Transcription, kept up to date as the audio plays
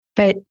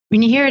But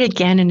when you hear it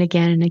again and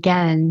again and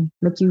again,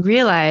 like you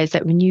realize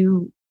that when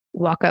you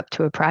walk up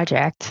to a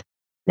project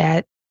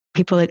that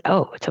people are like,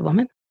 oh, it's a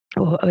woman.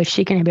 Oh, is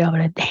she going to be able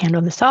to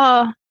handle the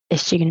saw?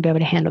 Is she going to be able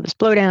to handle this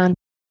blowdown?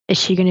 Is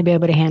she going to be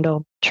able to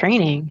handle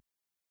training?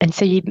 And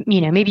so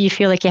maybe you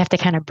feel like you have to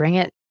kind of bring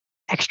it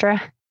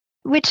extra,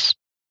 which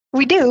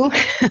we do.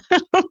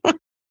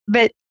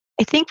 But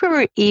I think we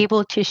were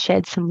able to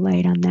shed some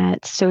light on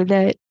that so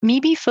that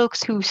maybe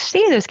folks who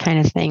say those kind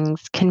of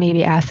things can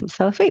maybe ask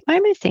themselves, wait, why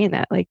am I saying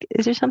that? Like,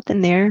 is there something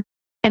there?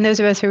 And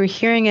those of us who are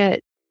hearing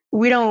it,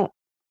 we don't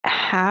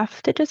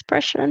have to just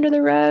brush it under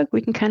the rug.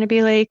 We can kind of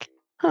be like,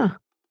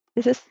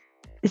 is this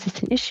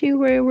an issue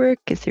where I work?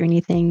 Is there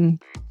anything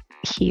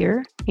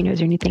here? Is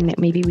there anything that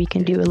maybe we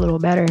can do a little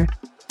better?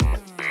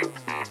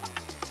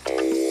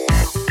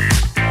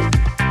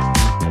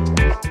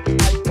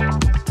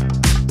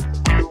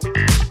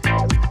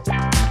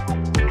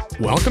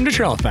 Welcome to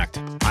Trail Effect.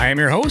 I am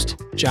your host,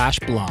 Josh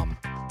Blum.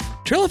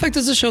 Trail Effect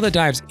is a show that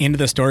dives into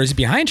the stories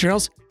behind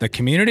trails, the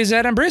communities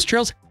that embrace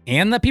trails,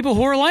 and the people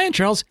who rely on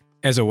trails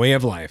as a way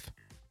of life.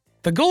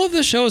 The goal of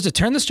this show is to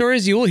turn the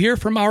stories you will hear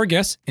from our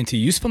guests into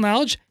useful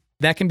knowledge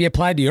that can be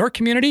applied to your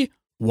community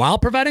while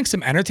providing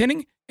some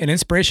entertaining and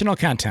inspirational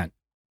content.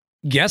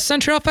 Guests on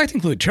Trail Effect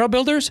include trail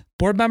builders,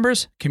 board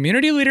members,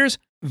 community leaders,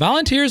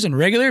 volunteers, and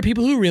regular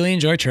people who really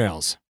enjoy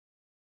trails.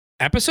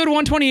 Episode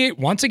 128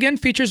 once again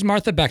features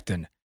Martha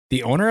Becton,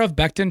 the owner of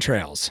Becton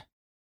Trails.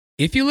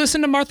 If you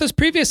listened to Martha's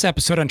previous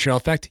episode on Trail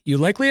Effect, you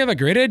likely have a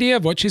great idea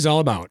of what she's all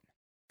about.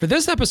 For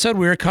this episode,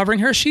 we are covering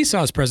her She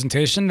Saws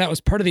presentation that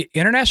was part of the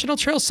International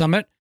Trail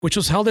Summit, which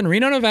was held in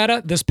Reno,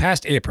 Nevada this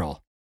past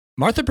April.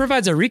 Martha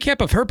provides a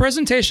recap of her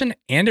presentation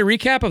and a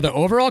recap of the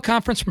overall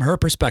conference from her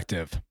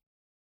perspective.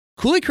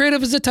 Cooley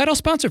Creative is the title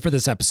sponsor for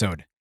this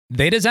episode.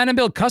 They design and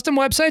build custom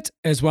websites,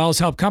 as well as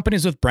help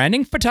companies with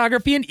branding,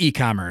 photography, and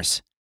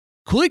e-commerce.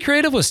 Cooley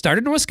Creative was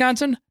started in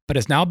Wisconsin, but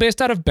is now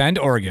based out of Bend,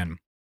 Oregon.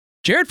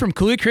 Jared from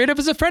Cooley Creative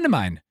is a friend of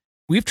mine.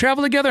 We've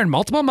traveled together on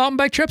multiple mountain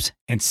bike trips,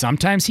 and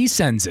sometimes he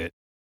sends it.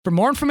 For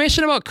more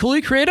information about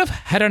Cooley Creative,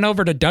 head on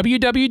over to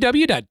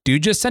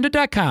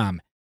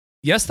www.dudejustsendit.com.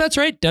 Yes, that's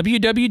right,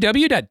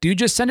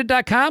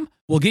 www.dudejustsendit.com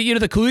will get you to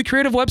the Cooley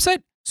Creative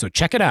website, so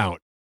check it out.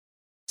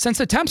 Since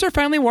the temps are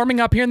finally warming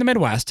up here in the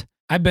Midwest,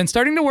 I've been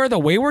starting to wear the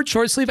Wayward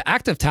Short Sleeve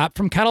Active Top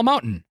from Kettle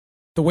Mountain.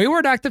 The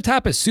Wayward Active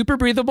Top is super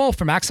breathable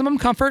for maximum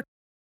comfort,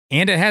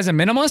 and it has a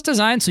minimalist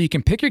design so you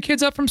can pick your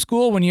kids up from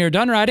school when you're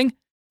done riding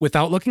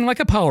without looking like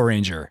a Power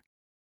Ranger.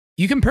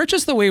 You can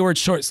purchase the Wayward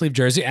Short Sleeve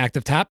Jersey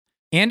Active Top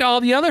and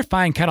all the other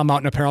fine Kettle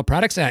Mountain apparel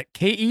products at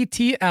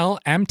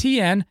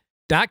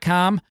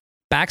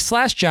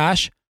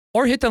ketlmtn.com/Josh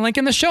or hit the link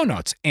in the show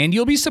notes, and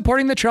you'll be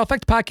supporting the Trail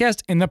Effect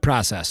podcast in the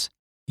process.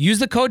 Use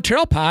the code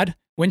TRAILPOD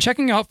when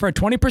checking out for a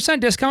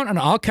 20% discount on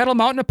all Kettle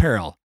Mountain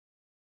apparel.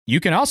 You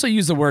can also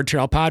use the word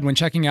TrailPod when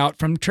checking out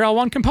from Trail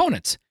One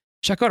Components.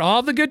 Check out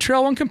all the good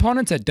Trail One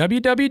components at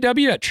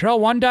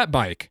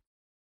www.trailone.bike.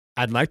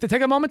 I'd like to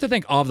take a moment to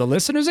thank all of the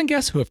listeners and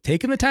guests who have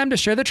taken the time to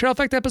share the Trail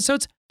Effect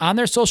episodes on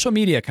their social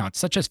media accounts,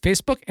 such as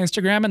Facebook,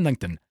 Instagram, and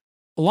LinkedIn,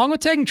 along with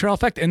tagging Trail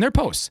Effect in their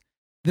posts.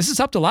 This has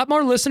helped a lot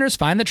more listeners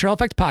find the Trail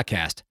Effect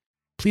podcast.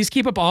 Please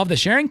keep up all of the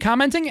sharing,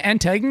 commenting, and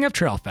tagging of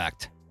Trail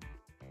Effect.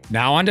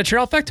 Now on to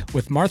Trail Effect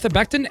with Martha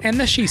Becton and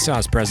the She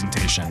Saws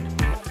presentation.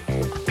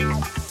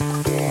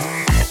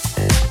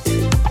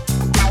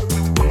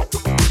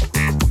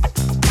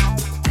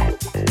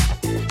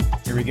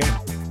 Here we go.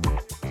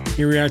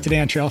 Here we are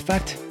today on Trail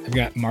Effect. I've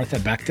got Martha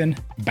Becton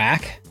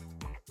back.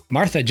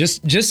 Martha,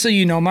 just so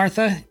you know,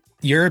 Martha,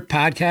 your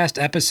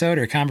podcast episode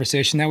or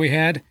conversation that we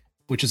had,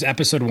 which was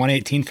episode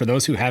 118 for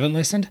those who haven't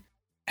listened,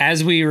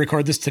 as we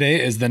record this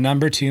today, is the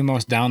number 2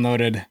 most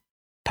downloaded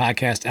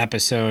podcast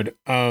episode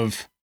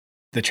of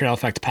the Trail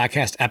Effect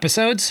podcast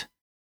episodes,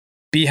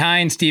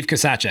 behind Steve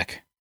Kosachek.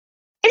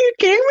 Are you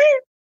kidding me?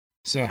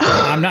 So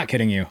I'm not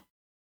kidding you.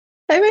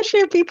 I wish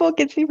you people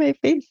could see my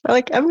face.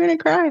 I'm going to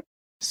cry.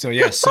 So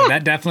yes, so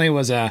that definitely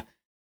was a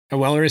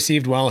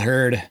well-received,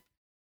 well-heard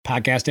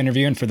podcast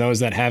interview. And for those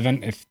that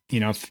haven't, if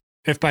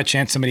by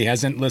chance somebody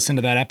hasn't listened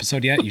to that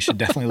episode yet, you should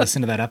definitely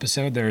listen to that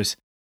episode.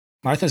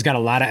 Martha's got a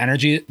lot of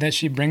energy that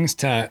she brings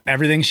to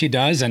everything she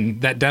does,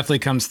 and that definitely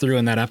comes through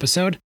in that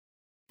episode.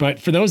 But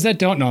for those that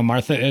don't know,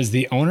 Martha is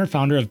the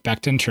owner-founder of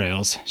Becton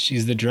Trails.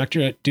 She's the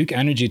director at Duke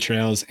Energy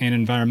Trails and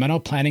Environmental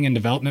Planning and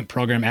Development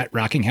Program at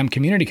Rockingham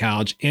Community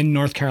College in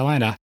North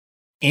Carolina.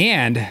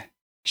 And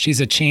she's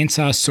a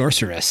chainsaw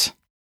sorceress.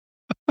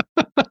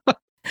 I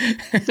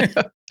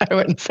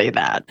wouldn't say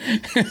that.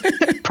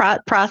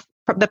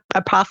 The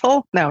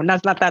apostle? No,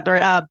 that's not that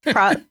word.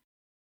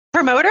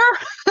 Promoter?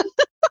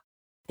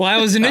 Well, I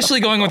was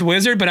initially going with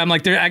wizard, but I'm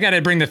like, I got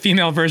to bring the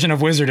female version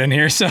of wizard in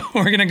here. So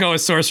we're going to go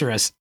with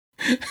sorceress.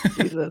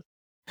 Jesus.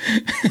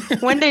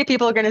 One day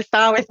people are going to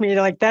start with me.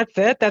 They're like, that's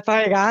it? That's all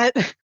I got?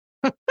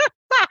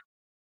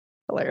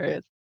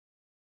 Hilarious.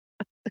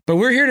 But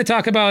we're here to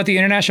talk about the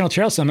International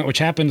Trail Summit, which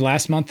happened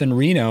last month in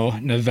Reno,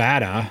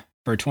 Nevada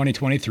for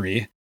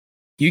 2023.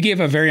 You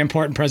gave a very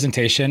important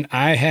presentation.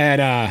 I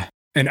had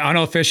an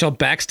unofficial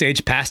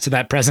backstage pass to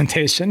that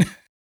presentation.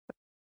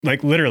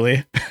 Like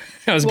literally,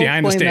 I was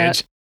behind the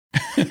stage.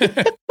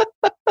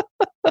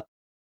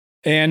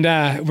 And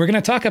we're going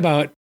to talk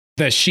about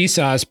the She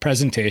Saws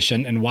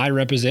presentation and why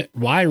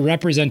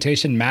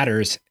representation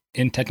matters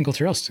in technical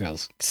trail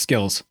skills.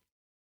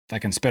 If I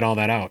can spit all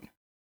that out.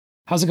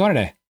 How's it going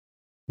today?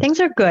 Things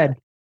are good.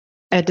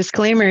 A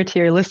disclaimer to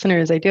your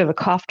listeners, I do have a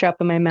cough drop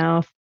in my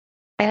mouth.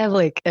 I have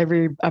like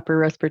every upper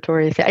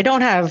respiratory thing. I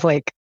don't have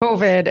like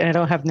COVID and I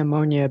don't have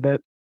pneumonia,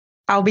 but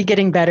I'll be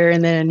getting better.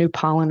 And then a new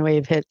pollen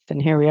wave hits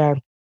and here we are.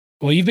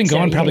 Well, you've been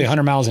going probably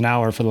 100 miles an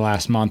hour for the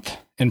last month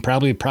and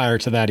probably prior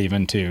to that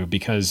even too,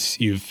 because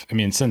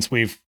since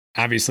we're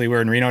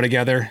in Reno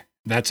together,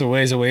 that's a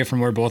ways away from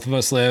where both of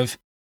us live.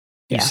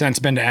 You've since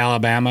been to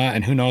Alabama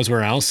and who knows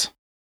where else,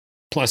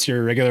 plus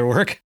your regular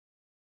work.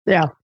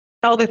 Yeah,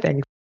 all the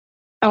things.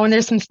 Oh, and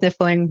there's some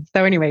sniffling.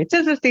 So anyway, it's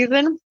just the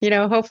season.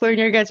 Hopefully when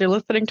you guys are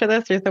listening to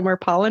this, there's some more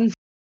pollen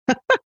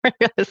where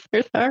your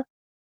listeners are.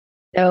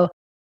 So,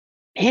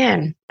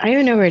 man, I don't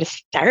even know where to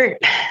start.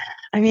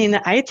 I mean,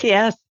 the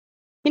ITS,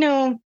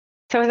 so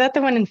I was at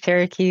the one in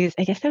Syracuse.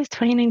 I guess that was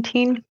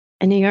 2019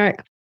 in New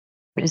York.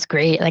 It was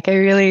great. Like I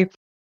really,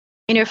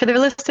 for the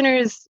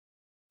listeners,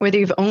 whether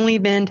you've only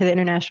been to the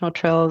International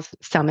Trails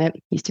Summit,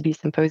 used to be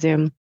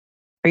symposium,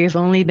 or you've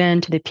only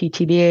been to the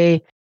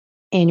PTBA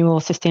annual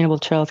Sustainable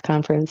Trails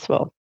Conference,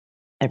 well,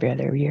 every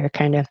other year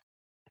kind of,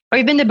 or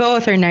you've been to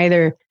both or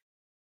neither,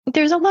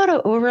 there's a lot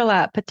of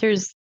overlap, but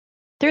there's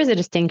a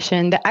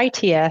distinction. The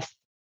ITS,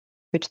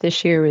 which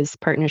this year was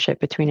partnership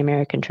between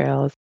American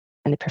Trails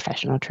and the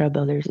Professional Trail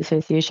Builders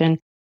Association,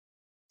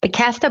 it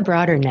cast a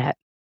broader net.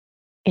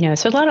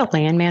 So a lot of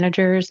land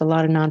managers, a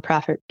lot of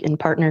nonprofit and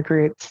partner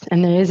groups,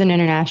 and there is an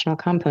international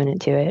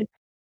component to it,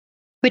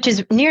 which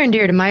is near and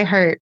dear to my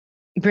heart,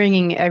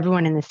 bringing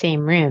everyone in the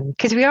same room,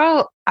 because we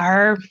all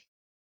are,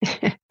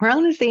 we're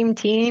on the same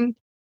team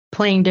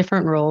playing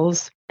different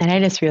roles. And I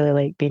just really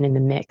like being in the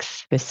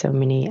mix with so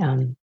many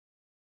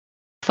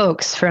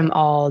folks from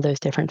all those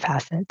different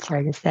facets,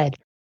 like I said.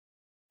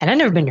 And I've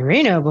never been to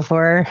Reno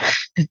before.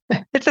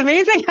 It's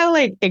amazing how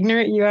like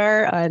ignorant you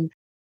are on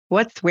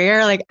what's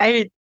where. Like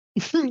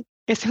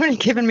if someone had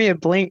given me a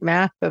blank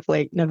map of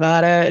like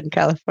Nevada and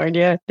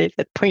California, they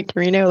said point to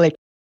Reno, like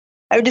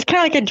I would just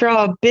kind of like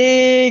draw a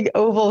big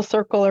oval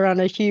circle around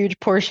a huge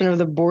portion of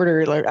the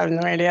border. Like I have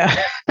no idea.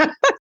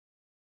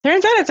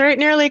 Turns out it's right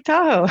near Lake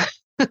Tahoe,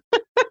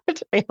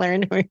 which I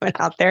learned when we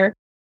went out there.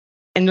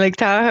 And Lake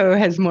Tahoe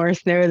has more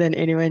snow than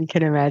anyone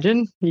can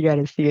imagine. You got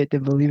to see it to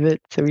believe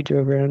it. So we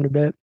drove around a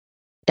bit.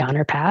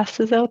 Donner Pass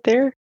is out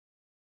there.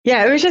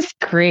 Yeah, it was just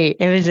great.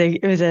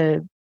 It was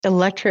a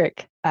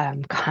electric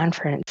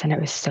conference, and it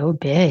was so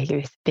big.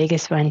 It was the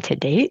biggest one to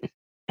date.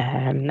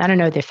 I don't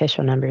know the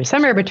official numbers,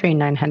 somewhere between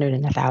 900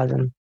 and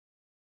 1,000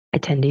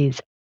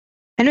 attendees.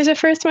 And it was the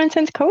first one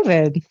since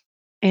COVID.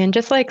 And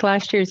just like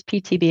last year's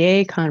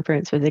PTBA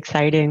conference was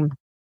exciting,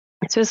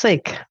 it's just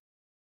like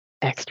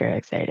extra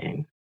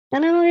exciting.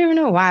 And I don't even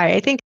know why. I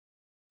think,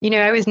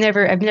 I've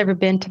never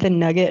been to the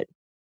Nugget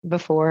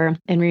before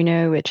in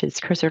Reno, which is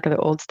sort of the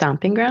old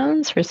stomping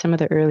grounds for some of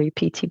the early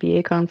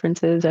PTBA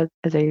conferences,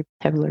 as I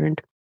have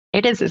learned.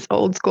 It is this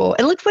old school.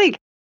 It looks like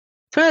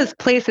it's one of those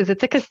places.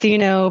 It's a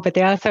casino, but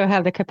they also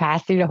have the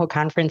capacity to hold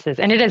conferences.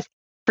 And it is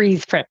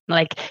freeze frame.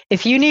 Like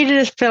if you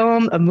needed to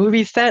film a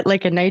movie set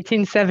like in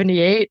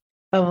 1978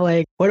 of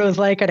like what it was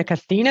like at a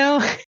casino,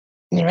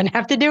 you wouldn't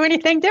have to do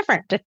anything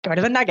different. Just go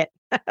to the Nugget.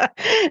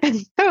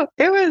 And so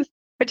it was,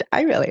 which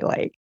I really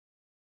like.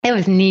 It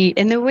was neat.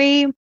 And the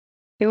way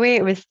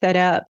it was set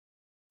up,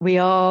 they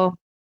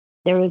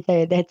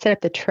had set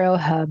up the trail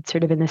hub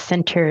sort of in the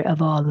center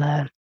of all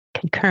the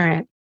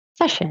concurrent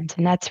sessions.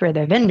 And that's where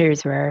the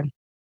vendors were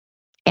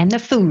and the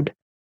food.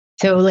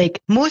 So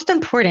like most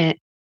important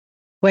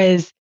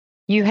was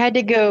you had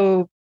to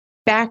go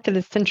back to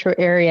the central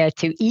area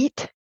to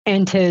eat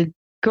and to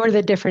go to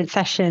the different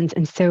sessions.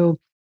 And so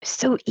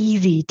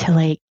easy to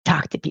like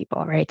talk to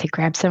people, right? To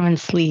grab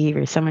someone's sleeve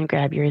or someone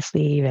grab your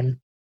sleeve and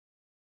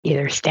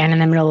either stand in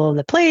the middle of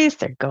the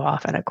place or go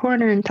off in a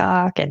corner and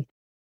talk. And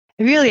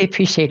I really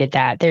appreciated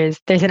that. There's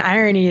an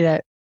irony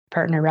that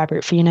partner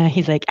Robert Fina,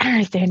 he's like, I don't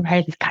understand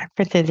why these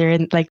conferences are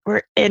in, like,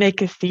 we're in a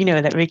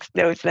casino. That makes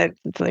no sense.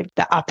 It's like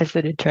the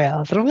opposite of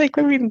trails. And I'm like,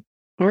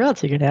 where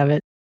else are you going to have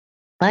it?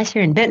 Last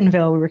year in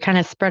Bentonville, we were kind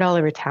of spread all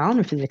over town,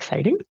 which was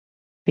exciting.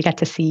 We got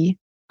to see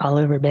all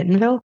over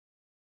Bentonville.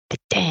 But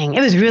dang,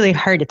 it was really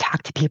hard to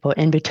talk to people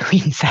in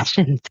between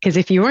sessions, because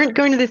if you weren't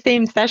going to the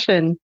same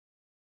session,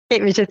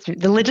 it was just,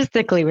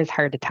 logistically was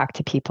hard to talk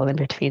to people in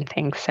between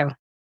things. So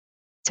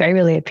I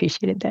really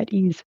appreciated that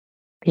ease.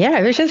 Yeah,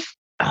 it was just,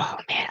 oh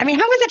man. I mean,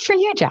 how was it for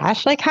you,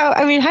 Josh? Like how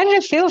did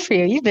it feel for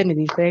you? You've been to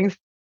these things.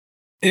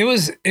 It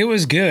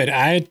was good.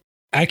 I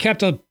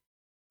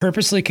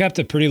purposely kept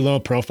a pretty low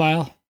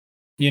profile.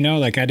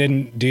 Like I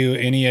didn't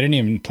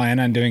even plan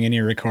on doing any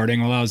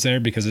recording while I was there,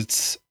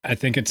 because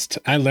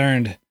I've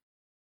learned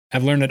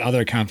at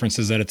other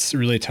conferences that it's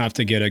really tough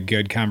to get a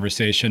good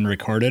conversation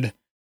recorded.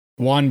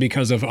 One,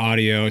 because of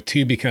audio.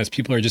 Two, because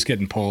people are just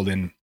getting pulled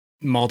in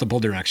multiple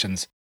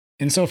directions.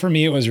 And so for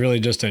me, it was really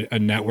just a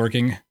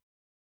networking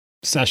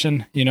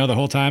session. You know, the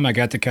whole time I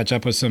got to catch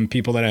up with some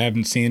people that I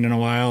haven't seen in a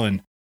while.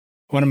 And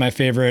one of my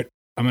favorite,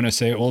 I'm going to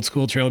say old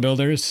school trail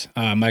builders,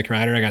 Mike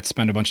Ryder, I got to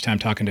spend a bunch of time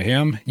talking to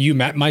him. You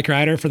met Mike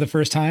Ryder for the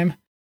first time.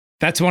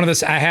 That's one of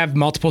the, I have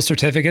multiple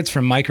certificates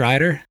from Mike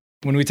Ryder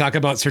when we talk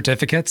about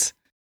certificates.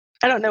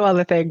 I don't know all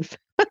the things.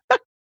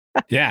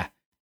 Yeah.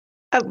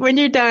 When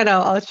you're done,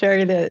 I'll share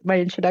you my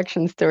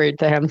introduction story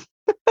to him.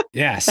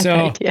 Yeah.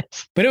 So,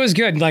 but it was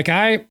good. Like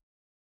I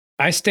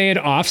stayed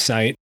off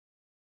site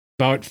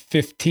about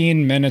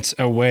 15 minutes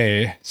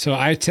away. So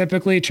I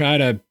typically try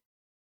to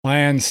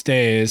plan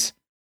stays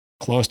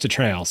close to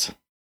trails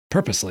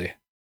purposely,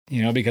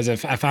 you know, because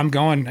if I'm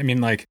going, I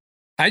mean, like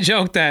I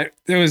joked that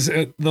it was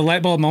the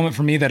light bulb moment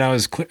for me that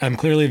I'm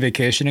clearly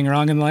vacationing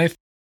wrong in life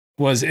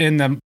was in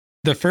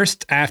the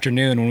first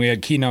afternoon when we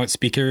had keynote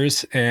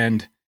speakers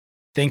and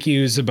thank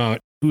yous about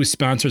who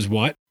sponsors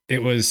what.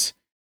 It was,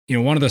 you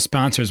know, one of the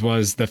sponsors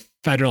was the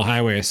Federal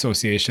Highway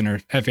Association or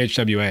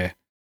FHWA,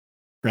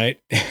 right?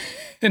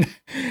 and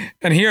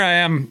here I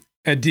am,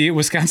 a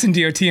Wisconsin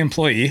DOT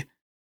employee,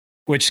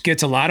 which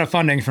gets a lot of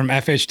funding from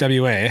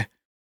FHWA.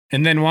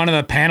 And then one of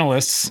the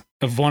panelists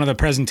of one of the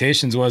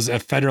presentations was a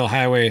Federal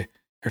Highway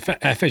or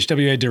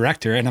FHWA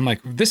director. And I'm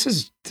like, this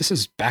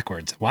is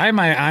backwards. Why am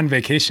I on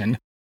vacation?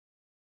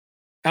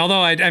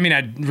 Although I mean,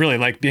 I really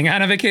like being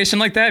on a vacation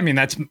like that. I mean,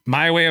 that's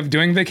my way of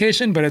doing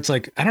vacation, but it's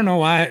like, I don't know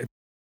why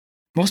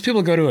most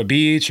people go to a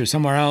beach or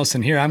somewhere else.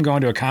 And here I'm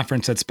going to a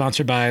conference that's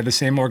sponsored by the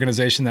same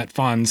organization that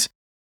funds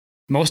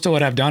most of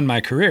what I've done my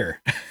career.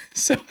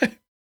 So that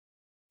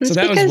was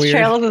weird.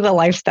 Trails is a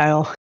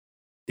lifestyle.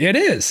 It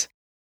is,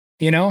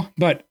 you know,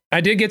 but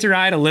I did get to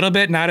ride a little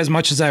bit, not as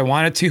much as I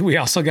wanted to. We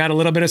also got a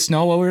little bit of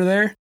snow while we were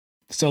there.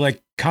 So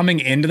like coming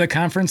into the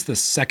conference the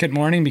second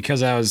morning,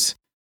 because I was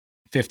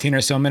 15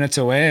 or so minutes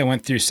away, I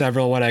went through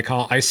several what I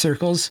call ice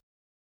circles,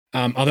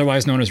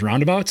 otherwise known as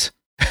roundabouts.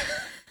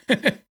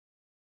 Because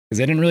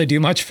they didn't really do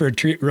much for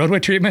roadway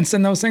treatments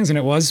and those things, and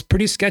it was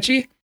pretty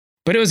sketchy,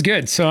 but it was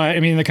good. So, I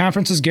mean, the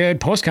conference was good.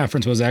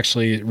 Post-conference was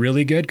actually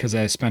really good because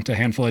I spent a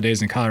handful of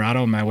days in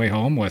Colorado on my way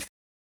home with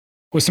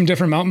some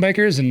different mountain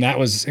bikers, and that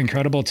was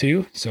incredible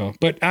too. So,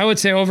 but I would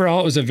say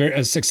overall it was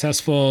a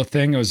successful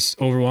thing. It was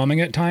overwhelming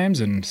at times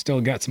and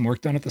still got some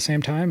work done at the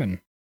same time. And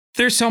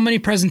there's so many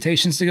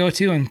presentations to go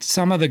to, and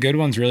some of the good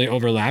ones really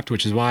overlapped,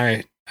 which is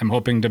why I'm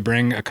hoping to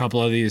bring a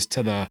couple of these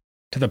to the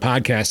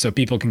podcast so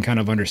people can kind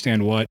of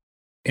understand what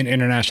an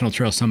International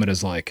Trail Summit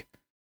is like.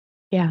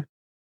 Yeah.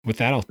 With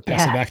that, I'll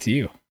pass it back to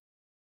you.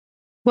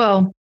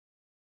 Well,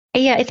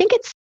 yeah,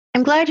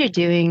 I'm glad you're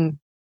doing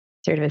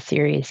sort of a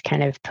series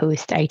kind of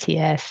post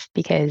ITS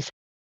because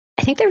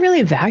I think they're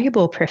really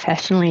valuable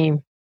professionally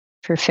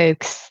for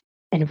folks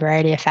in a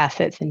variety of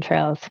facets in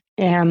trails.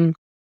 You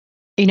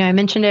know, I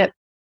mentioned it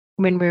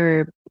when we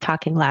were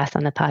talking last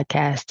on the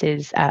podcast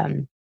is,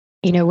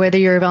 you know, whether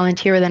you're a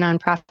volunteer with a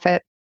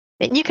nonprofit,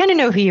 you kind of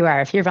know who you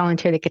are. If you're a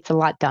volunteer that gets a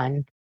lot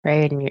done,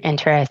 right, and you're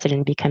interested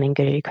in becoming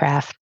good at your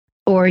craft,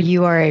 or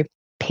you are a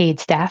paid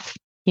staff,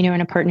 you know,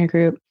 in a partner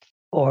group,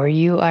 or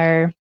you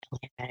are a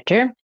land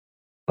manager,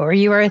 or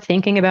you are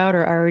thinking about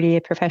or already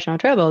a professional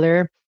trail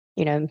builder,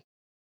 you know,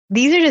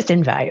 these are just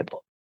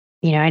invaluable.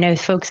 You know, I know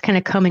folks kind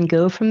of come and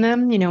go from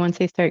them, you know, once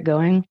they start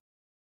going,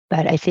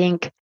 but I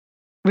think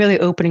really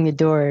opening the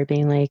door,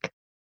 being like,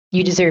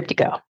 you deserve to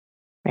go,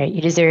 right?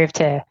 You deserve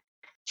to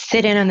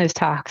sit in on those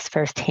talks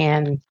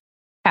firsthand,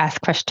 ask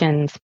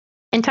questions,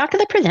 and talk to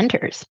the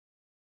presenters.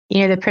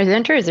 You know, the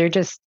presenters are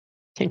just,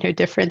 they're no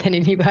different than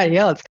anybody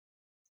else.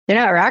 They're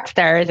not rock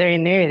stars. I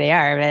mean, there they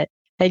are, but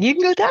like you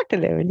can go talk to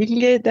them and you can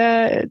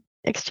get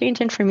exchange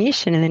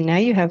information. And then now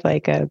you have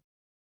like a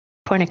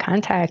point of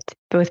contact,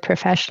 both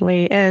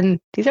professionally, and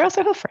these are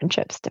also how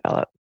friendships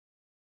develop.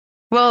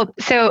 Well,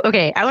 so,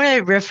 okay, I want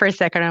to riff for a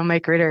second on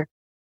Mike Ritter.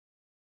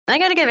 I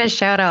got to give a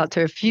shout out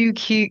to a few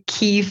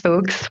key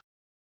folks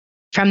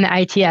from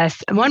the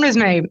ITS. One's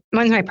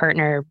my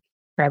partner,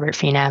 Robert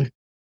Fina.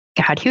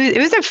 God, it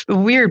was a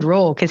weird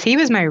role because he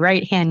was my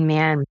right-hand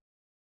man.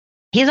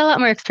 He has a lot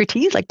more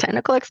expertise, like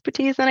technical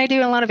expertise than I do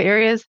in a lot of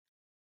areas.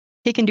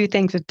 He can do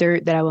things with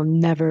dirt that I will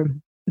never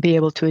be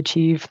able to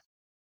achieve.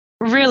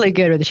 Really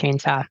good with a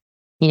chainsaw.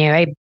 You know,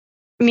 I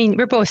mean,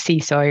 we're both sea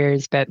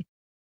sawyers, but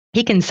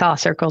he can saw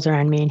circles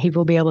around me and he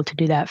will be able to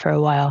do that for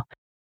a while.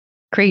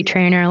 Great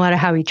trainer. A lot of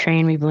how we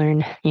train, we've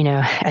learned, you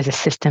know, as a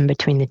system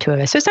between the two of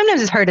us. So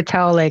sometimes it's hard to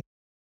tell, like,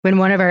 when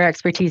one of our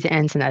expertise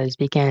ends and others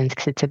begins,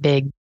 because it's a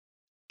big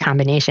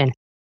combination.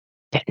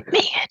 But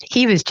man,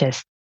 he was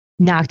just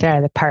knocked out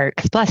of the park.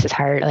 Because bless his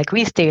heart, like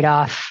we stayed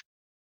off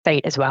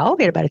site as well.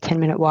 We had about a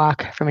 10-minute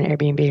walk from an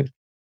Airbnb.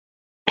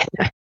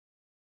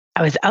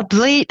 I was up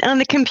late on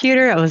the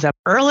computer. I was up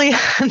early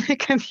on the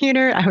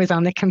computer. I was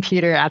on the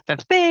computer at the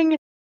thing.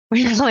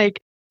 We were like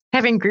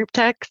having group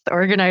texts,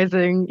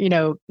 organizing, you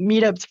know,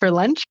 meetups for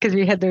lunch because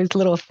we had those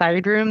little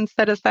side rooms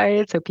set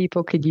aside so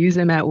people could use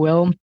them at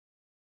will,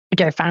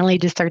 which I finally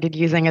just started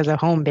using as a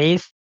home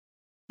base.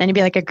 Then it'd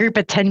be like a group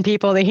of 10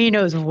 people that he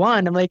knows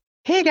one. I'm like,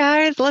 hey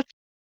guys, let's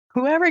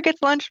whoever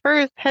gets lunch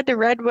first, head to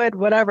Redwood,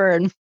 whatever.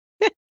 And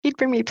he'd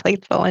bring me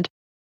plates of lunch.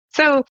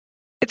 So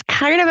it's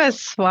kind of a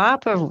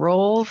swap of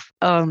roles.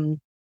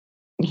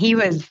 He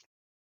was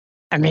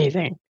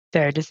amazing.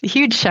 So just a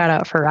huge shout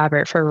out for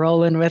Robert for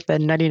rolling with the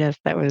nuttiness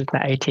that was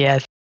the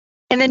ITS.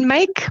 And then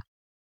Michael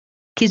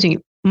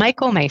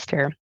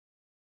Meister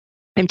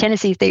from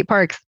Tennessee State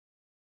Parks.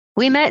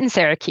 We met in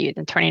Syracuse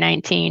in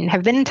 2019,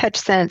 have been in touch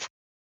since.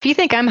 If you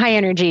think I'm high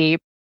energy,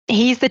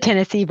 he's the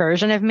Tennessee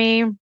version of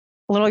me, a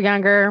little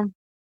younger.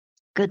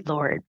 Good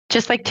Lord.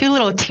 Just like two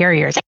little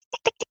terriers,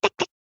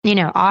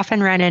 off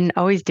and running,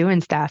 always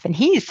doing stuff. And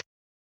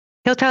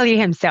he'll tell you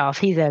himself,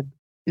 he's a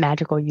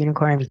magical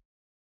unicorn.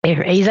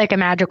 He's like a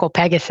magical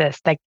Pegasus,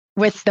 like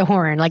with the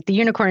horn, like the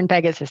unicorn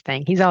Pegasus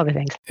thing. He's all the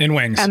things. And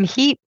wings.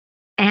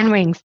 And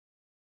wings.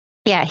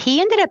 Yeah, he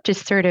ended up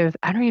just sort of,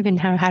 I don't even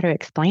know how to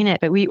explain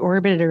it, but we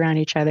orbited around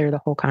each other the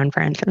whole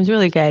conference. It was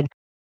really good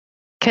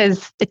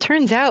because it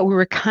turns out we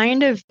were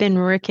kind of been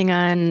working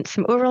on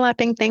some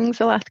overlapping things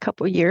the last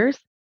couple of years.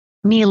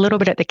 Me a little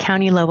bit at the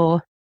county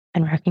level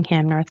in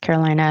Rockingham, North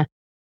Carolina.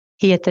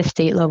 He at the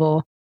state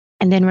level.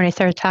 And then when I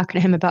started talking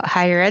to him about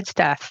higher ed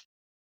stuff,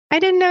 I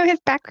didn't know his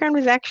background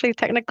was actually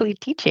technically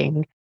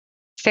teaching.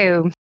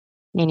 So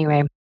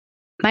anyway,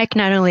 Mike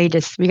not only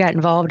we got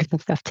involved in some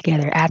stuff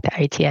together at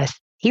the ITS,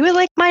 he was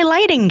like my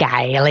lighting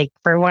guy, like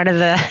for one of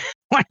the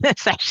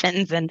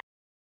sessions. And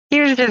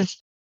he was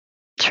just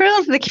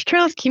the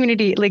trails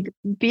community, like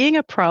being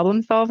a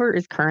problem solver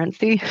is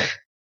currency.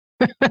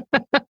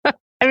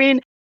 I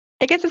mean,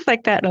 I guess it's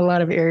like that in a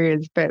lot of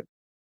areas, but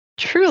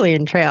truly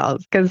in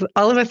trails, because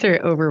all of us are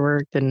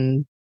overworked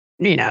and,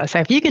 so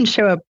if you can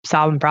show up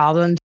solving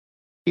problems,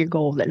 you're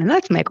golden. And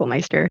that's Michael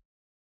Meister.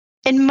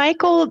 And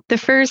Michael, the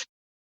first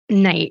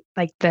night,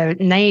 like the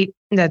night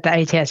that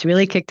the ITS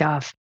really kicked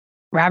off,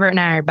 Robert and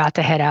I are about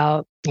to head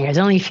out. There's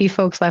only a few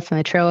folks left in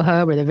the trail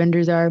hub where the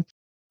vendors are.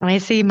 And I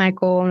see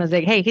Michael and I was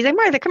like, hey, he's like,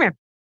 Martha, come here.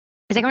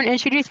 He's like, I want to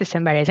introduce you to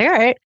somebody. I was like, all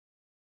right.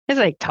 He's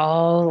like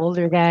tall,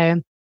 older guy.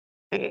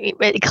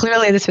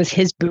 Clearly this was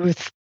his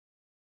booth.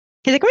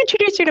 He's like, I want to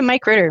introduce you to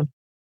Mike Ritter.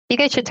 You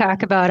guys should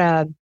talk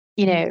about,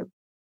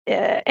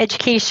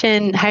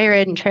 education, higher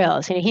ed, and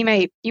trails. You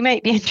might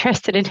be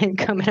interested in him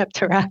coming up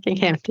to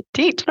Rockingham to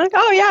teach. I'm like,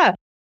 oh yeah,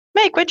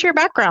 Mike, what's your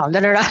background?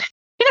 I'm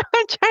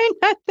trying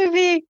not to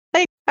be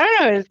like, I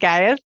don't know who this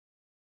guy is.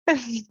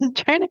 I'm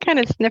trying to kind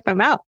of sniff him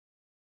out.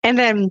 And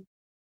then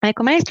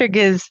Michael Meister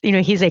gives,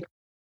 he's like,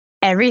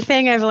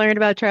 everything I've learned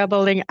about trail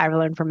building, I've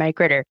learned from Mike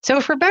Ritter.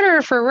 So for better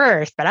or for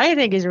worse, but I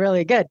think he's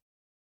really good.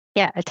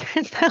 Yeah, it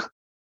turns out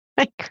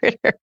Mike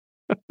Ritter.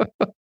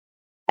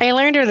 I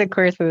learned over the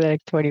course of the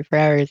next 24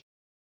 hours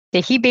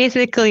that he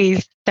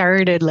basically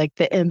started like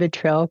the IMBA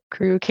Trail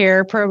Crew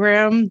Care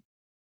program.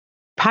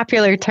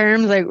 Popular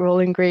terms like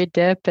rolling grade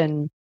dip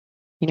and,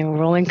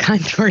 rolling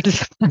contour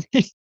design.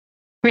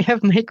 We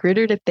have Mike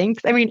Ritter to thank.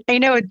 I mean, I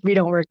know we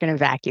don't work in a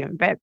vacuum,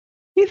 but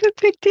he's a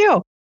big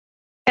deal.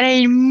 And I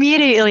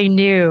immediately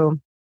knew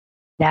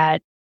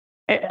that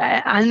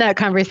on that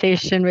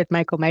conversation with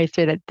Michael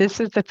Meister, that this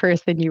was the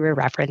person you were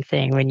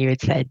referencing when you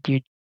had said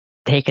you'd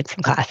taken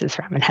some classes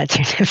from and had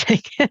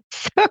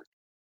certificates. So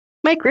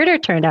Mike Ritter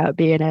turned out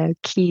being a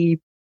key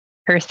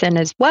person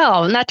as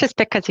well, not just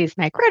because he's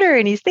Mike Ritter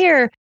and he's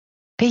there,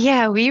 but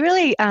yeah, we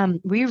really,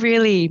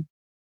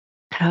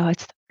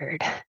 what's the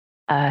word?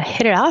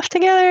 Hit it off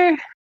together.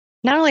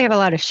 Not only have a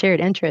lot of shared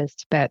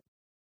interests, but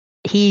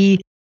I'll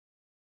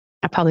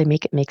probably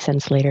make it make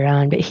sense later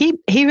on, but he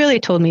really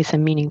told me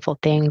some meaningful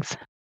things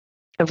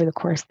over the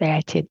course of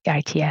the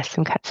ITS,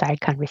 some side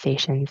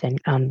conversations.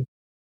 And,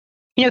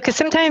 because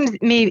sometimes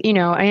I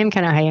am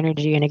kind of high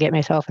energy and I get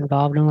myself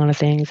involved in a lot of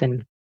things.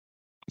 And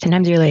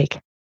sometimes you're like,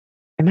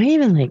 am I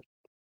even like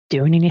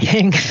doing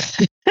anything?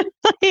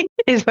 Like,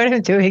 is what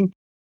I'm doing.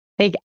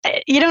 Like,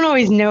 you don't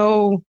always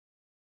know,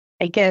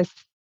 I guess,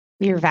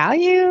 your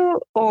value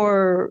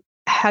or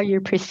how you're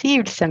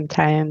perceived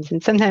sometimes.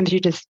 And sometimes you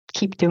just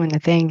keep doing the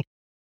thing.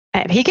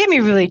 He gave me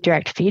really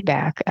direct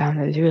feedback.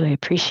 I was really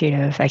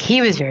appreciative. Like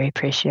he was very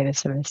appreciative of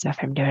some of the stuff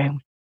I'm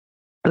doing,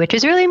 which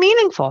is really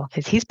meaningful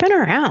because he's been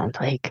around.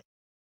 Like,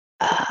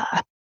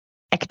 I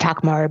could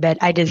talk more, but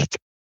I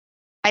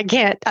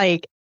can't.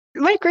 Like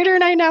Mike Ritter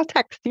and I now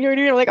text.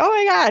 You're like, oh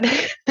my god,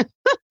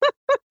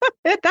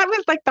 that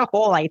was like the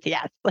whole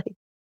ITS. Like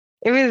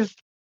it was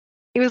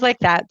like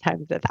that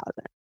times 1,000.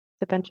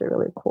 It's a bunch of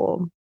really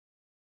cool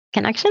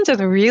connections with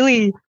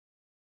really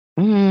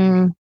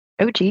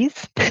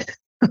OGs.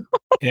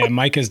 Yeah,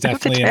 Mike is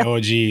definitely an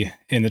OG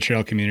in the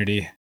trail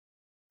community.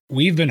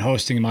 We've been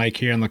hosting Mike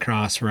here in La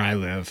Crosse, where I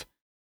live,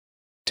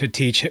 to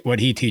teach what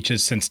he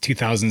teaches since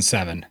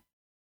 2007.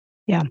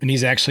 Yeah. And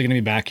he's actually going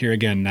to be back here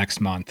again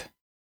next month.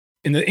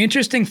 And the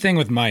interesting thing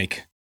with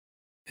Mike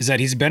is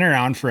that he's been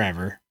around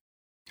forever.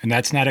 And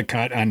that's not a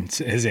cut on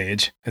his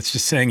age. That's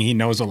just saying he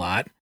knows a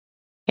lot.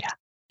 Yeah.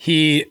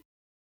 He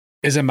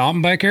is a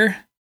mountain biker.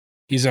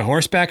 He's a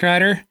horseback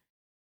rider.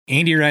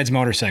 And he rides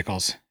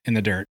motorcycles in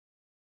the dirt.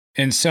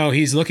 And so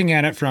he's looking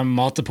at it from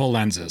multiple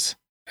lenses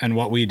and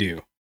what we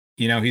do.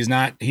 He's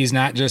not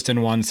just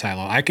in one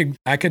silo. I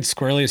could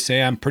squarely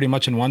say I'm pretty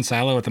much in one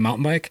silo with the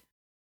mountain bike.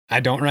 I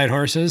don't ride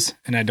horses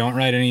and I don't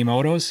ride any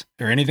motos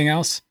or anything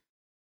else.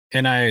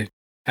 And I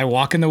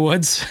walk in the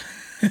woods.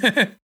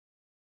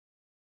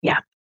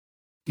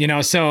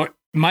 Yeah. So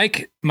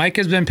Mike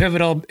has been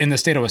pivotal in the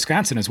state of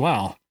Wisconsin as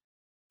well,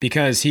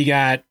 because he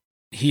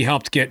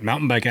helped get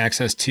mountain bike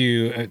access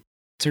to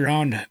it's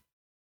around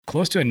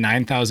close to a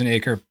 9,000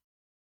 acre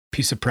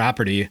piece of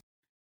property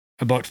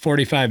about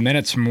 45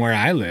 minutes from where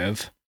I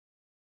live,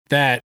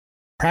 that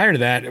prior to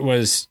that it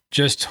was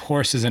just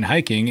horses and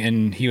hiking.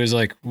 And he was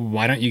like,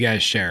 why don't you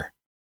guys share?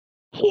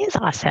 He is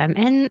awesome.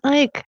 And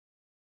like,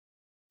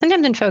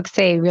 sometimes when folks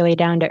say really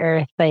down to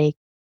earth, like,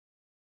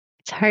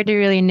 it's hard to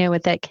really know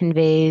what that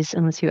conveys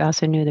unless you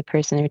also know the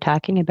person they're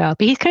talking about.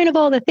 But he's kind of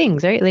all the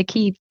things, right? Like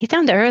he's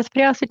down to earth,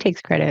 but he also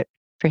takes credit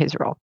for his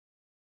role,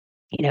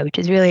 which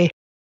is really,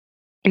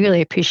 I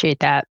really appreciate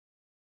that.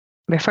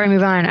 Before I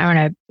move on, I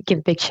want to give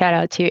a big shout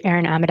out to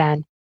Erin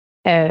Amadan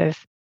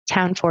of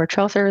Town 4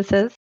 Trail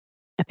Services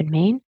up in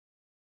Maine.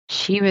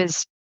 She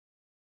was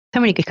so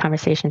many good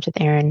conversations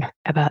with Erin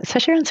about,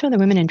 especially around some of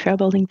the women in trail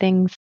building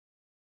things.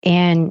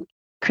 And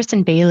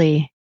Kristen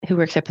Bailey, who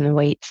works up in the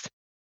Waits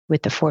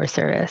with the Forest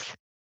Service.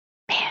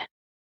 Man,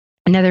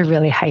 another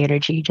really high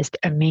energy, just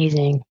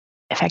amazing,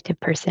 effective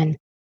person.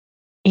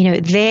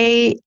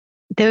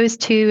 Those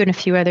two and a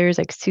few others,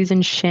 like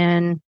Susan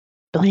Shin,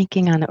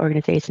 blanking on the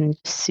organization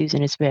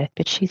Susan is with,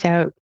 but she's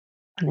out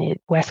on the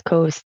West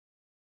Coast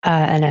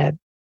and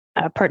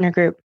a partner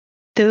group.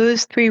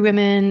 Those three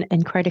women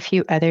and quite a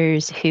few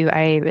others who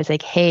I was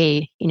like,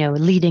 hey,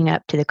 leading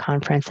up to the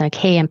conference, like,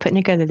 hey, I'm putting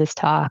together this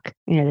talk,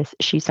 this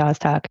She Saws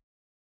talk.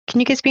 Can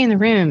you guys be in the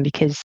room?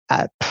 Because,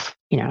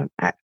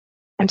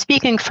 I'm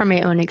speaking from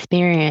my own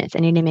experience. I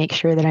need to make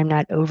sure that I'm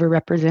not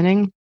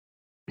overrepresenting.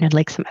 And I'd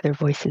like some other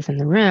voices in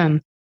the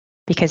room,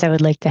 because I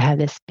would like to have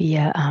this be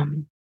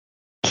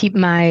keep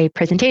my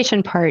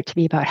presentation part to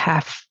be about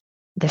half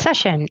the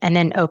session and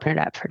then open it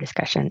up for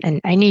discussion. And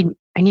I need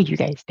you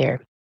guys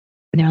there.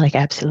 And they were like,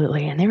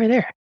 absolutely. And they were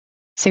there.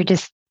 So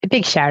just a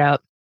big shout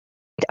out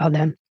to all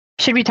them.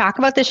 Should we talk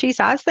about the She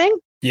Saws thing?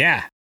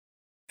 Yeah.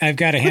 I've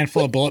got a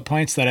handful of bullet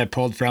points that I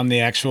pulled from the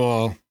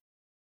actual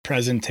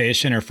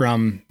presentation, or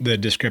from the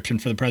description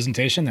for the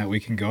presentation, that we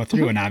can go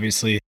through. Mm-hmm. And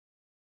obviously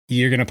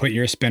you're going to put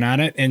your spin on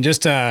it. And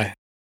just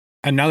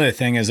another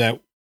thing is that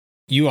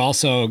you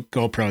also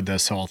GoPro'd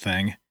this whole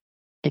thing,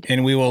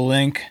 and we will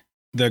link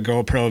the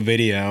GoPro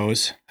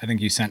videos. I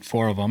think you sent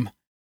 4 of them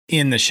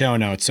in the show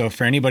notes. So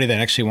for anybody that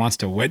actually wants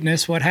to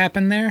witness what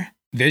happened there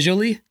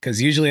visually,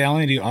 because usually I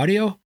only do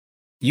audio,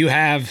 you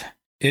have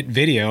it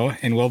video,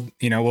 and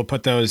we'll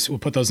put those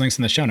links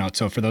in the show notes.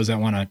 So for those that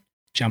want to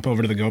jump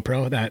over to the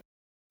GoPro that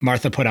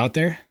Martha put out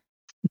there,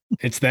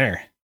 it's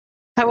there.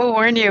 I will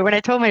warn you, when I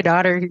told my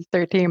daughter, who's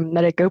 13,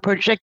 that a GoPro,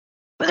 she's like,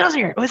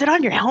 was it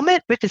on your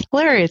helmet? Which is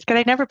hilarious, because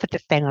I never put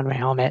this thing on my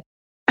helmet.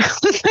 I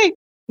was like,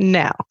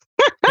 no.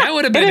 That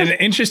would have been an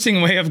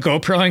interesting way of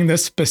GoProing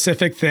this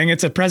specific thing.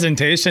 It's a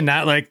presentation,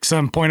 not like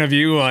some point of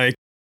view, like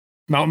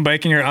mountain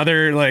biking or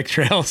other like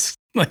trails,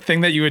 like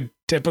thing that you would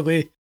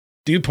typically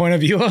do point of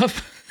view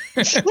of.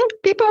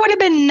 People would have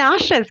been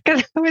nauseous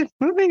because I was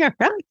moving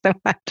around so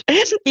much,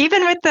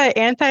 even with the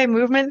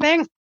anti-movement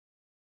thing.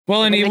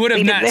 Well, and he would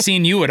have not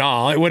seen you at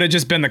all. It would have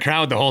just been the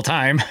crowd the whole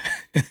time.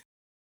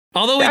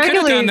 Although we could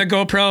have done the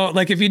GoPro,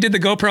 like if you did the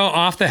GoPro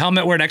off the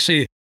helmet where it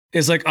actually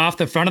is like off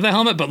the front of the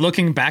helmet, but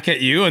looking back at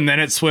you, and then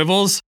it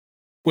swivels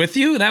with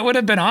you, that would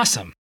have been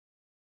awesome.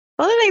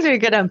 Well, the things are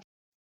good.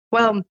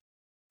 Well,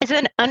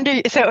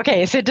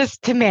 so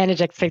just to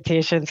manage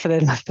expectations for the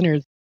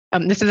listeners,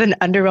 this is an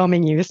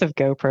underwhelming use of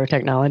GoPro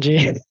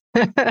technology.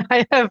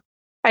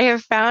 I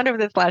have found over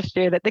this last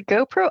year that the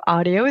GoPro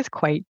audio is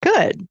quite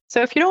good.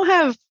 So if you don't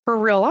have for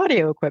real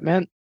audio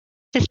equipment,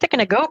 just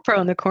sticking a GoPro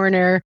in the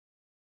corner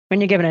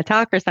when you're giving a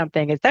talk or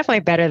something is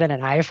definitely better than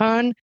an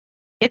iPhone.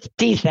 It's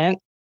decent,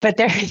 but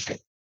there's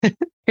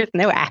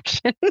no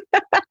action.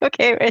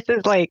 Okay, it's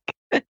just like,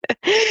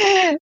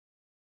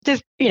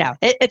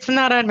 it's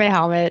not on my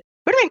helmet.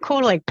 Would have been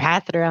cool to like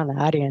pass it around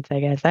the audience, I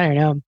guess. I don't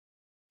know.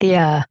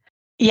 Yeah.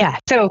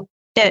 So,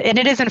 and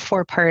it is in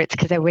 4 parts,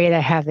 because the way that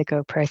I have the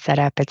GoPro set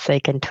up, it's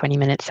like in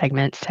 20-minute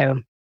segments. So,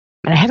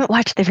 and I haven't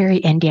watched the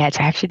very end yet,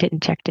 so I actually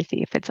didn't check to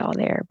see if it's all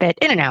there. But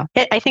I don't know.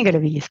 I think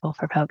it'll be useful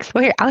for folks.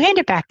 Well, here, I'll hand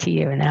it back to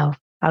you, and then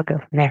I'll go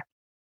from there.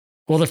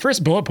 Well, the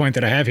first bullet point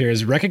that I have here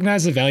is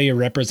recognize the value of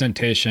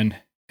representation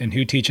and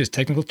who teaches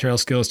technical trail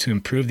skills to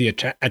improve the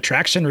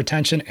attraction,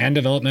 retention, and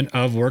development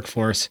of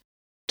workforce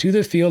to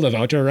the field of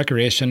outdoor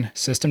recreation,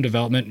 system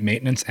development,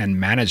 maintenance, and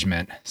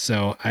management.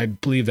 So I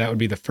believe that would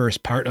be the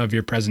first part of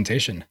your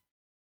presentation.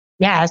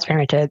 Yeah, that's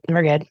pretty much it.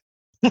 We're good.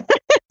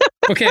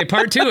 Okay,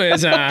 part 2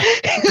 is I'm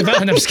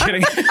just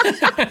kidding.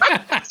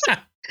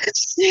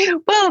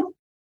 Well,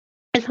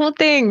 this whole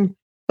thing,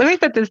 let me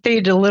set the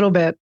stage a little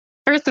bit.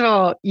 First of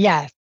all,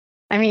 yes.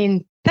 I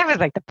mean, that was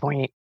like the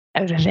point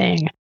of the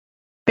thing.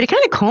 But it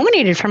kind of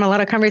culminated from a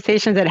lot of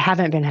conversations that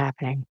haven't been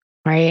happening,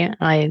 right?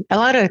 Like a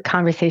lot of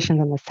conversations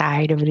on the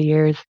side over the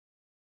years.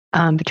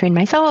 between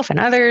myself and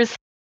others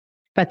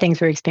about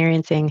things we're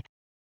experiencing.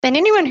 And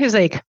anyone who's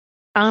like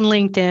on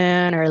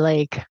LinkedIn or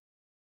like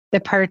the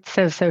parts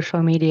of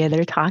social media that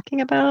are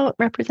talking about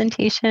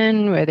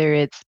representation, whether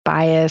it's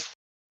bias,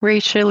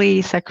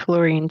 racially, sexual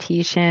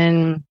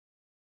orientation,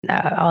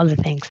 all the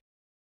things.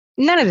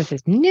 None of this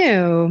is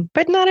new,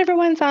 but not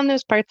everyone's on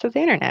those parts of the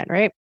internet,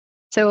 right?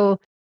 So,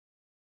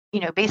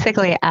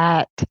 basically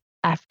after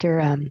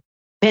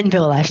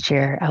Bentonville last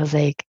year, I was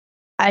like,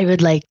 I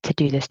would like to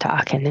do this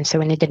talk. And then so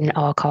when they did an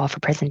all call for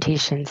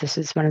presentations, this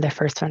was one of the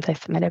first ones I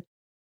submitted.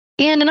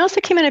 And it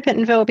also came in at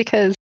Bentonville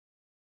because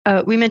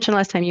we mentioned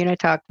last time you and I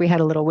talked, we had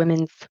a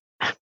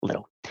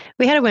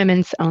we had a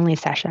women's only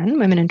session,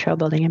 Women in Trail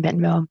Building in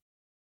Bentonville.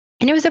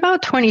 And it was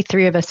about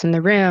 23 of us in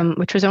the room,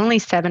 which was only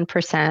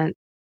 7%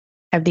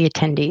 of the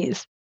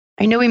attendees.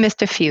 I know we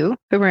missed a few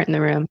who weren't in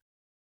the room.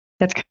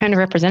 That's kind of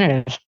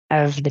representative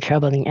of the trail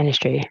building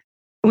industry.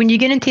 When you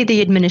get into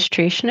the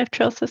administration of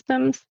trail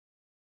systems,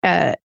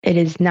 it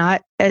is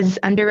not as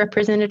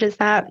underrepresented as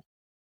that.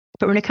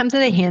 But when it comes to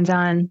the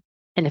hands-on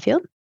in the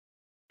field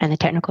and the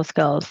technical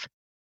skills,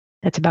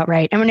 that's about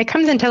right. And when it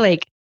comes into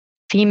like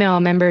female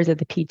members of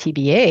the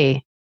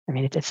PTBA, I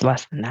mean, it's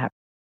less than that.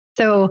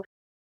 So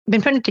I've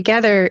been putting it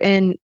together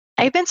and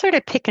I've been sort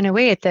of picking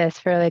away at this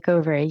for like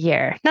over a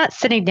year, not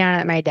sitting down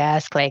at my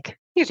desk, like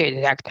these are the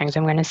exact things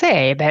I'm going to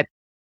say, but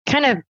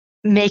kind of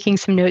making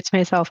some notes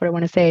myself what I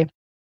want to say.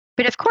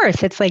 But of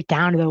course, it's like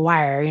down to the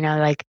wire,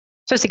 like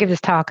I'm supposed to give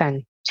this talk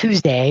on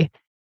Tuesday.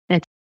 And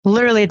it's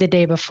literally the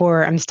day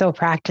before I'm still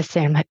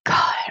practicing. I'm like,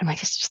 God,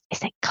 this just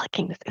isn't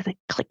clicking. This isn't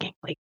clicking.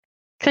 Like,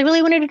 because I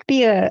really wanted it to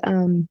be a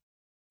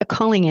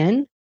calling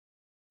in,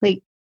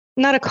 like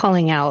not a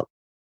calling out,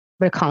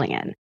 but a calling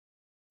in,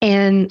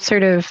 and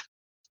sort of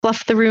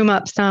fluff the room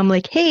up some,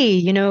 like, hey,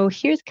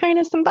 here's kind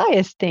of some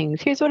biased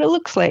things. Here's what it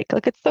looks like.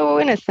 Like, it's so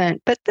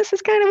innocent, but this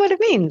is kind of what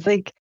it means.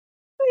 Like,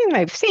 it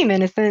might seem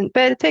innocent,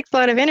 but it takes a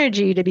lot of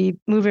energy to be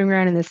moving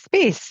around in this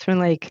space when,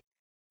 like,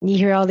 you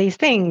hear all these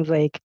things,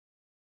 like,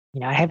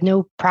 I have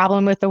no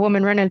problem with a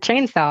woman running a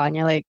chainsaw, and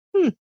you're like,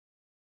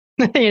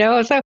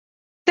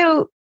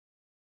 so,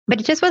 but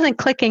it just wasn't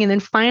clicking. And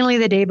then finally,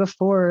 the day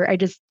before, I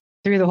just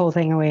threw the whole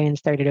thing away and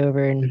started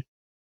over, and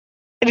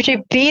which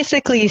I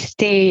basically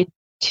stayed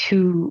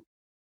to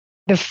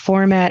the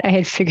format I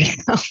had figured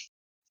out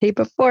the day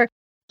before.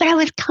 But I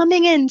was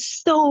coming in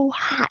so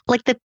hot.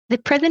 Like the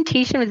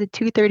presentation was at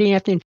 2:30 in the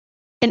afternoon.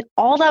 And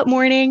all that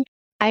morning,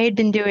 I had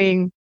been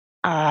doing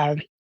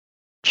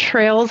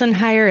trails and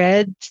higher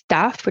ed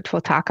stuff, which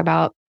we'll talk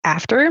about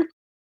after,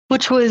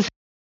 which was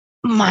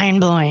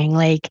mind-blowing.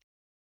 Like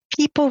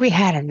people we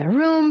had in the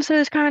rooms,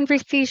 those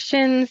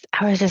conversations,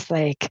 I was just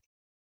like,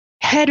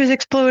 head was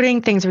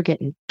exploding. Things were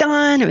getting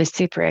done. It was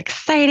super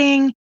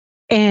exciting.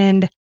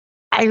 And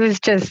I was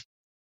just,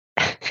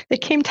 it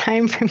came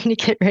time for me to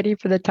get ready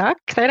for the talk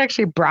because I'd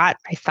actually brought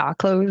my saw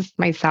clothes,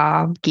 my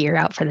saw gear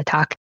out for the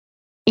talk.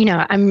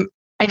 I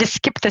just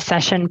skipped the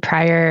session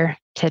prior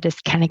to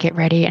just kind of get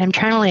ready. And I'm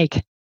trying to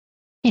like,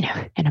 in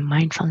a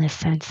mindfulness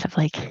sense of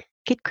like,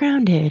 get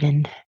grounded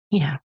and,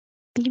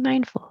 be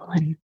mindful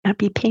and not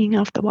be peeing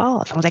off the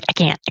walls. I was like, I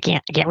can't.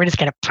 We're just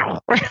gonna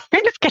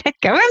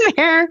go in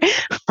there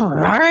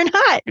roaring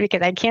hot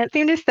because I can't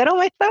seem to settle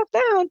myself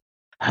down.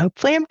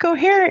 Hopefully I'm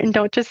coherent and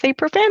don't just say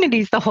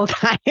profanities the whole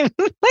time. And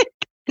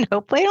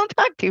hopefully I don't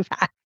talk too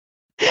fast.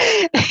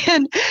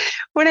 And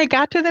when I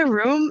got to the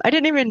room, I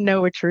didn't even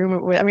know which room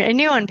it was. I mean, I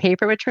knew on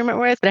paper which room it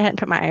was, but I hadn't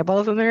put my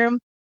eyeballs in the room.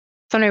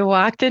 So when I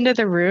walked into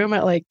the room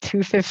at like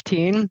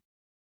 2:15,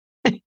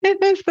 it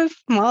was the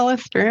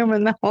smallest room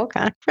in the whole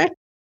conference.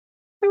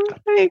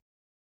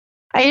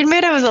 I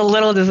admit I was a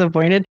little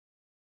disappointed,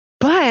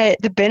 but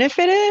the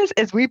benefit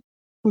is we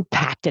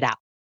packed it out.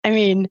 I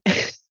mean,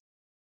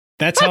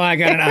 that's how I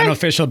got an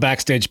unofficial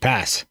backstage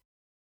pass.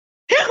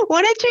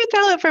 Why don't you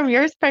tell it from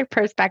your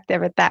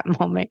perspective at that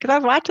moment? Because I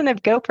was watching the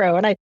GoPro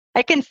and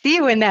I can see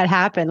when that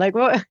happened. Like,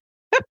 what?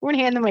 I'm going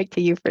to hand the mic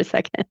to you for a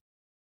second.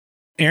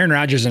 Aaron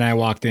Rodgers and I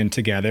walked in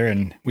together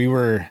and we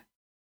walked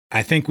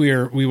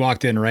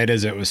in right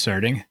as it was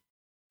starting.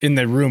 And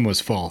the room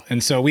was full.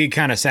 And so we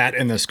kind of sat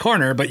in this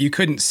corner, but you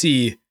couldn't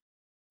see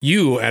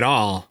you at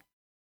all,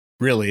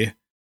 really.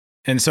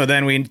 And so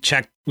then we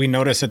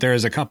noticed that there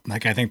was a couple,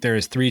 like I think there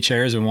was 3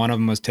 chairs and one of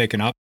them was taken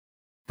up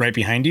right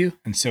behind you.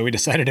 And so we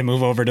decided to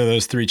move over to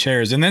those 3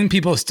 chairs. And then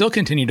people still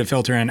continued to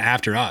filter in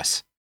after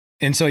us.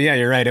 And so, yeah,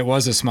 you're right. It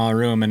was a small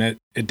room and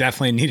it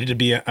definitely needed to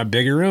be a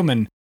bigger room.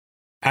 And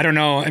I don't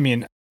know. I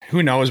mean,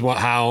 who knows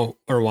how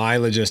or why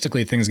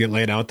logistically things get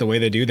laid out the way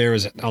they do. There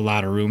was a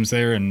lot of rooms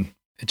there and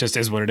it just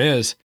is what it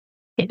is.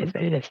 It is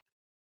what it is.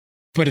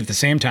 But at the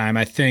same time,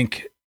 I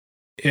think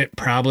it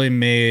probably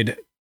made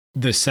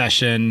the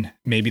session,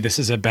 maybe this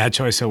is a bad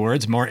choice of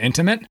words, more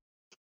intimate,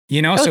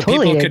 so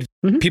totally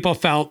people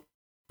felt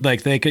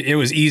like it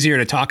was easier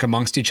to talk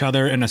amongst each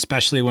other. And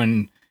especially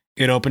when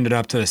it opened it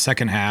up to the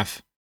second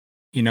half,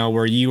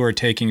 where you were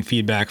taking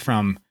feedback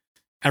from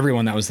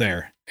everyone that was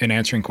there and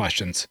answering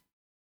questions.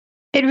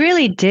 It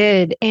really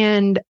did.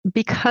 And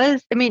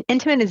because,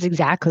 intimate is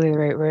exactly the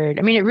right word.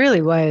 It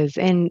really was.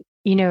 And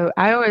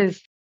I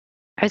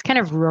was kind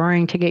of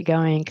roaring to get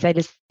going because I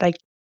just like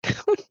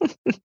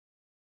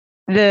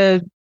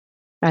the,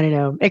 I don't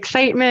know,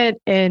 excitement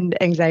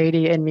and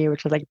anxiety in me,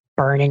 which was like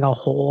burning a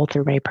hole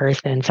through my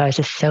person. So I was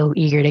just so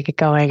eager to get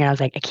going. And I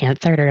was like, I can't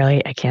start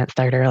early. I can't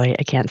start early.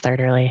 I can't start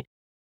early.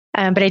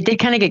 But I did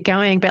kind of get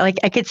going, but like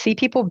I could see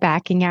people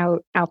backing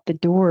out the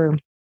door.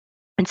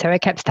 And so I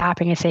kept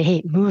stopping and say,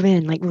 hey, move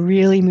in, like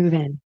really move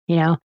in.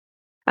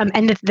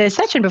 And the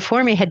session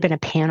before me had been a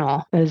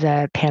panel. It was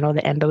a panel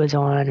that Emba was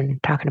on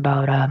and talking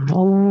about,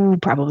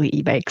 probably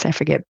e-bikes. I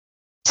forget.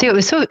 So it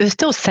was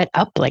still set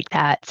up like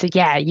that. So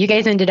yeah, you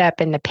guys ended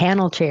up in the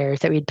panel chairs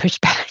that we'd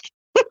pushed back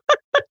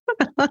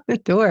on the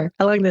door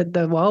along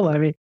the wall. I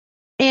mean,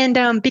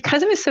 and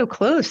because it was so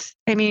close,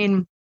 I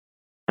mean,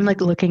 I'm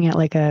like looking at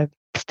like a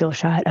still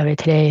shot of it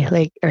today,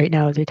 like right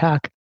now as we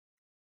talk.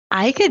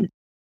 I could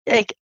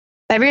like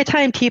every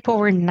time people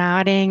were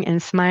nodding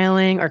and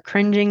smiling or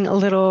cringing a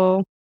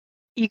little,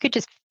 you could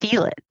just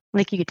feel it.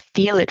 Like you could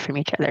feel it from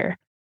each other.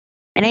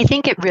 And I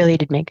think it really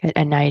did make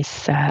a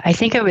nice, I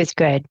think it was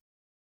good.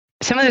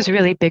 Some of those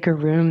really bigger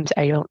rooms,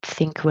 I don't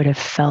think would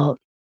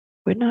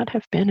not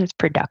have been as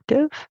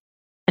productive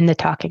in the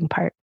talking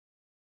part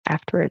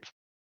afterwards.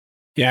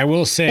 Yeah, I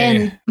will say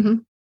And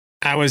mhm.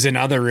 I was in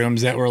other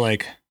rooms that were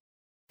like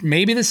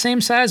maybe the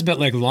same size, but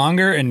like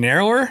longer and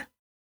narrower.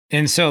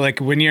 And so like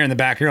when you're in the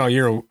back row,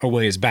 you're a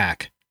ways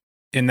back.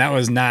 And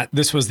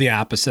this was the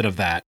opposite of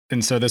that.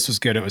 And so this was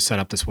good. It was set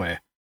up this way.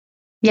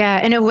 Yeah,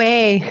 in a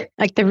way,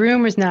 like the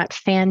room was not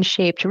fan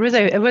shaped.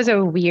 It was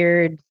a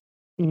weird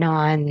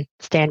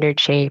non-standard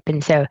shape.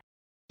 And so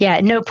yeah,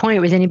 at no point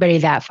was anybody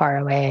that far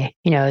away.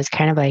 It was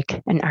kind of like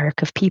an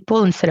arc of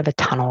people instead of a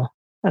tunnel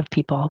of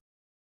people.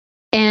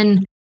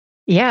 And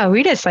yeah, it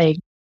was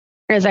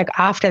like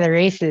off to the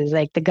races.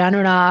 Like the gun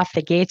went off,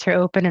 the gates were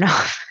open and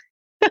off.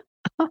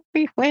 Off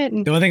we went.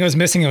 And, The only thing I was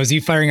missing was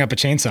you firing up a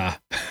chainsaw.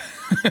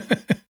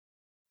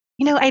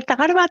 I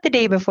thought about the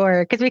day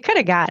before because we could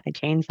have gotten a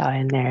chainsaw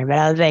in there, but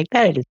I was like,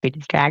 that'd just be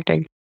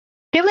distracting.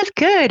 It was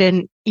good.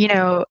 And,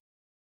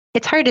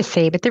 it's hard to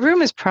say, but the room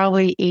was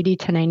probably 80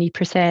 to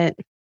 90%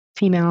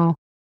 female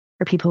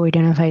or people who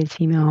identify as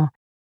female.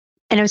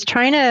 And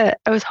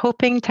I was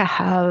hoping to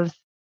have,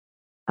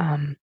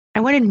 I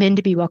wanted men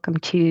to be welcome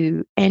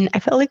too. And I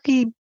felt like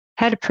we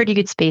had a pretty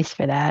good space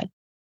for that.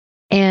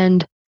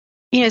 And,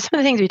 some of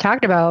the things we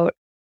talked about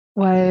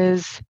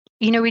was,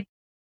 we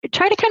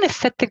try to kind of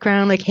set the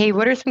ground like, hey,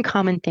 what are some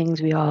common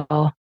things we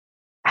all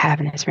have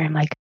in this room?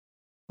 Like,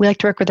 we like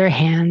to work with our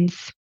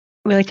hands.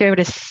 We like to be able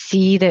to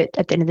see that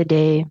at the end of the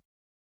day,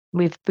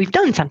 we've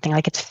done something,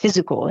 like it's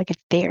physical, like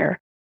it's there.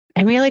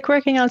 And we like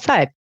working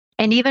outside.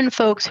 And even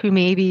folks who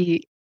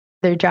maybe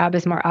their job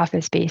is more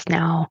office based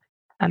now,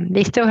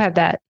 they still have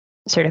that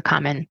sort of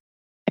common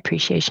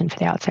appreciation for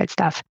the outside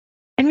stuff.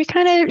 And we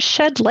kind of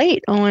shed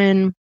light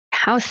on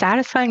how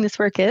satisfying this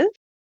work is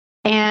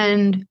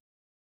and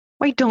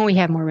why don't we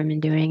have more women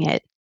doing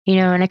it?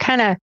 And I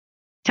kind of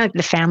like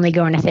the family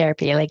going to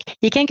therapy. Like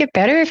you can't get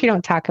better if you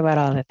don't talk about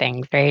all the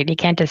things, right? You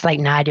can't just like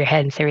nod your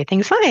head and say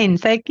everything's fine.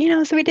 It's like,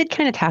 so we did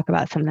kind of talk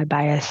about some of the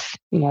bias,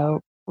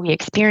 we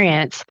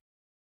experience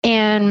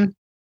and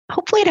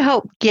hopefully to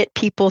help get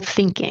people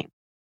thinking.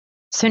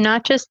 So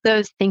not just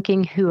those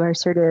thinking who are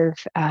sort of,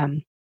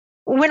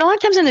 when a lot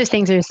of times when those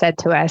things are said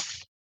to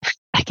us,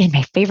 again,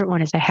 my favorite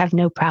one is I have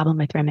no problem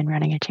with women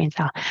running a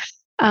chainsaw.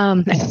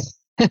 Um,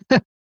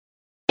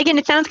 again,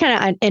 it sounds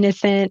kind of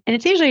innocent and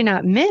it's usually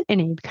not meant in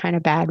any kind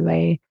of bad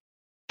way.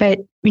 But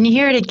when you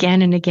hear it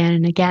again and again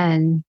and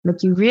again,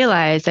 like you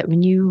realize that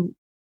when you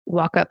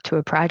walk up to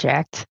a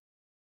project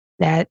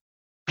that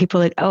people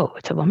are like, oh,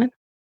 it's a woman.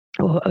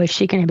 Oh, is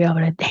she going to be able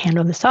to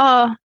handle the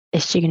saw?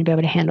 Is she going to be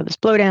able to handle this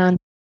blowdown?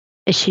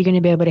 Is she going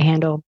to be able to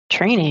handle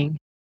training?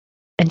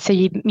 And so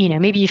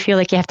maybe you feel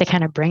like you have to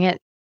kind of bring it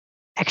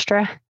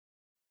extra,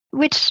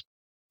 which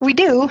we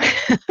do.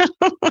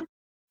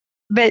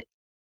 But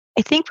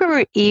I think we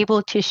were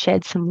able to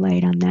shed some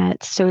light on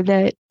that so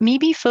that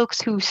maybe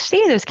folks who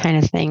say those kind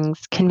of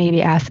things can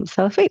maybe ask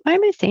themselves, wait, why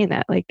am I saying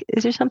that? Like,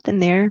 is there something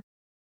there?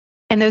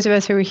 And those of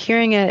us who are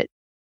hearing it,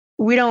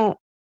 we don't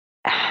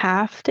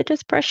have to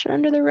just brush it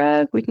under the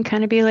rug. We can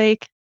kind of be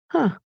like,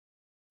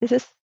 is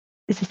this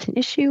an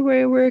issue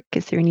where I work?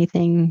 Is there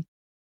anything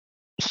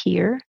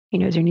here?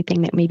 Is there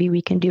anything that maybe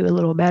we can do a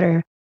little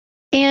better?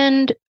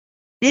 And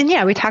then,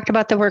 yeah, we talked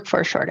about the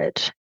workforce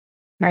shortage,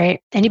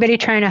 right? Anybody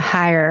trying to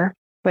hire,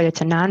 whether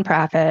it's a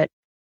nonprofit,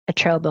 a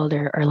trail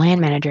builder, or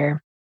land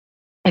manager,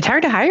 it's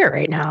hard to hire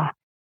right now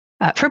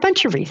for a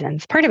bunch of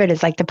reasons. Part of it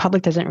is like the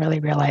public doesn't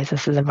really realize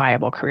this is a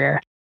viable career.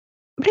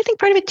 But I think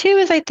part of it too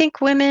is I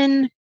think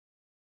women,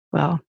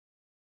 well,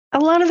 a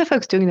lot of the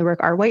folks doing the work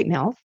are white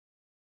males.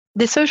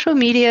 The social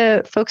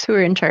media folks who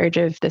are in charge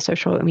of the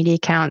social media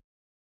account,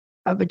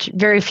 which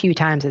very few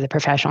times as a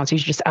professional, it's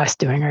usually just us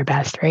doing our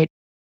best, right?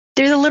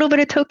 There's a little bit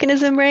of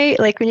tokenism, right?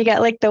 Like when you got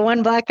like the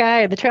one black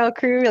guy or the trail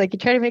crew, like you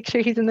try to make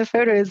sure he's in the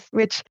photos,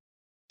 which,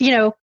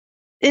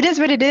 it is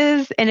what it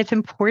is. And it's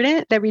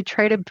important that we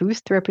try to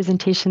boost the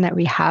representation that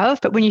we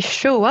have. But when you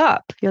show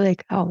up, you're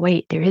like, oh,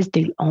 wait, there is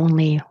the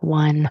only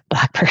one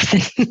Black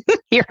person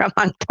here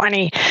among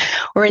 20,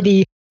 or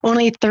the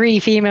only 3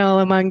 female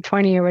among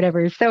 20 or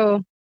whatever.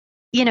 So,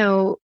 you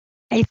know,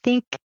 I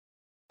think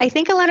I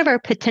think a lot of our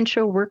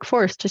potential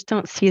workforce just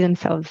don't see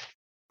themselves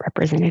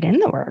represented in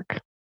the work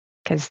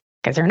because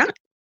they're not,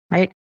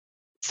 right?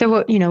 So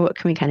what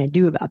can we kind of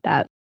do about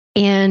that?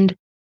 And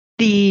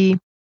the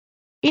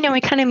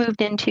we kind of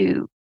moved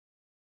into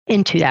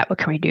that. What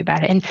can we do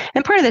about it?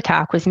 And part of the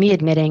talk was me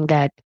admitting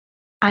that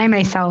I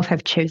myself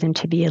have chosen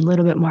to be a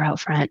little bit more out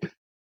front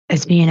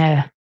as being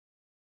a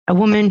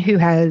woman who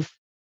has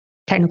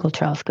technical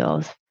trail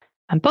skills,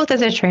 both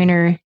as a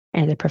trainer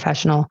and as a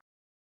professional,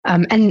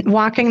 and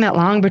walking that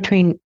line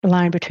between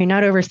not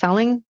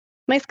overselling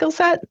my skill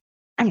set.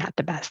 I'm not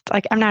the best.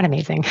 Like, I'm not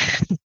amazing.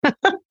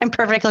 I'm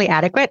perfectly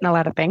adequate in a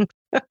lot of things,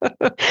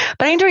 but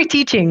I enjoy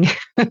teaching.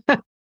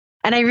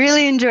 And I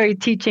really enjoy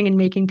teaching and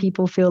making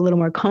people feel a little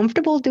more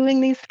comfortable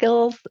doing these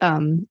skills,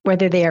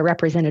 whether they are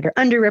represented or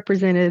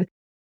underrepresented.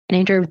 And I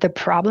enjoy the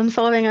problem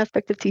solving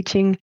aspect of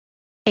teaching,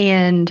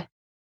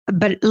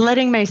 but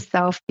letting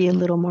myself be a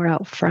little more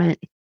out front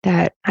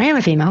that I am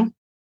a female.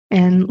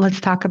 And let's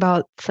talk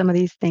about some of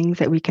these things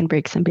that we can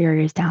break some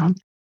barriers down.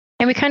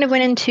 And we kind of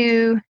went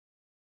into,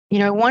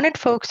 I wanted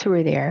folks who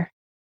were there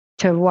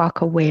to walk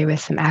away with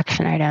some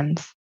action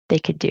items they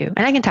could do.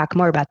 And I can talk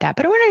more about that.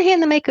 But I want to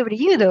hand the mic over to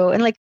you, though.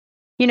 And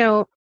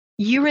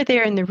you were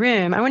there in the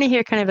room. I want to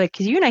hear kind of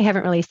because you and I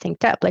haven't really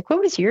synced up. Like, what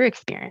was your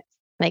experience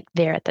like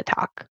there at the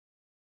talk?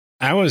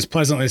 I was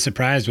pleasantly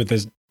surprised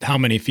with how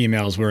many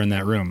females were in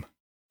that room.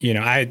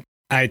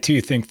 I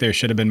too think there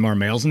should have been more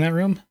males in that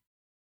room.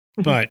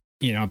 Mm-hmm. But,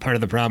 part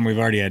of the problem we've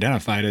already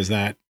identified is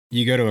that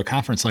you go to a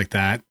conference like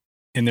that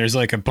and there's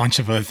like a bunch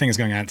of other things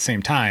going on at the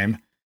same time.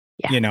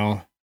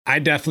 Yeah. I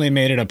definitely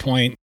made it a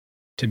point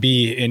to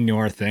be in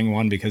your thing.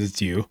 1, because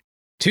it's you.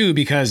 2,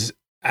 because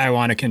I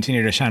want to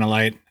continue to shine a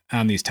light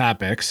on these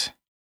topics.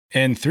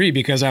 And 3,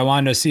 because I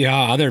wanted to see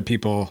how other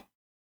people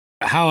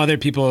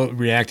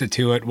reacted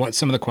to it, what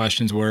some of the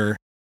questions were,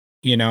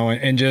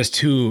 and just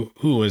who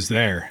was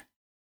there.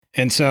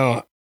 And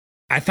so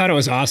I thought it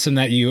was awesome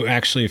that you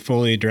actually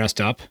fully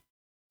dressed up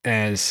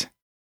as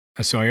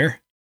a Sawyer.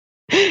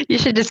 You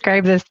should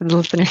describe this to the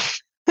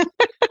listeners.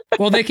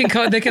 Well, they can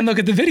look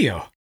at the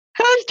video.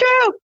 That's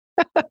true.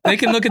 They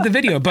can look at the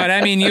video, but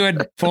I mean, you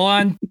had full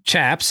on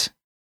chaps,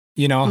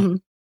 mm-hmm.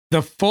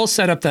 The full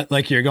setup that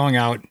like you're going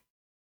out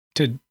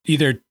to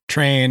either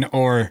train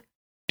or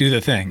do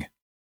the thing,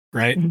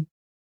 right?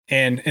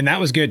 Mm-hmm. And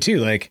that was good too.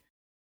 Like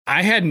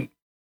I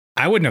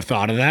wouldn't have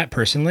thought of that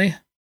personally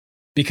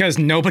because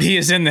nobody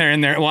is in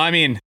there. Well, I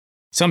mean,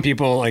 some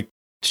people like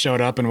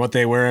showed up in what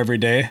they wear every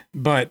day,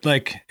 but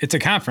like it's a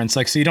conference,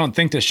 like so you don't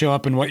think to show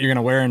up in what you're going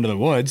to wear into the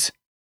woods.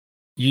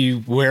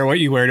 You wear what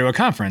you wear to a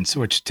conference,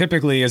 which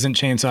typically isn't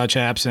chainsaw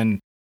chaps and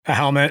a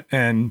helmet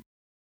and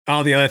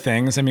all the other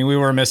things. I mean, we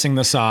were missing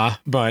the saw,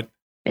 but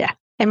yeah,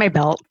 and my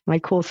belt, my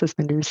cool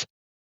suspenders.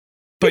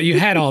 But you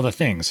had all the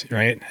things,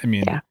 right? I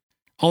mean, yeah.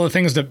 All the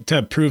things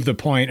to prove the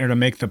point or to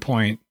make the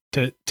point,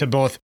 to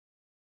both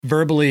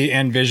verbally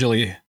and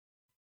visually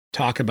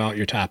talk about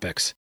your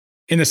topics.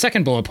 And the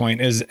second bullet point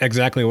is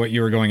exactly what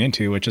you were going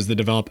into, which is to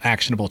develop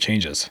actionable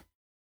changes.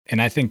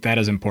 And I think that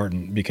is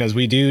important because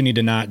we do need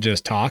to not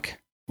just talk.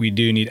 We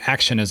do need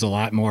action is a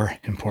lot more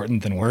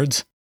important than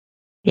words.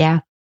 Yeah.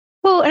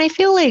 Well, and I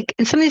feel like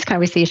in some of these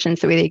conversations,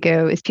 the way they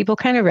go is people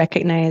kind of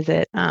recognize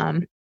it. I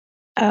don't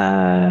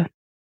want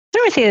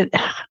to say it.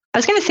 I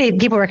was going to say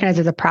people recognize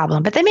it as a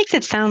problem, but that makes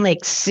it sound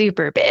like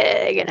super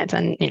big and it's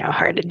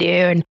hard to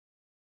do.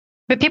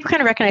 But people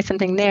kind of recognize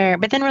something there.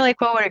 But then we're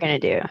like, well, what are we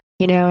going to do?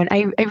 And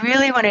I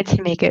really wanted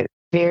to make it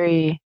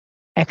very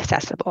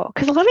accessible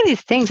because a lot of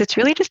these things, it's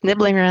really just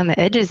nibbling around the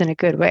edges in a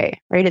good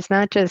way, right? It's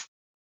not just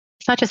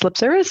lip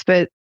service,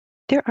 but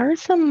there are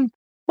some.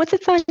 Once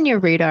it's on your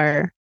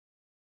radar,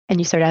 and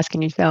you start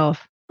asking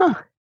yourself,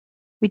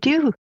 we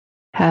do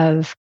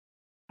have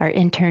our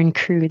intern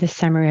crew this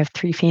summer of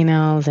 3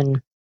 females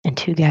and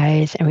 2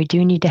 guys, and we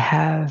do need to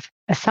have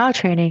a saw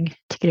training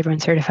to get everyone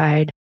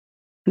certified.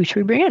 Who should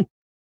we bring in?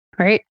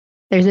 Right?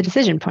 There's a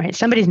decision point.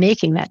 Somebody's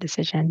making that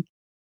decision.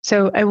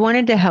 So I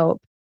wanted to help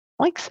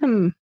like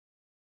some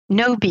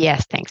no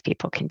BS things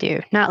people can do,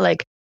 not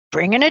like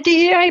bring in a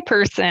DEI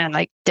person,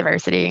 like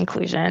diversity,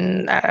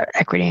 inclusion,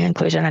 equity and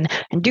inclusion,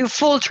 and do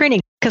full training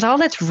because all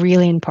that's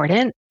really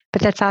important.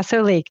 But that's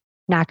also like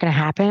not going to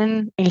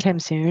happen anytime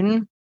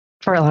soon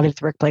for a lot of these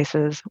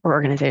workplaces or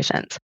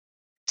organizations.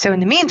 So in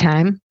the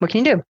meantime, what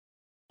can you do?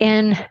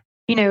 And,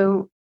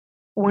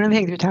 one of the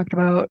things we talked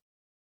about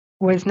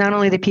was not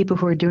only the people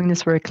who are doing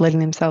this work letting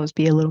themselves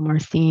be a little more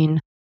seen,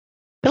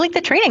 but like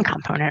the training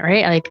component,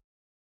 right? Like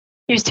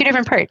there's 2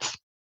 different parts.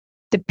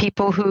 The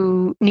people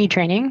who need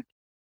training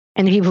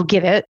and the people who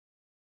give it.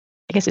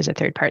 I guess there's a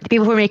third part. The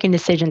people who are making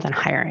decisions on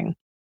hiring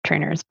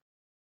trainers.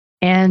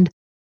 And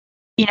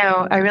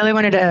I really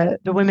wanted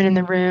the women in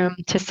the room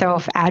to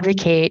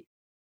self-advocate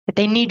that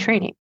they need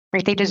training,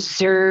 right? They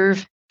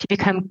deserve to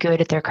become good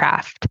at their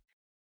craft.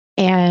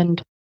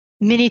 And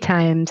many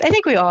times, I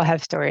think we all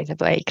have stories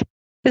of like,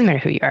 doesn't matter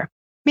who you are.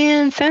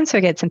 Man,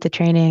 so-and-so gets into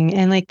training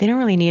and like they don't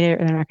really need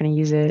it or they're not going to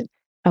use it.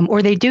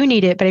 Or they do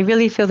need it, but I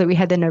really feel that we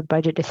had in our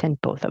budget to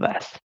send both of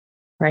us,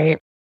 right?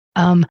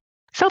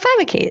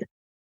 Self-advocate.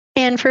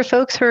 And for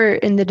folks who are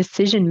in the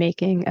decision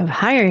making of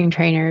hiring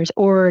trainers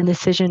or in the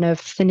decision of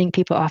sending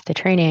people off to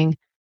training,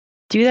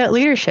 do that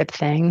leadership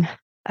thing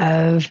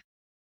of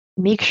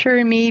make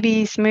sure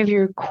maybe some of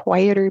your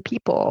quieter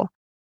people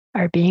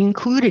are being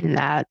included in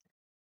that.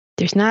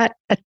 There's not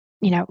a,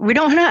 we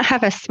do not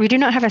have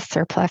a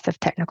surplus of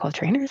technical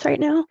trainers right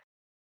now,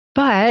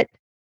 but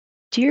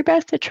do your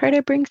best to try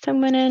to bring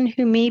someone in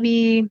who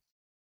maybe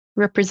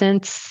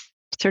represents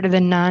sort of the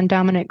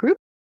non-dominant group,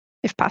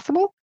 if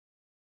possible.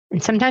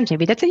 And sometimes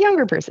maybe that's a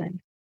younger person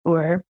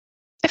or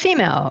a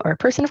female or a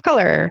person of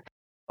color,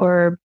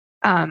 or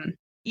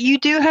you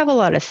do have a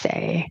lot of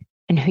say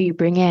in who you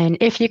bring in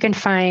if you can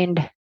find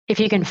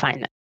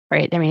them,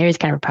 right? I mean, there is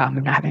kind of a problem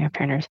of not having enough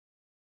trainers,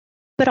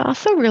 but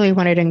also really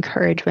wanted to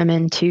encourage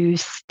women to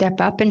step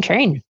up and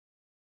train.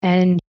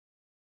 And,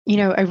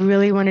 I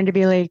really wanted to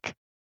be like,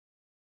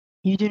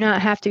 you do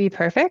not have to be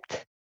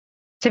perfect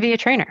to be a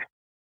trainer.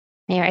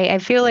 I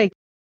feel like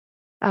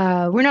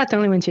we're not the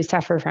only ones who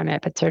suffer from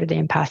it, but sort of the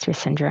imposter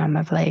syndrome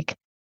of like,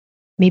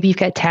 maybe you've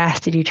got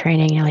tasked to do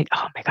training and you're like,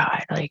 oh my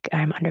God, like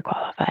I'm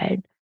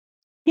underqualified.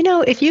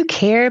 If you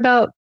care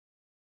about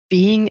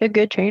being a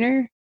good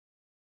trainer,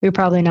 you're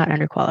probably not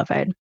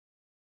underqualified,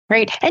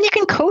 right? And you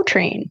can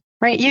co-train,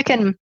 right? You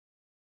can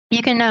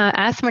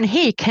ask someone,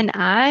 hey, can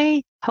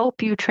I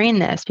help you train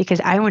this because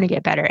I want to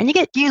get better? And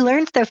you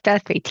learn stuff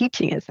just by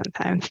teaching it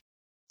sometimes.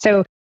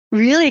 So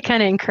really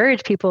kind of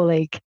encourage people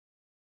like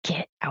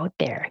get out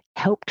there,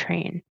 help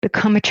train,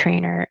 become a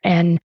trainer,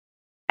 and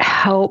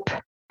help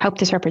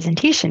this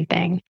representation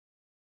thing.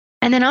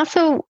 And then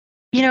also,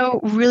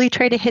 really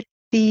try to hit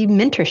the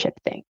mentorship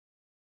thing.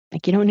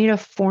 Like you don't need a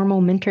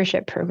formal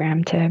mentorship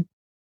program to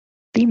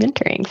be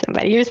mentoring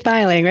somebody. You're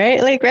smiling,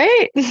 right? Like,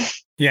 right?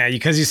 Yeah,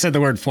 because you said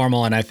the word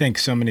formal, and I think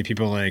so many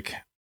people like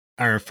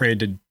are afraid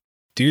to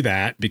do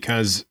that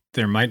because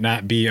there might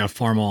not be a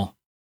formal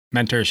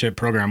mentorship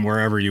program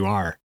wherever you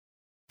are.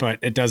 But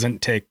it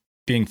doesn't take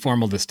being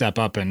formal to step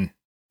up and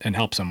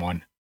help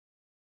someone.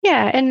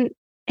 Yeah, and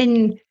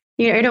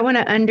I don't want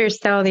to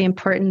undersell the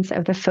importance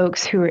of the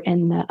folks who are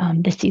in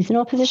the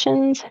seasonal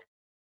positions,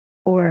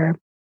 or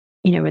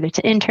whether it's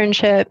an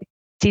internship,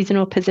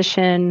 seasonal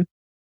position,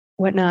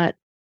 whatnot.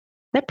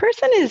 That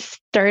person is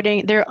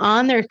they're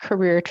on their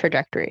career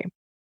trajectory.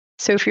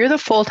 So if you're the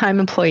full-time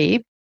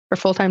employee or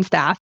full-time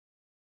staff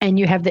and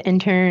you have the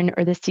intern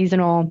or the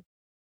seasonal,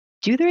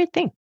 do the right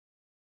thing,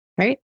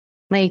 right?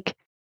 Like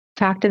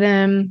talk to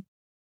them,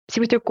 see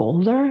what their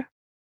goals are,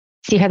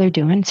 see how they're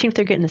doing, see if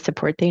they're getting the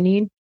support they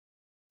need.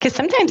 Because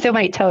sometimes they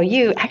might tell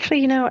you,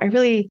 actually, I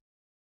really,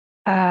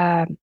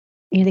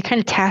 they kind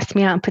of tasked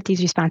me out and put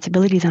these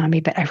responsibilities on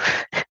me, but I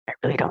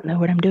really don't know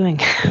what I'm doing.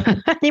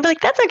 You'd be like,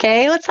 that's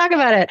okay. Let's talk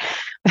about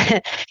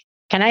it.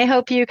 Can I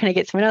help you? Can I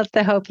get someone else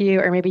to help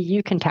you? Or maybe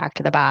you can talk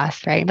to the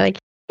boss, right? And be like,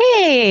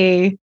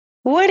 hey,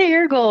 what are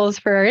your goals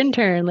for our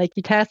intern? Like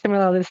you task them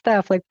with all this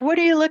stuff. Like, what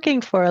are you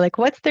looking for? Like,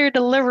 what's their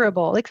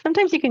deliverable? Like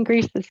sometimes you can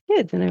grease the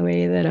skids in a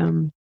way that,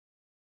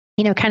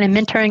 kind of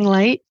mentoring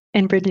light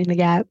and bridging the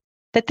gap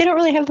that they don't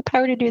really have the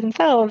power to do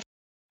themselves.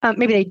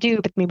 Maybe they do,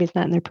 but maybe it's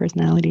not in their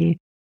personality.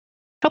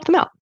 Help them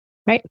out,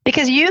 right?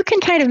 Because you can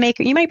kind of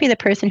you might be the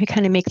person who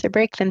kind of makes or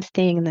breaks them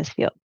staying in this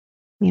field.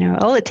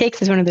 All it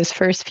takes is one of those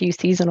first few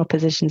seasonal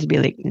positions to be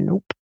like,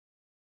 nope,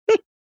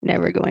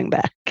 never going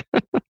back.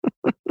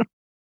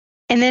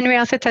 And then we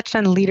also touched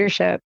on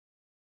leadership.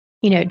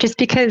 Just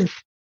because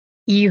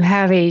you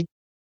have a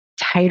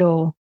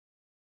title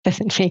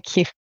doesn't make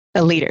you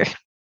a leader.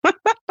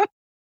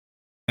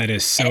 That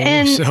is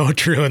so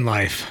true in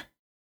life.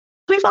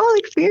 We've all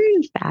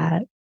experienced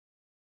that.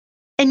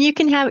 And you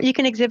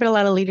can exhibit a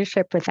lot of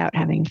leadership without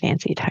having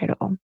fancy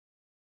title,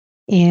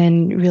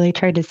 and really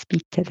try to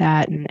speak to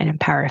that and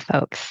empower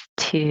folks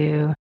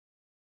to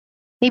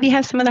maybe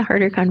have some of the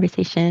harder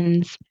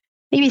conversations,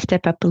 maybe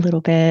step up a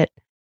little bit.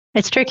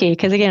 It's tricky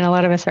because, again, a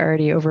lot of us are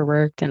already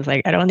overworked and it's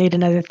like, I don't need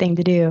another thing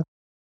to do.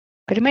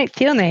 But it might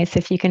feel nice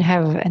if you can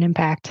have an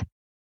impact,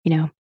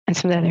 on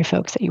some of the other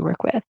folks that you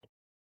work with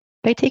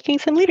by taking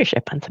some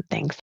leadership on some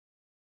things.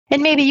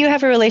 And maybe you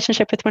have a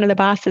relationship with one of the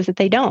bosses that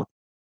they don't.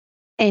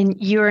 And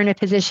you're in a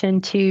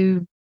position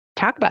to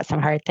talk about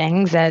some hard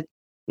things that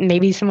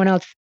maybe someone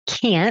else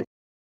can't,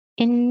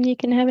 and you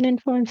can have an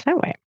influence that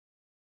way.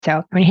 So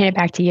I'm going to hand it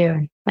back to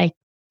you. Like,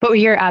 what were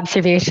your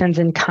observations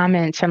and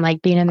comments from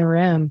like being in the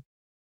room?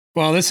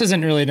 Well, this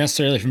isn't really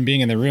necessarily from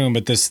being in the room,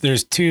 but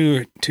there's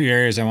two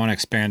areas I want to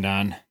expand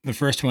on. The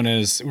first one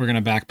is we're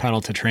going to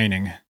backpedal to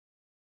training.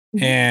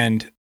 Mm-hmm.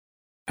 And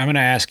I'm going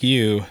to ask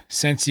you,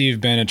 since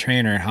you've been a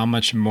trainer, how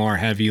much more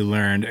have you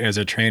learned as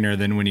a trainer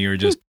than when you were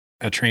just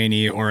a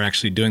trainee or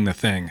actually doing the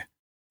thing?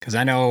 Because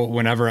I know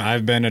whenever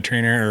I've been a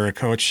trainer or a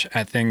coach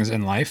at things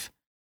in life,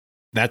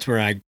 that's where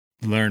I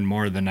learn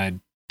more than I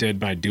did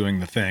by doing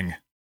the thing.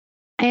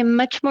 I am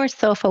much more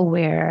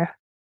self-aware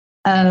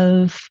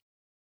of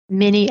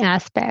many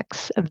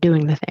aspects of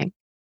doing the thing.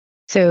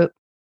 So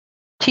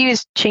to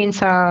use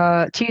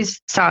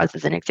saws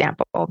as an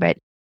example, but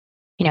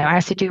I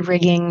also do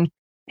rigging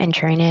and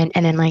training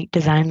and then like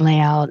design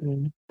layout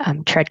and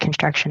tread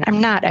construction. I'm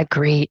not a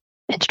great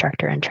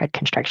instructor in tread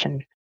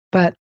construction,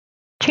 but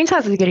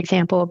chainsaws is a good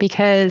example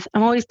because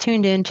I'm always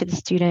tuned in to the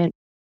student,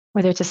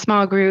 whether it's a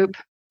small group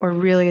or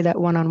really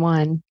that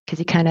one-on-one, because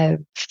you kind of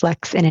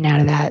flex in and out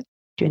of that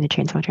doing the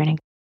chainsaw training.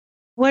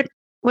 What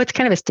what's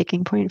kind of a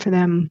sticking point for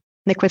them?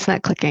 Like what's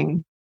not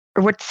clicking?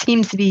 Or what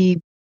seems to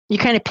be you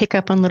kind of pick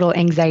up on little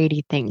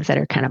anxiety things that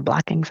are kind of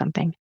blocking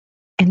something.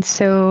 And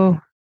so,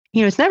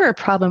 it's never a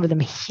problem with them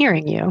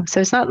hearing you.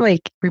 So it's not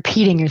like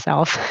repeating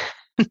yourself.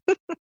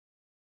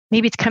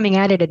 Maybe it's coming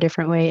at it a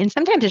different way. And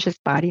sometimes it's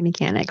just body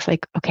mechanics.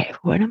 Like, okay,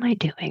 what am I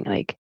doing?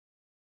 Like,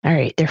 all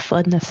right, they're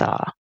flooding the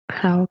saw.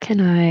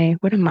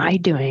 What am I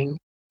doing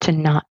to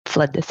not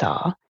flood the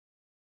saw?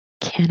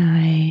 Can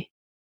I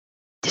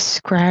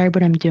describe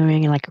what I'm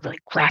doing in like a really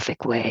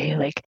graphic way?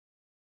 Like,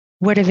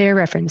 what are their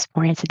reference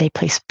points? Do they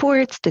play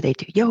sports? Do they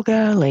do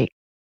yoga? Like,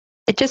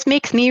 it just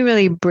makes me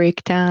really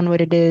break down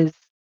what it is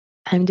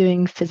I'm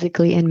doing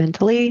physically and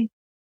mentally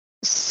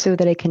so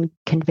that I can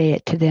convey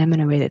it to them in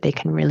a way that they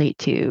can relate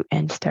to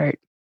and start,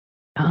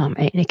 and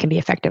it can be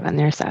effective on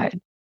their side.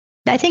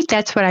 I think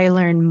that's what I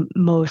learned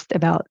most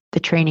about the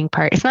training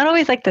part. It's not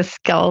always like the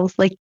skills,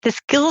 like the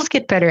skills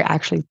get better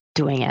actually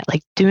doing it,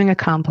 like doing a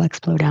complex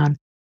blowdown,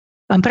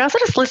 but also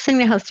just listening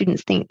to how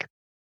students think.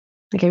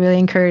 Like I really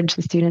encourage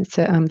the students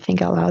to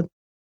think out loud.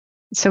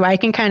 So I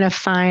can kind of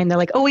find they're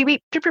like, oh,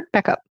 wait,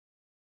 back up.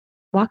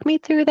 Walk me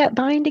through that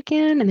bind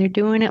again. And they're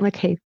doing it like,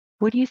 hey,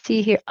 what do you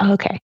see here? Oh,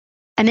 okay.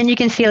 And then you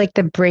can see like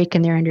the break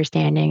in their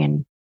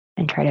understanding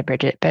and try to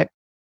bridge it. But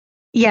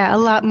yeah, a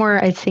lot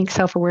more, I think,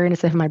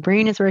 self-awareness of my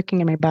brain is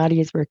working and my body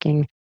is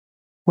working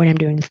when I'm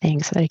doing the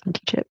thing so that I can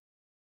teach it.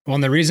 Well,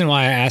 and the reason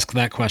why I ask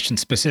that question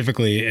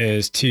specifically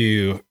is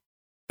to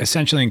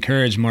essentially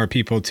encourage more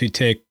people to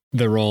take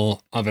the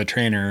role of a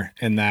trainer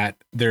in that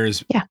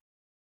there's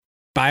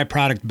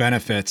byproduct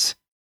benefits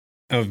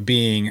of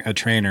being a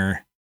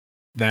trainer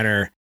that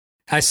are,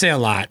 I say a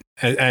lot.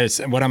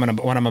 What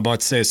I'm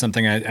about to say is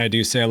something I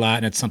do say a lot,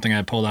 and it's something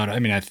I pulled out. I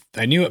mean,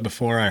 I knew it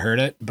before I heard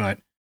it, but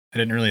I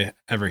didn't really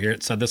ever hear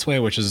it said this way,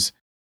 which is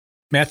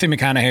Matthew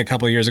McConaughey a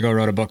couple of years ago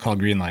wrote a book called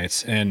Green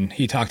Lights, and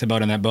he talked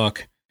about in that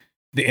book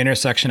the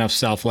intersection of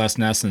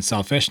selflessness and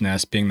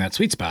selfishness being that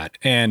sweet spot.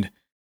 And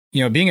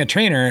being a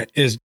trainer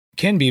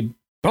can be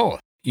both.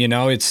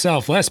 It's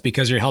selfless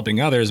because you're helping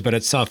others, but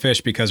it's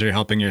selfish because you're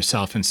helping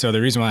yourself. And so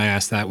the reason why I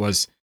asked that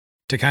was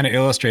to kind of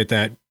illustrate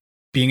that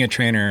being a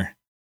trainer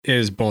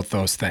is both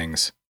those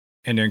things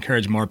and to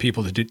encourage more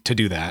people to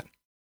do that.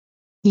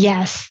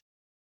 Yes.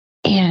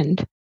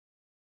 And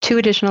two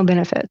additional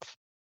benefits.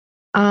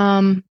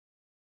 So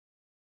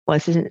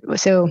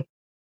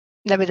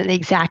that was an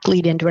exact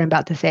lead into what I'm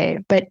about to say,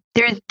 but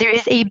there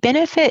is a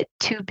benefit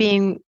to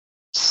being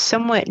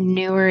somewhat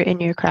newer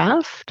in your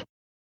craft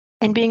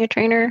and being a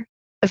trainer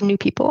of new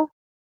people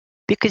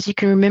because you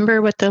can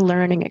remember what the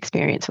learning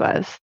experience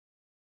was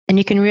and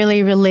you can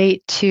really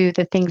relate to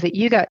the things that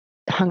you got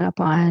hung up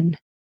on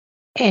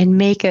and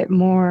make it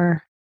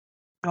more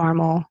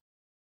normal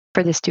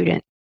for the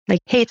student. Like,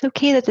 hey, it's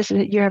okay that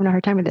you're having a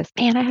hard time with this.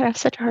 Man, I had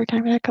such a hard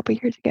time with that a couple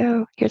of years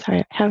ago. Here's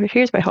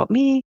what helped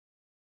me.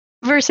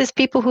 Versus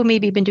people who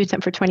maybe been doing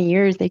something for 20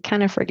 years, they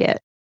kind of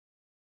forget.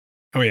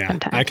 Oh yeah,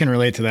 sometimes. I can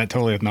relate to that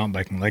totally with mountain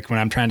biking. Like when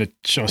I'm trying to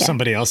show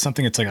somebody else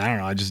something, it's like, I don't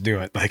know, I just do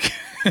it. Like,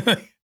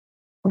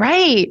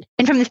 right.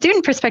 And from the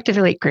student perspective,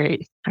 they're like,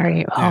 great. All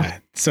right. Well. Yeah.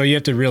 So you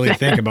have to really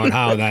think about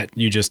how that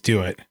you just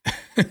do it.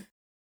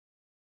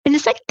 And the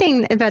second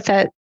thing about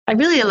that, I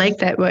really like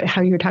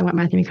how you were talking about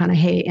Matthew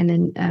McConaughey and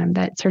then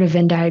that sort of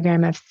Venn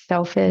diagram of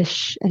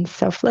selfish and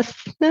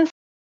selflessness.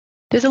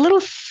 There's a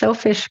little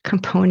selfish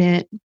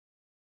component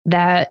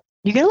that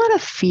you get a lot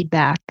of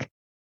feedback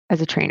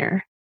as a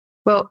trainer.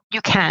 Well,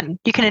 you can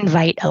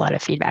invite a lot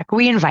of feedback.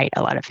 We invite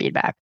a lot of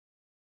feedback.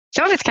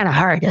 Some of it's kind of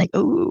hard. You're like,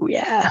 oh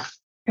yeah,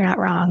 you're not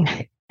wrong.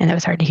 And that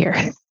was hard to hear.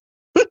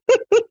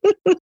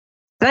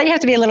 So then you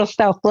have to be a little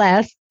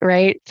selfless,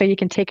 right? So you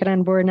can take it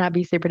on board, not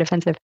be super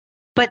defensive.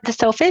 But the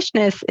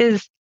selfishness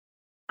is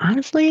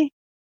honestly,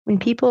 when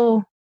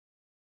people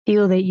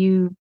feel that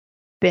you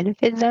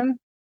benefit them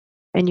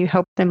and you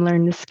help them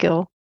learn the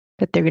skill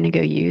that they're going to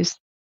go use,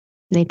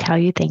 they tell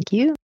you thank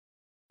you.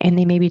 And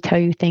they maybe tell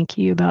you thank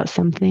you about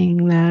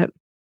something that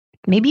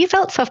maybe you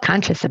felt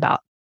self-conscious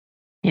about.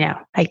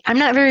 Like I'm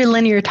not a very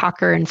linear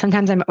talker and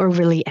sometimes I'm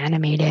overly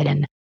animated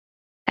and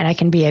I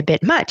can be a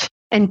bit much.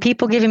 And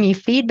people giving me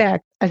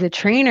feedback as a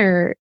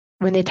trainer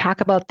when they talk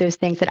about those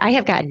things that I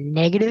have gotten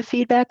negative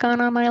feedback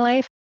on my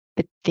life,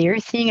 but they're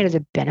seeing it as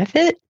a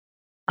benefit.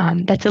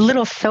 That's a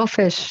little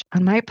selfish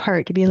on my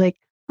part to be like,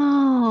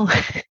 oh,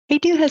 I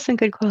do have some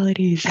good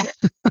qualities.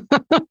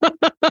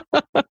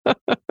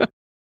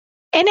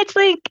 And it's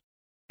like,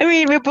 I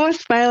mean, we're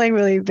both smiling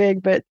really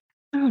big, but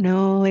I don't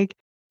know, like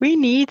we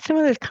need some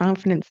of those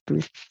confidence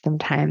boosts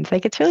sometimes.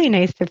 Like it's really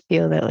nice to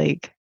feel that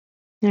like,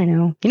 I don't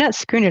know, you're not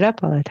screwing it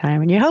up all the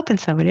time and you're helping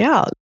somebody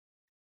out.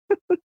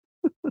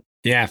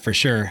 Yeah, for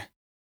sure.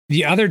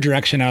 The other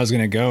direction I was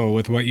going to go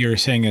with what you were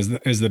saying is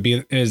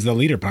the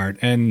leader part,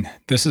 and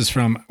this is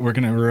from we're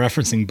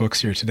referencing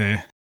books here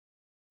today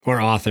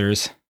or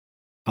authors.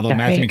 Although Yeah,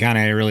 Matthew right.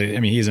 McConaughey really, I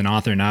mean, he's an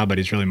author now, but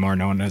he's really more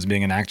known as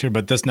being an actor.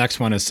 But this next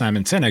one is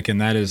Simon Sinek, and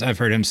that is I've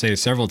heard him say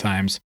several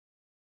times,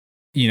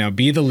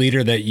 be the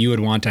leader that you would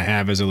want to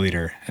have as a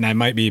leader. And I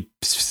might be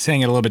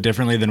saying it a little bit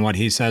differently than what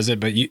he says it,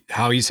 but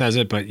how he says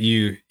it, but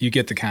you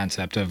get the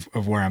concept of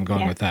where I'm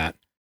going Yeah. with that.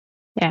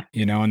 Yeah.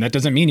 And that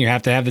doesn't mean you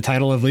have to have the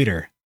title of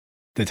leader.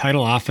 The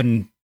title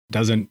often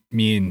doesn't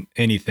mean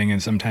anything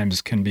and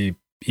sometimes can be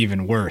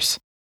even worse.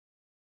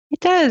 It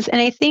does.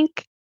 And I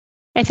think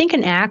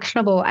an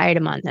actionable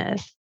item on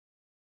this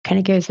kind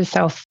of goes to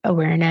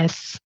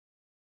self-awareness.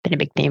 Been a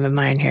big theme of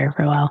mine here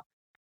for a while.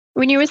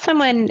 When you're with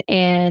someone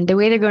and the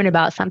way they're going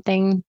about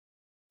something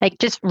like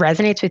just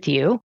resonates with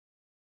you,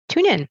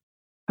 tune in.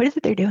 What is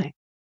it they're doing?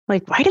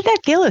 Like, why did that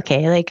feel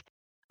okay? Like,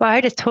 well,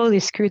 I just totally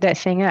screwed that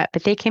thing up,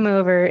 but they came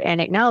over and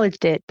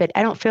acknowledged it, but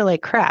I don't feel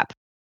like crap.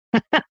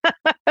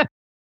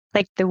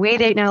 Like the way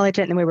they acknowledge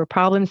it and the way we're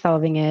problem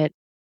solving it.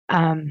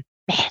 Man,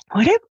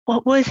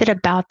 what was it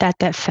about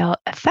that felt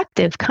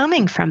effective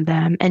coming from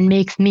them and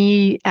makes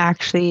me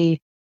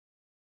actually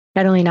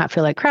not only not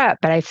feel like crap,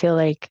 but I feel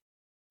like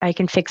I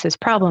can fix this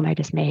problem I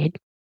just made.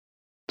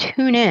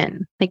 Tune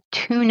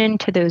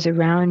into those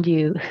around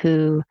you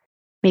who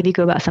maybe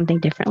go about something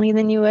differently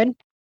than you would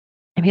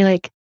and be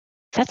like,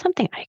 is that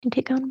something I can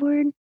take on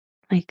board?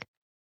 Like,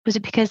 was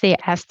it because they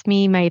asked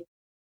me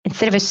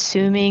instead of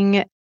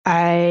assuming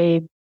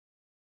I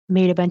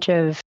made a bunch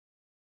of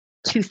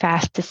too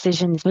fast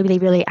decisions, maybe they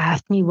really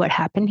asked me what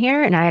happened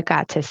here and I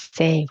got to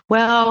say,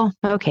 well,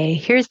 okay,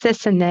 here's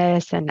this and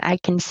this, and I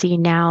can see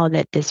now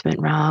that this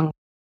went wrong.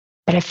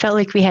 But I felt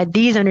like we had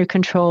these under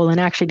control. And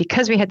actually,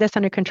 because we had this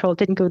under control, it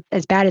didn't go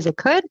as bad as it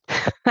could.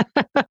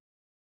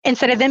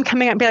 Instead of them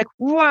coming out and be like,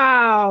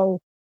 wow,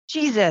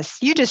 Jesus,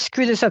 you just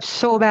screwed this up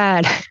so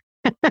bad.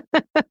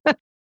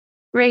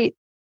 Right.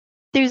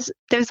 There's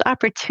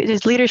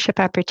leadership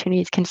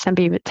opportunities can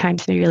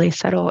sometimes be really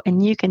subtle.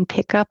 And you can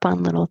pick up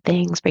on little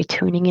things by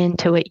tuning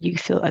into what you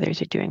feel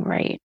others are doing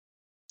right.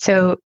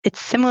 So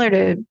it's similar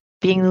to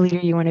being the leader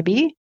you want to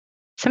be.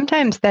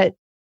 Sometimes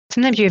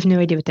you have no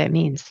idea what that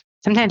means.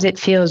 Sometimes it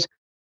feels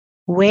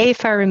way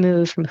far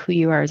removed from who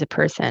you are as a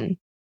person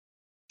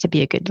to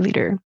be a good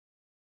leader.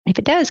 If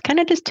it does, kind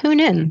of just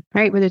tune in,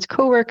 right? Whether it's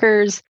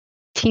coworkers,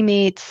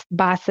 teammates,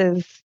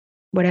 bosses,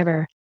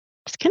 whatever,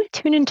 just kind of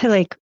tune into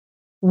like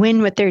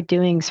when what they're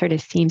doing sort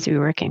of seems to be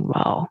working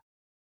well.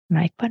 I'm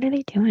like, what are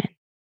they doing?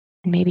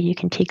 And maybe you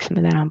can take some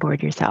of that on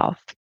board yourself.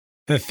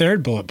 The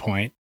third bullet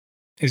point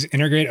is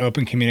integrate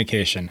open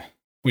communication,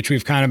 which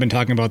we've kind of been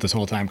talking about this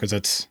whole time because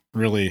that's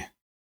really,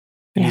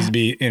 it needs to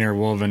be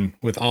interwoven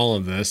with all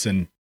of this.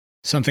 And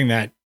something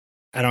that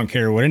I don't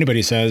care what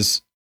anybody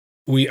says,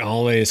 we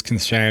always can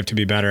strive to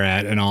be better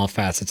at in all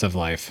facets of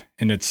life.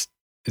 And it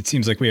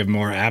seems like we have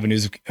more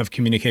avenues of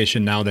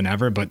communication now than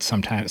ever, but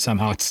somehow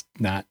it's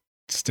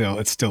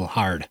still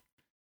hard,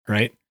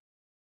 right?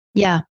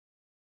 Yeah.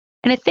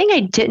 And a thing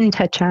I didn't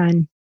touch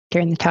on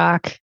during the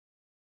talk,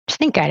 just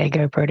thank God I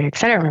GoPro'd it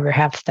because I don't remember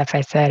half the stuff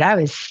I said. I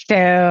was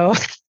so...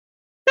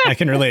 I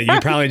can relate. You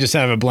probably just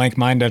have a blank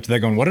mind after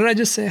that going, what did I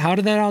just say? How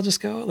did that all just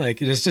go? Like,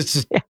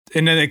 just Yeah.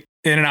 And then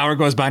an hour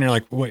goes by and you're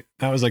like, wait,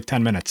 that was like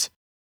 10 minutes.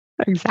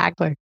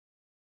 Exactly.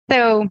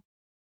 So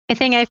a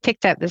thing I've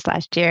picked up this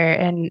last year,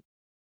 and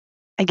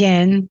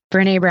again,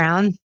 Brene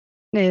Brown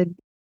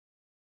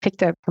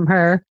picked up from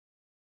her,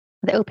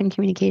 the open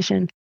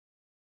communication.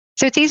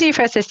 So it's easy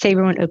for us to say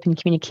we want open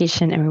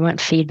communication and we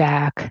want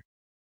feedback,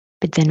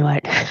 but then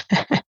what?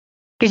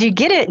 Because you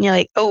get it and you're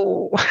like,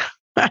 oh,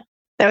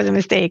 that was a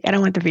mistake. I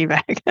don't want the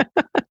feedback.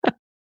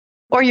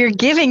 Or you're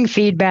giving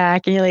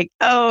feedback and you're like,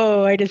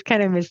 oh, I just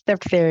kind of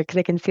misstepped there because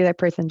I can see that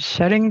person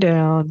shutting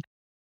down.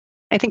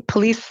 I think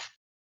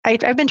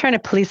I've been trying to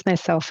police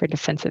myself for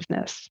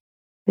defensiveness,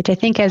 which I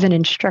think as an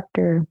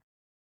instructor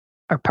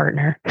or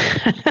partner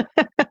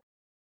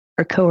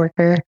or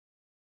coworker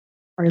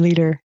or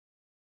leader,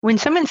 when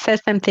someone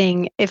says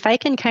something, if I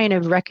can kind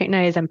of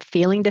recognize I'm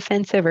feeling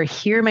defensive or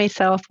hear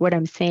myself, what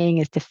I'm saying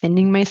is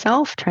defending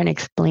myself, trying to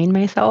explain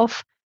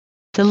myself,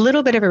 it's a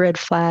little bit of a red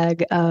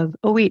flag of,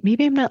 oh, wait,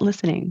 maybe I'm not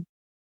listening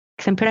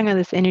because I'm putting all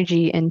this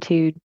energy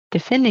into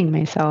defending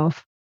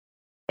myself.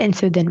 And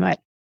so then what?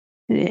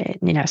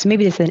 So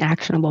maybe this is an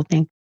actionable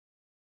thing.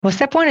 Well,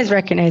 step one is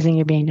recognizing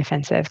you're being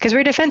defensive because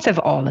we're defensive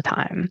all the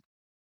time.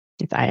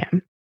 As I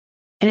am.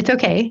 And it's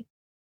okay.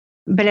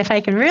 But if I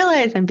can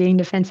realize I'm being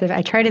defensive,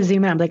 I try to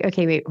zoom out. I'm like,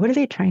 okay, wait, what are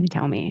they trying to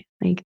tell me?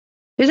 Like,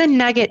 there's a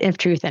nugget of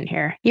truth in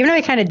here. Even though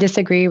I kind of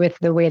disagree with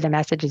the way the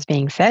message is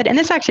being said. And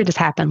this actually just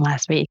happened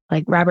last week.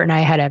 Like Robert and I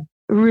had a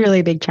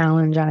really big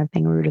challenge on a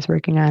thing we were just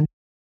working on,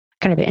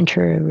 kind of an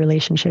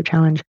intra-relationship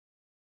challenge.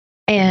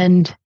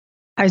 And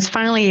I was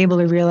finally able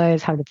to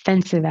realize how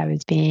defensive I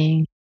was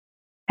being.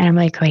 And I'm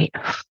like, wait,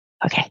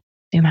 okay,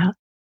 Zoom out.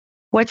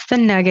 What's the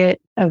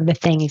nugget of the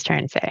thing he's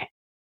trying to say?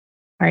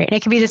 All right. And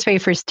it can be this way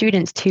for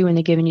students too, when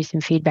they're giving you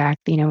some feedback,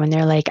 when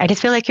they're like, I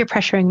just feel like you're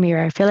pressuring me, or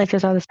I feel like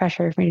there's all this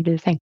pressure for me to do the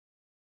thing.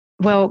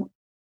 Well,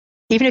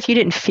 even if you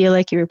didn't feel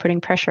like you were putting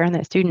pressure on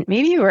that student,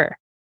 maybe you were.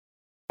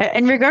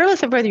 And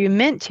regardless of whether you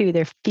meant to,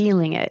 they're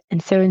feeling it.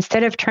 And so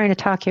instead of trying to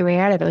talk your way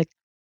out of it, like,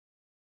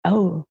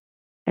 oh,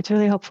 that's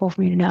really helpful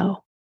for me to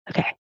know.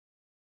 Okay,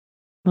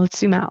 well, let's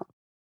zoom out.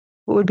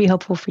 What would be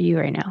helpful for you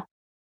right now?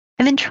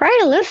 And then try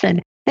to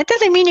listen. That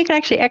doesn't mean you can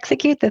actually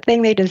execute the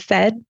thing they just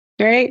said,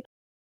 right?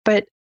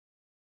 But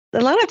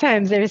a lot of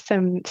times there's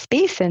some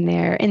space in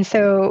there. And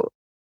so,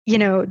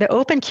 the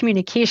open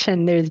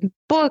communication, there's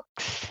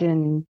books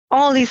and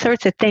all these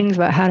sorts of things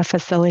about how to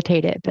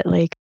facilitate it. But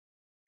like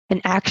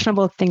an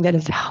actionable thing that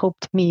has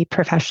helped me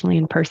professionally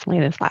and personally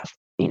this last,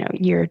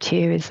 year or two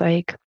is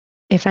like,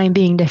 if I'm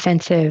being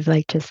defensive,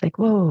 like just like,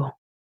 whoa,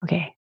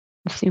 okay,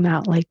 zoom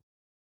out. Like,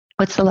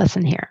 what's the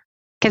lesson here?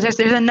 Because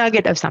there's a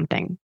nugget of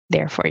something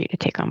there for you to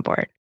take on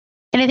board.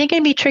 And I think it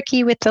can be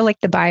tricky with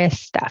the bias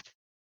stuff.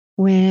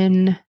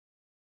 When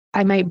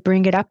I might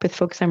bring it up with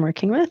folks I'm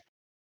working with,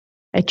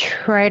 I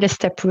try to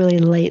step really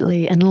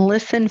lightly and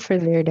listen for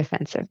their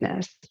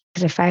defensiveness.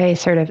 Because if I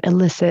sort of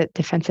elicit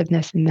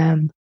defensiveness in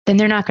them, then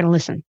they're not going to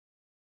listen.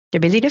 They're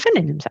busy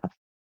defending themselves.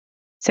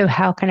 So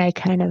how can I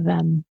kind of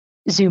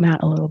zoom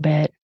out a little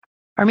bit,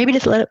 or maybe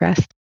just let it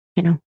rest,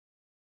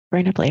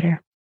 bring it up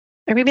later,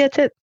 or maybe that's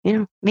it.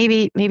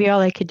 Maybe all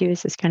I could do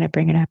is just kind of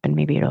bring it up, and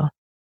maybe it'll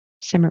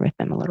simmer with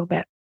them a little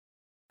bit.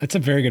 That's a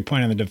very good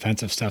point on the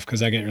defensive stuff,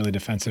 because I get really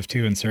defensive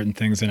too in certain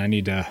things, and I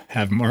need to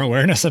have more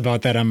awareness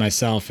about that on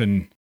myself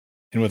and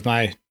with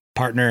my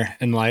partner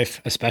in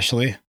life,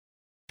 especially.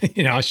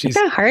 She's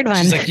a hard one.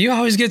 She's like, you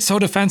always get so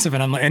defensive,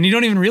 and I'm like, and you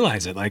don't even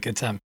realize it. Like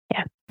it's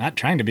yeah, not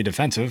trying to be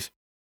defensive.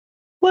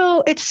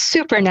 Well, it's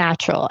super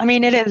natural. I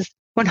mean, it is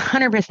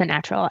 100%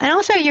 natural, and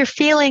also you're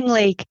feeling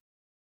like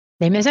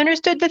they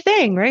misunderstood the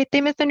thing, right?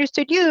 They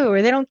misunderstood you,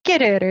 or they don't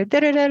get it, or da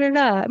da da da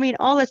da. I mean,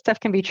 all that stuff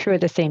can be true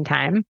at the same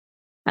time.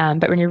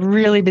 But when you're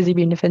really busy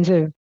being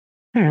defensive,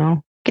 I don't know,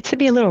 it gets to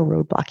be a little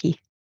roadblocky.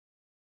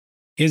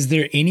 Is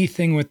there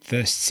anything with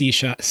the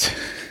seesaws?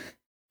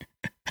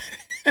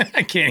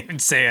 I can't even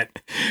say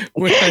it.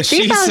 With the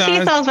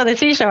seesaws for the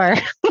seashore.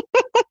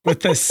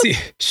 With the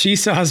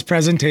seesaws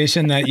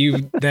presentation that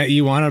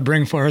you want to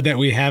bring forward that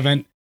we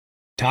haven't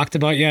talked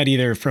about yet,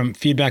 either from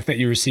feedback that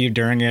you received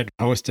during it,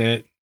 post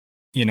it.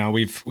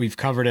 We've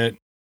covered it,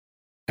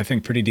 I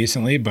think, pretty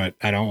decently, but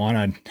I don't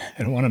want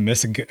to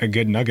miss a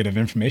good nugget of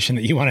information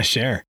that you want to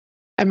share.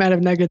 I'm out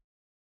of nuggets.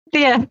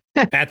 Yeah.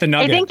 At the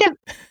nugget.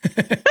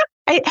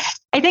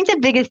 I think the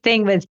biggest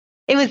thing was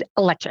it was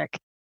electric.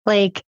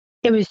 Like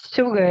it was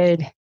so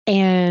good.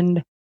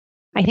 And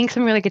I think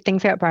some really good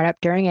things got brought up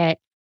during it.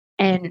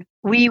 And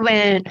we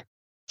went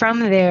from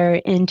there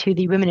into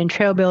the Women in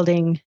Trail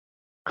Building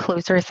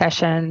closer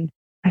session.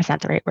 That's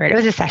not the right word. It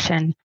was a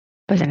session.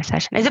 It wasn't a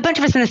session. There's a bunch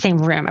of us in the same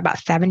room, about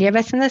 70 of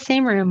us in the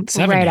same room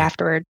 70. Right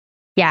afterward.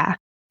 Yeah.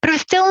 But it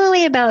was still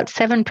only about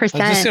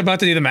 7%. I was just about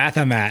to do the math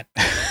on that.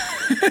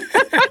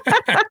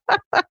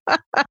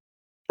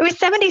 It was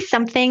 70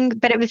 something,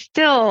 but it was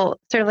still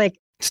sort of like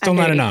still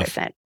not enough.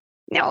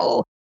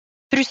 No,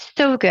 but it was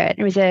so good.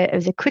 It was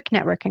a quick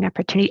networking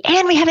opportunity,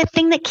 and we had a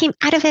thing that came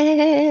out of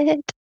it.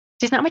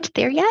 There's not much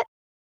there yet,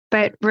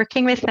 but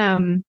working with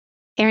Erin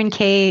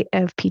Kay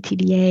of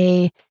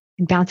PTDA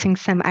and bouncing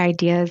some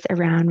ideas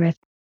around with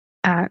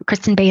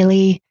Kristen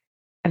Bailey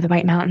of the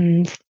White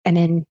Mountains, and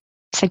then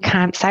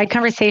side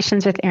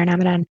conversations with Aaron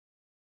Amadon.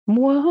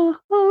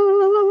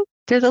 Whoa!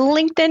 There's a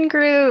LinkedIn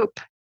group,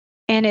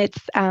 and it's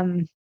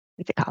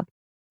what's it called?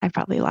 I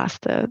probably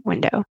lost the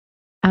window.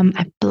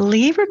 I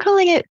believe we're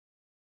calling it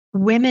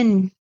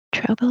Women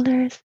Trail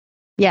Builders.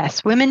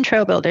 Yes, Women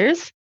Trail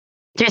Builders.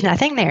 There's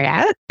nothing there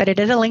yet, but it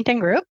is a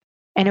LinkedIn group,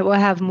 and it will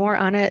have more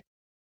on it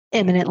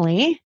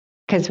imminently,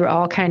 because we're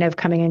all kind of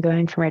coming and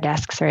going from our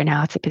desks right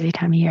now. It's a busy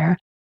time of year,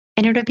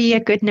 and it'll be a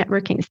good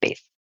networking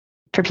space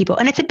for people.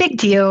 And it's a big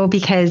deal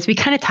because we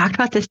kind of talked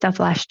about this stuff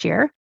last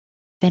year.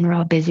 Then we're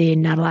all busy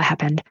and not a lot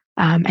happened.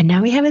 And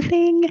now we have a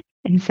thing.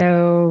 And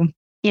so,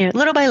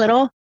 little by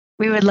little,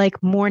 we would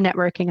like more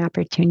networking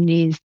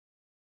opportunities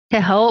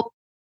to help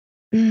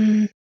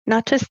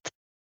not just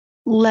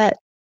let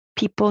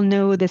people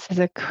know this is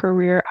a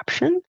career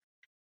option,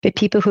 but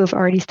people who have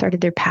already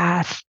started their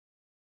path,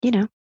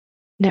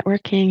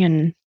 networking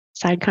and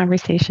side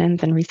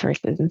conversations and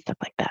resources and stuff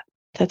like that.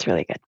 So it's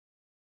really good.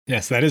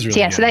 Yes, that is really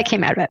good. So that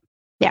came out of it.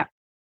 Yeah.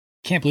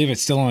 Can't believe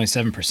it's still only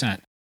 7%.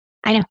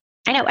 I know.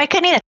 I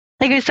couldn't either.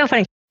 Like, it was so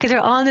funny because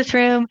we're all in this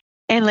room,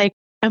 and like,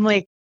 I'm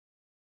like,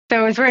 so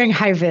I was wearing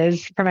high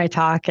vis for my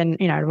talk, and,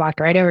 I walked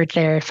right over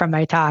there from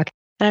my talk,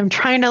 and I'm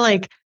trying to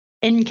like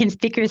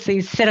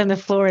inconspicuously sit on the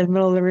floor in the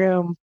middle of the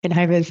room in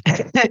high vis,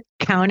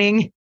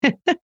 counting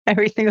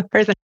every single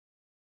person.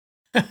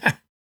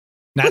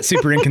 Not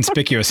super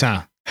inconspicuous,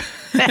 huh?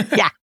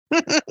 Yeah.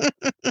 So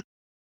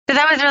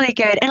that was really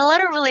good. And a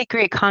lot of really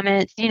great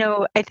comments.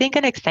 I think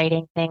an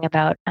exciting thing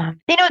about,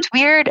 it's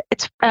weird.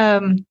 It's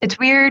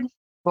weird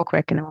real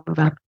quick, and then we'll move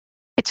on.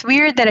 It's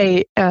weird that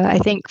I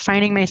think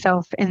finding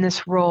myself in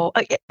this role,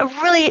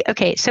 really,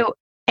 okay. So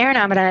Aaron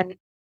Amadan,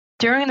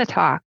 during the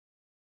talk,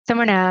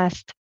 someone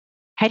asked,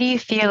 how do you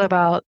feel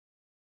about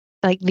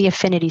like the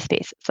affinity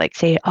spaces, like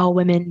say all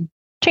women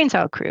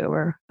chainsaw crew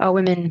or all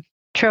women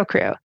trail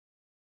crew?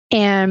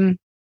 And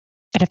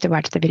I'd have to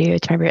watch the video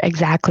to remember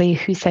exactly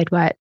who said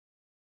what.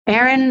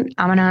 Aaron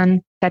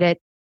Amadan said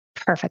it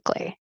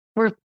perfectly.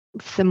 We're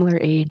similar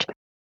age.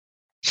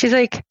 She's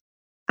like,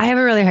 I have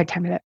a really hard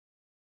time with it.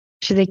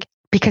 She's like,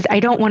 because I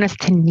don't want us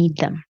to need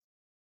them.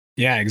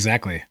 Yeah,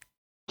 exactly.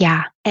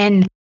 Yeah.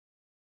 And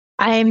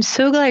I'm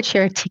so glad she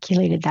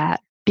articulated that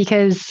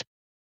because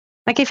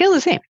like I feel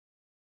the same.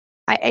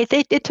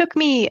 It took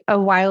me a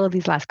while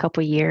these last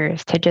couple of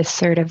years to just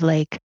sort of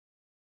like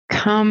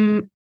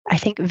come, I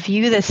think,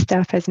 view this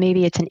stuff as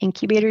maybe it's an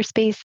incubator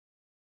space,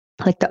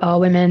 like the all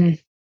women.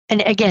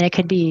 And again, it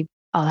could be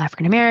all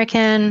African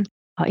American,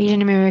 all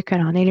Asian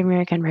American, all Native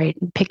American, right?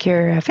 Pick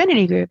your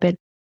affinity group, but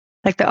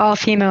like the all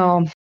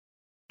female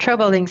trail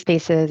building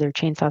spaces or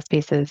chainsaw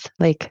spaces,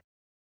 like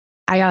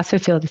I also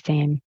feel the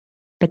same.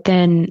 But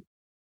then,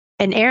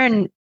 and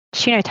Erin,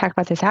 she and I talked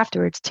about this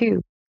afterwards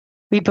too.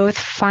 We both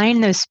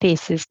find those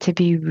spaces to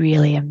be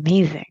really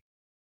amazing.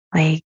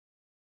 Like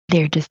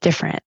they're just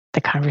different.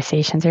 The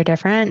conversations are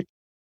different.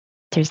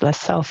 There's less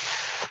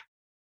self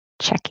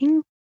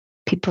checking.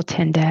 People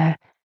tend to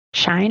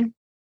shine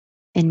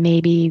and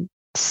maybe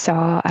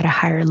saw at a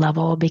higher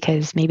level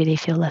because maybe they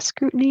feel less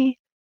scrutiny.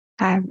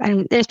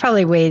 And there's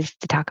probably ways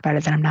to talk about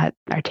it that I'm not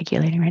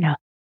articulating right now.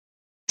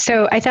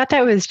 So I thought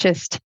that was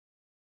just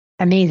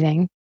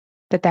amazing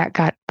that that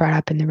got brought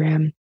up in the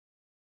room.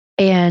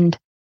 And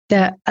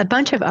a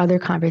bunch of other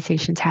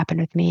conversations happened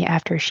with me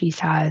after she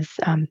saws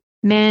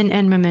men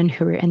and women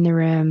who were in the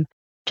room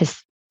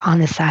just on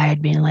the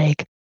side being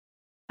like,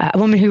 a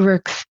woman who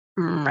works,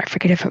 I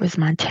forget if it was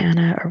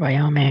Montana or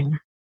Wyoming,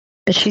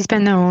 but she's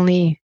been the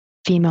only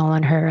female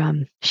on her,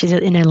 she's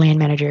in a land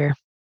manager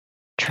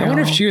I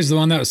wonder if trail. she was the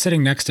one that was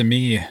sitting next to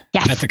me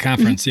at the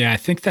conference. Yeah, I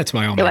think that's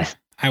Wyoming. It was.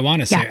 I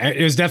want to say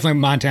it was definitely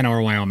Montana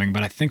or Wyoming,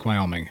 but I think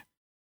Wyoming.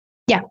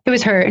 Yeah, it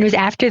was her. And it was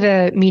after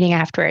the meeting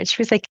afterwards.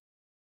 She was like,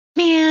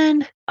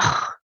 man,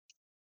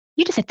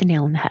 you just hit the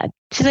nail on the head.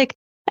 She's like,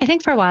 I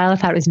think for a while I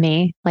thought it was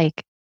me.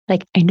 Like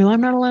I know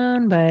I'm not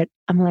alone, but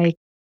I'm like,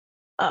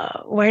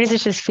 why does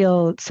it just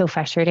feel so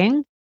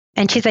frustrating?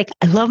 And she's like,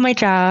 I love my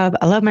job.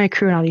 I love my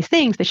crew and all these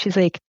things. But she's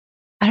like,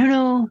 I don't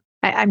know.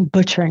 I'm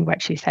butchering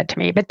what she said to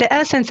me. But the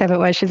essence of it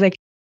was, she's like,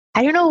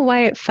 I don't know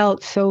why it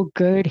felt so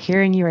good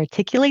hearing you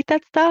articulate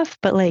that stuff,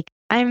 but like,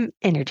 I'm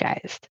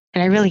energized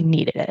and I really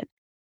needed it.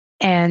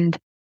 And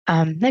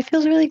that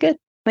feels really good.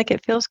 Like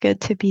it feels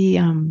good to be,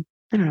 I don't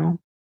know,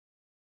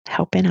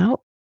 helping out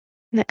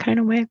in that kind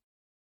of way.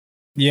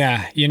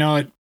 Yeah,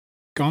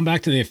 going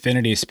back to the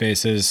affinity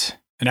spaces,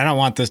 and I don't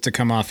want this to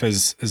come off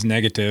as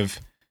negative,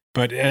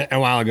 but a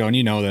while ago, and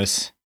you know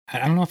this,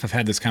 I don't know if I've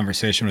had this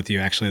conversation with you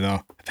actually, though.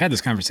 I've had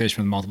this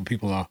conversation with multiple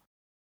people, though.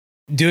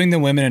 Doing the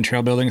Women in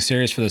Trail Building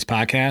series for this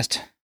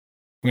podcast,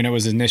 when it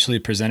was initially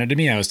presented to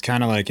me, I was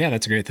kind of like, yeah,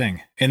 that's a great thing.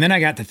 And then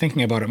I got to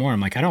thinking about it more. I'm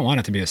like, I don't want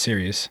it to be a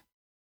series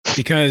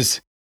because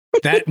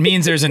that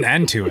means there's an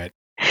end to it.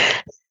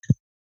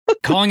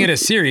 Calling it a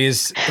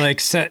series,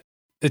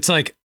 it's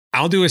like,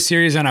 I'll do a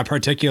series on a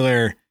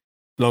particular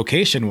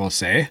location, we'll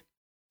say.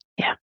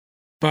 Yeah.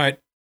 But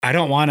I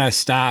don't want to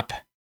stop,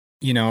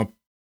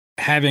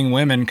 having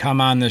women come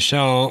on the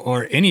show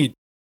or any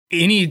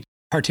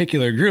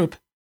particular group.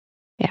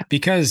 Yeah.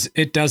 Because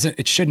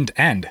it shouldn't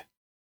end.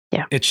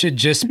 Yeah. It should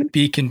just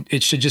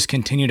it should just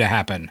continue to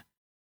happen.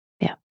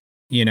 Yeah.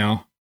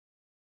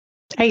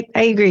 I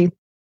agree.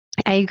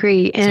 I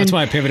agree. And so that's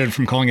why I pivoted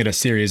from calling it a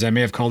series. I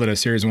may have called it a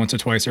series once or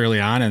twice early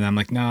on, and I'm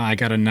like, no, I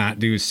got to not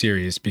do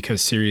series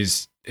because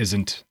series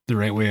isn't the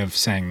right way of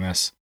saying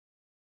this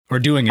or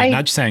doing it,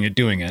 not just saying it,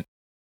 doing it.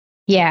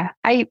 Yeah,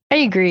 I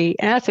agree.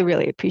 And I also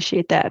really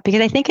appreciate that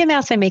because I think it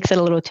also makes it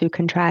a little too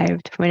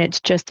contrived when it's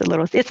just a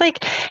little, it's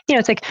like,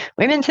 it's like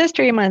Women's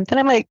History Month. And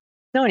I'm like,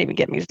 don't even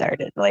get me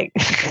started. Like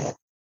the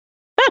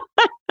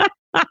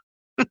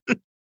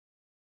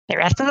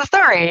rest of the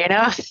story,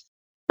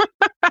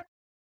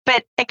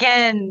 But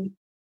again,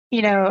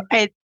 poor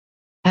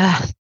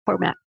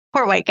Matt,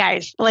 poor white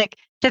guys, like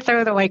to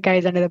throw the white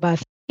guys under the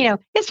bus.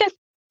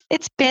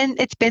 It's been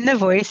the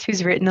voice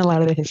who's written a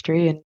lot of the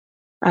history and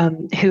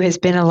who has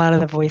been a lot of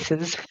the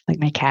voices, like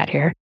my cat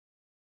here,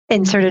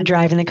 and sort of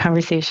driving the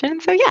conversation.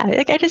 So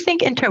yeah, I just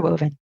think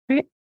interwoven,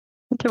 right?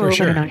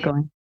 Interwoven and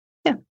ongoing.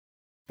 Yeah.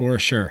 For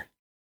sure.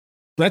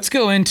 Let's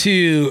go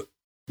into,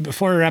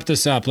 before we wrap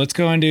this up, let's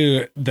go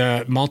into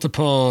the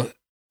multiple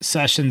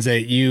sessions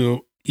that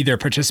you either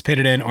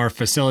participated in or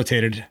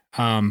facilitated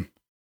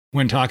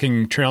when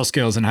talking trail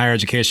skills in higher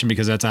education,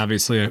 because that's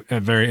obviously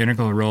a very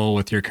integral role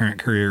with your current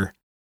career.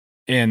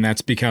 And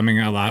that's becoming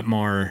a lot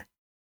more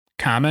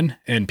common,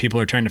 and people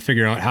are trying to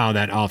figure out how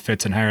that all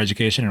fits in higher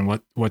education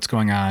and what's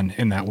going on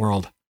in that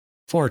world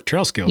for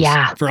trail skills.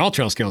 Yeah. For all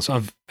trail skills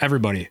of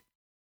everybody.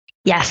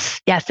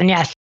 Yes, and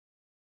yes.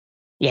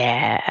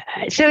 Yeah.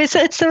 So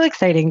it's so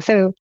exciting.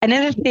 So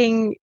another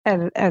thing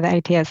of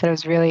the ITS that I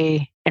was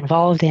really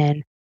involved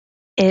in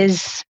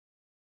is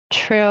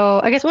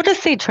trail, I guess we'll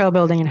just say trail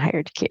building in higher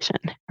education,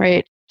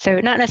 right? So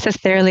not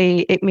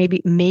necessarily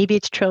maybe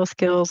it's trail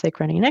skills like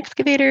running an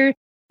excavator,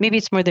 maybe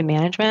it's more the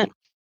management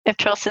of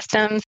trail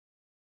systems,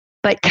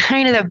 but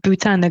kind of the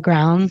boots on the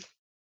ground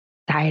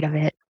side of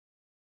it.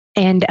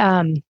 And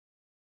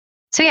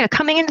so yeah,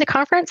 coming into the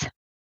conference,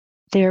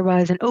 there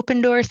was an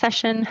open door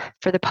session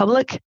for the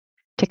public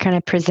to kind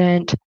of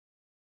present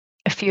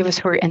a few of us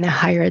who are in the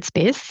higher ed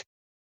space,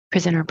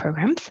 present our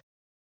programs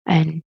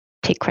and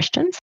take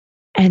questions.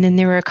 And then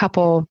there were a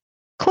couple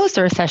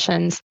closer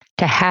sessions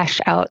to hash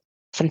out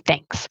some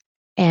things.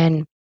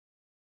 And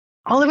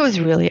all of it was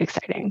really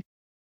exciting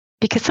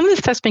because some of this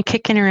stuff's been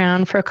kicking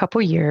around for a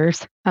couple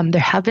years.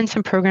 There have been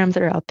some programs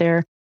that are out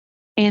there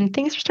and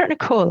things are starting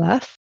to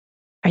coalesce,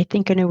 I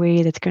think, in a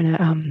way that's going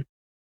to,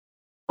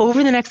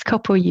 over the next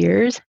couple of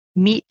years,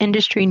 meet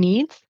industry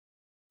needs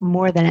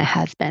more than it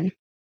has been.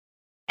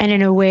 And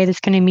in a way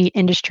that's going to meet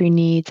industry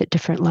needs at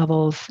different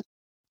levels.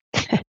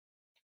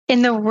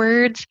 In the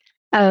words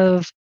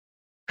of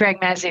Greg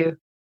Mazu,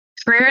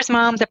 careers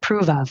moms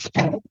approve of.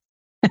 So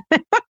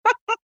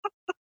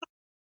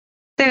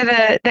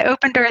the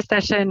open door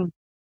session,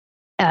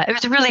 it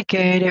was really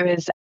good. It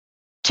was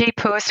Jay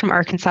Post from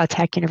Arkansas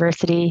Tech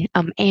University,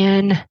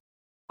 Anne,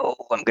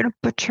 I'm going to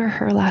butcher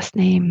her last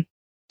name,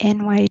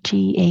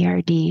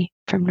 Nygard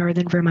from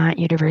Northern Vermont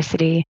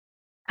University,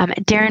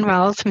 Darren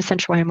Wells from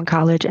Central Wyoming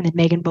College, and then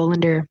Megan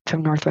Bolender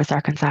from Northwest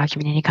Arkansas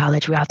Community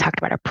College. We all talked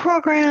about our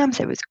programs.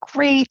 It was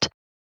great.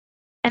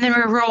 And then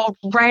we rolled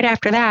right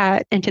after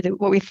that into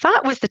what we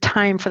thought was the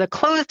time for the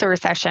closed door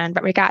session,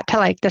 but we got to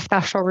like the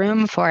special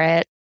room for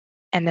it.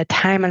 And the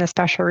time in the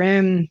special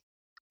room,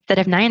 instead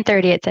of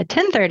 9:30, it said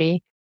 10:30.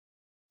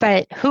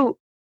 But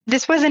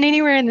this wasn't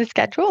anywhere in the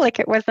schedule. Like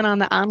it wasn't on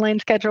the online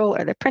schedule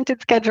or the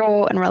printed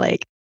schedule. And we're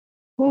like,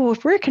 oh,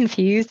 if we're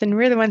confused and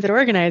we're the ones that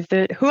organized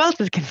it, who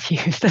else is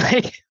confused?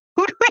 Like,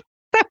 who do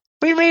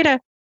we made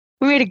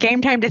a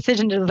game time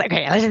decision to like,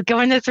 okay, let's just go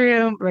in this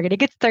room. We're gonna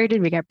get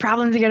started. We got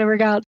problems we gotta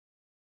work out.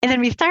 And then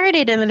we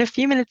started, and in a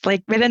few minutes,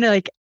 like within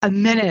like a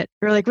minute,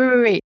 we were like,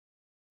 wait.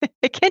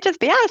 It can't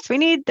just be us. We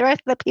need the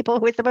rest of the people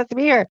who are supposed to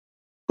be here.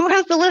 Who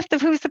has the list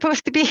of who's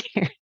supposed to be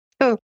here?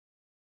 So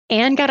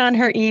Anne got on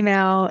her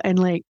email and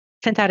like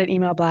sent out an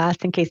email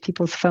blast in case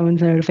people's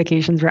phones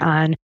notifications were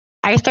on.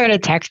 I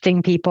started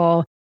texting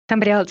people,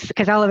 somebody else,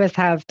 because all of us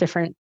have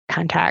different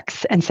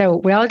contacts. And so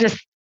we all just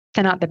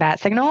sent out the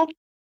bat signal.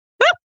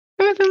 It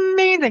was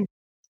amazing.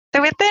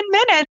 So within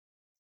minutes,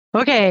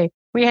 okay,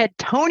 we had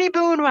Tony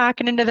Boone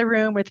walking into the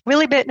room with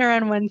Willie Bittner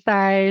on one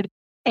side.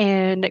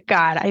 And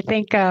God, I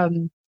think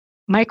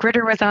Mike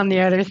Ritter was on the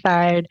other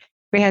side.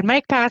 We had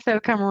Mike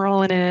Passo come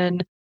rolling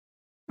in.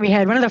 We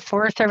had one of the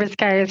Forest Service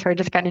guys who I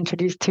just got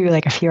introduced to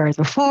like a few hours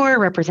before,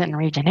 representing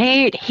Region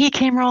 8. He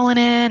came rolling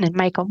in, and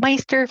Michael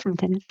Meister from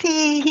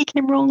Tennessee, he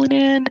came rolling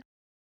in.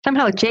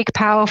 Somehow Jake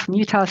Powell from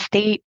Utah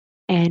State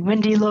and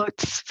Wendy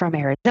Lutz from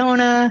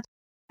Arizona.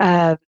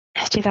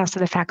 She's also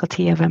the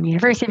faculty of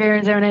University of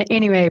Arizona.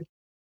 Anyway,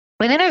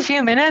 within a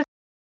few minutes,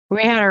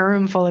 we had a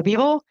room full of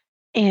people,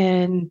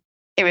 and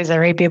it was the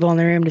right people in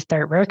the room to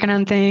start working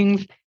on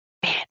things.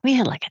 Man, we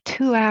had like a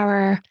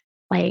 2-hour,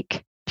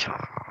 like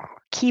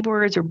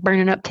keyboards were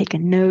burning up,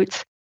 taking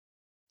notes.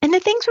 And the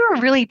things we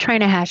were really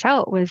trying to hash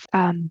out was,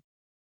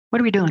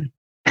 what are we doing?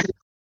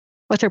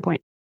 What's our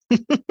point?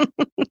 Because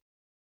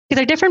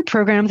our different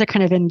programs are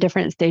kind of in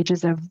different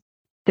stages of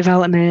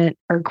development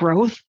or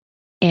growth.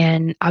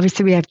 And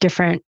obviously we have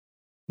different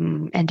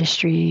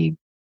industry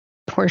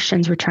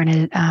portions we're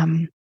trying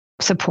to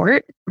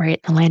support, right?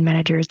 The land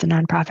managers, the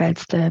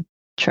nonprofits, the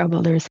trail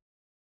builders.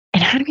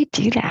 And how do we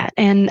do that?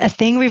 And a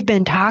thing we've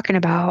been talking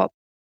about,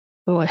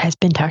 well, it has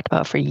been talked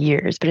about for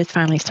years, but it's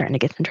finally starting to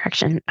get some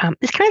traction.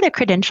 It's kind of the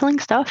credentialing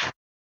stuff.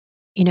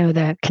 You know,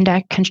 the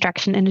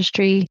construction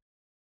industry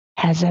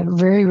has a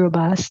very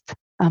robust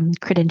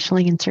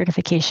credentialing and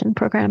certification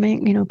program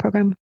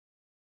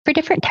for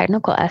different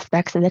technical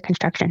aspects of the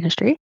construction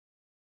industry.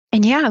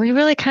 And yeah, we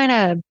really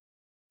it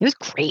was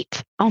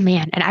great. Oh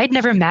man. And I'd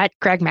never met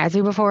Greg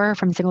Mazu before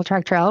from Single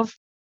Track Trails.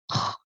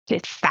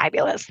 It's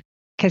fabulous.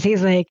 Because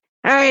he's like,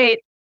 all right,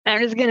 I'm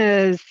just going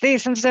to say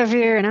some stuff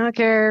here and I don't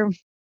care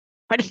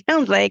what it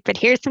sounds like, but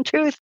here's some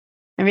truth.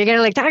 And we're going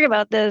to like talk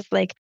about this,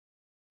 like,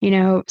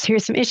 so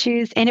here's some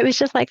issues. And it was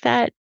just like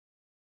that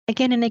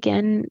again and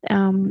again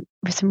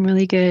with some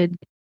really good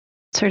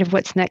sort of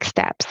what's next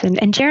steps.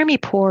 And Jeremy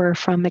Poore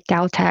from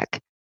McDowell Tech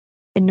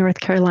in North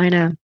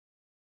Carolina,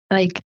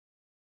 like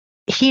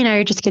he and I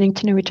are just getting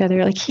to know each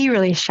other. Like he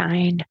really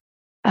shined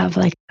of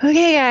like,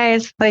 okay,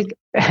 guys, like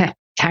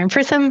time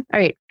for all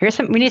right,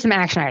 we need some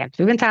action items.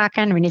 We've been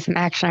talking, we need some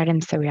action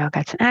items. So we all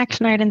got some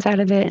action items out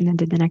of it and then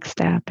did the next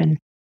step. And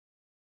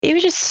it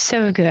was just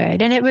so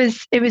good. And it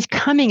was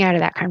coming out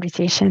of that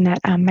conversation that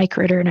Mike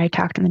Ritter and I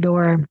talked on the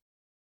door.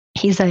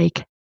 He's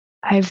like,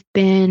 I've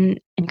been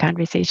in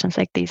conversations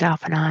like these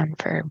off and on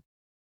for,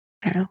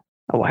 I don't know,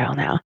 a while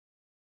now.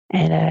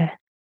 And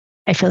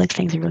I feel like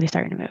things are really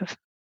starting to move.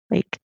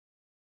 Like,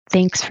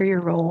 thanks for your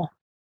role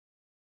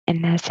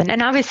in this.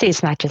 And obviously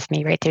it's not just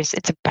me, right?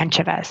 It's a bunch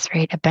of us,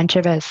 right? A bunch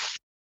of us,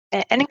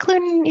 and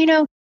including,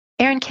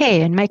 Aaron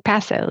Kay and Mike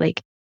Passo.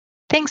 Like,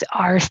 things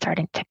are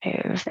starting to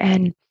move.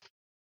 And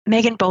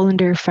Dr.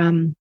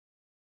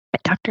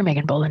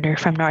 Megan Bolender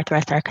from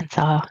Northwest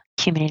Arkansas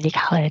Community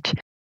College,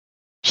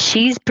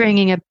 she's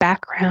bringing a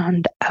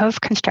background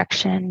of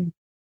construction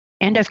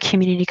and of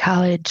community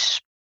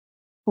college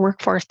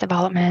workforce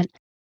development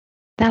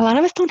that a lot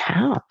of us don't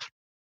have.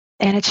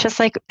 And it's just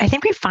like, I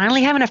think we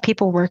finally have enough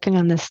people working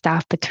on this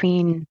stuff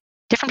between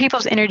different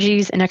people's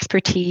energies and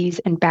expertise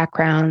and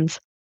backgrounds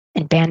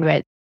and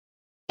bandwidth.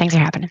 Things are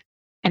happening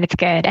and it's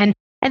good. And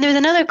there's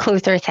another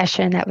closed door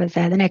session that was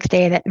the next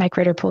day that Mike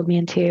Ritter pulled me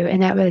into.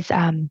 And that was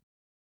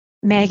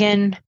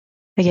Megan,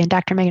 again,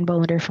 Dr. Megan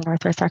Bolender from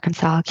Northwest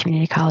Arkansas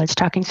Community College,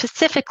 talking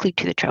specifically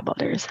to the trail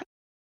builders,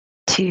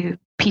 to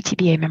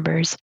PTBA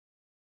members,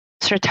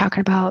 sort of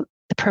talking about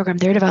the program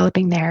they're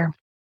developing there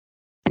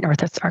at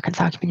Northwest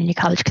Arkansas Community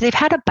College, because they've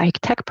had a bike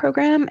tech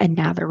program and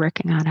now they're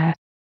working on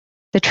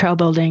the trail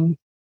building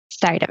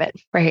side of it,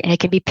 right? And it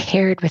can be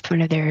paired with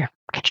one of their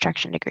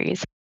construction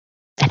degrees.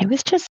 And it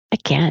was just,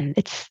 again,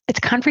 it's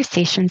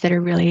conversations that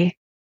are really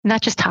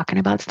not just talking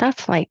about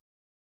stuff, like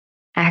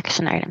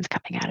action items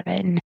coming out of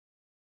it. And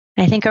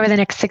I think over the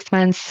next 6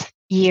 months,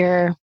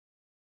 year,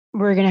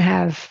 we're going to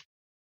have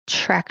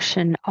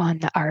traction on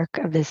the arc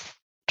of this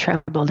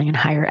trail building in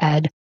higher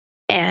ed.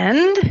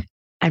 And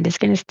I'm just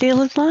going to steal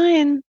his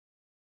line.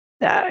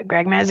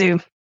 Greg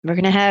Mazu, we're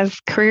going to have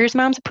careers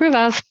moms approve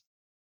of.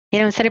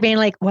 Instead of being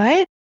like,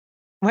 what?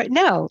 What?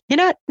 No, you're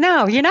not.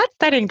 No, you're not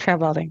studying trail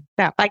building.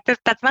 No, like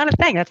that's not a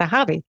thing. That's a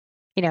hobby.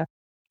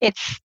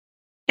 It's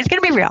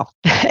going to be real,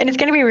 and it's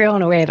going to be real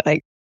in a way that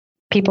like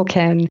people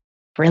can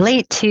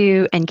relate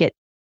to and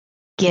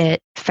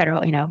get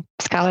federal,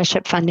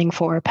 scholarship funding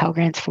for, Pell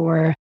Grants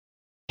for,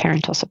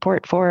 parental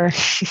support for,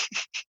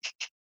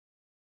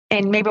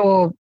 and maybe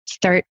we'll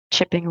start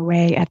chipping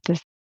away at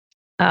this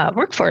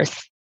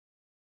workforce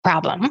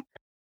problem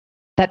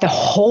that the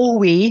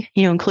whole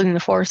including the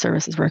Forest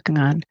Service, is working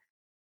on.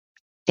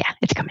 Yeah,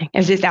 it's coming.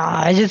 It's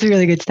just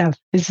really good stuff.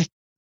 It's just,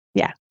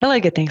 a lot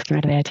of good things come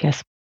out of the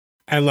ITS.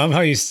 I love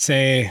how you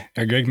say,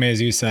 or Greg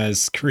Mazu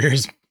says,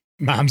 careers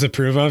moms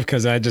approve of,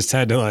 because I just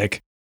had to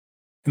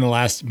in the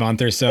last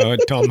month or so,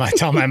 tell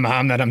my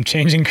mom that I'm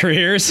changing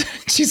careers.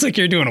 She's like,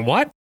 "You're doing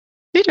what?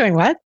 You're doing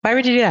what? Why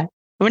would you do that?"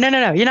 Well,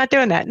 no, you're not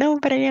doing that. No,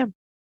 but I am.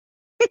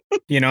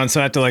 And so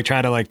I have to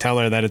try to tell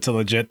her that it's a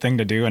legit thing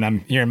to do. And I'm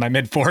here in my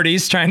mid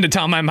 40s trying to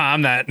tell my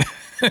mom that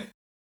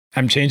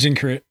I'm changing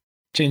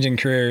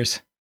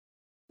careers.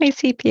 My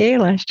CPA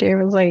last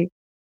year was like,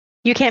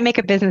 "You can't make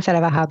a business out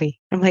of a hobby."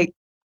 I'm like,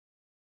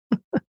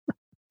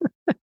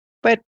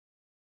 but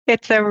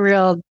it's a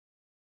real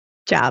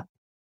job.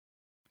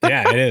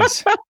 Yeah, it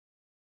is.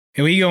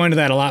 And we go into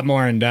that a lot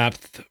more in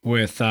depth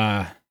with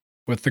the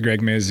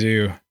Greg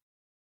Mazu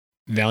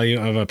value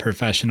of a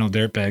professional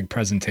dirtbag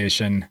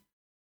presentation,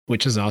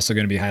 which is also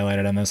going to be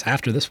highlighted on this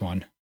after this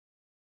one.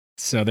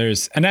 So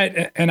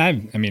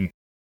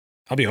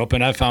I'll be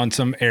open. I've found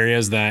some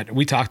areas that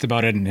we talked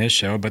about it in his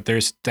show, but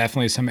there's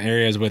definitely some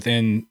areas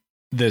within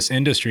this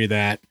industry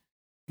that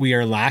we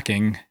are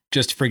lacking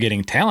just for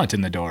getting talent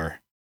in the door.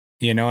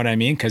 You know what I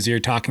mean? Because you're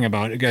talking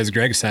about, as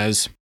Greg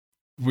says,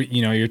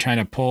 you're trying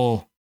to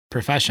pull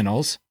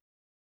professionals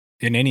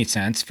in any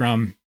sense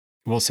from,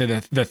 we'll say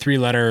the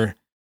 3-letter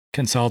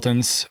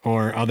consultants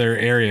or other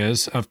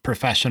areas of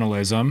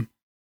professionalism.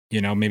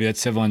 Maybe that's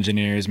civil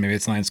engineers, maybe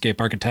it's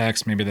landscape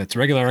architects, maybe that's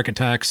regular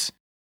architects,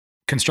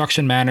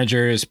 construction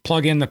managers.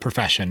 Plug in the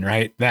profession,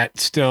 right?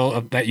 That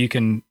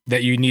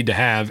you need to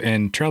have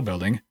in trail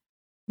building.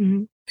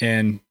 Mm-hmm.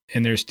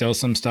 And there's still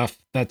some stuff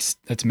that's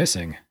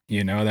missing,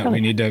 that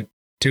we need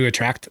to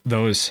attract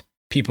those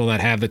people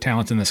that have the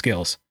talents and the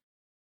skills.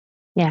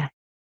 Yeah.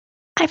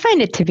 I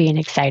find it to be an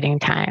exciting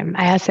time.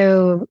 I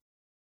don't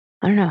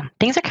know,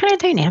 things are kind of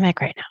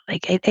dynamic right now.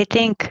 Like I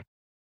think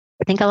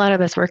a lot of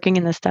us working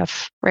in this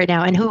stuff right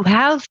now and who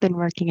have been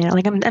working in it,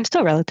 like I'm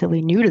still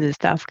relatively new to this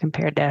stuff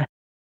compared to,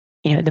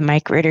 the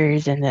Mike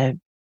Ritters and the,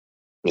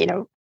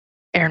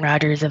 Aaron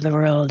Rodgers of the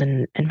world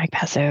and Mike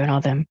Passo and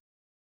all them.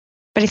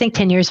 But I think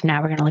 10 years from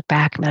now, we're going to look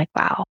back and be like,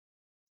 wow.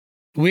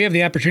 We have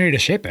the opportunity to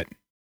shape it.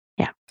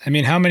 Yeah. I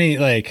mean, how many,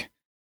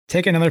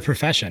 take another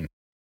profession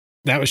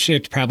that was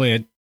shaped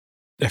probably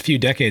a few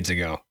decades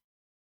ago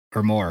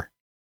or more.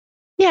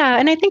 Yeah.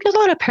 And I think there's a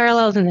lot of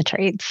parallels in the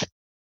trades,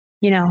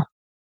 and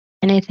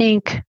I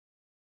think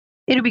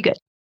it'll be good.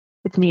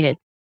 It's needed.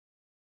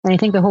 And I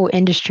think the whole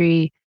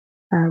industry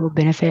will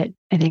benefit,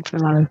 I think,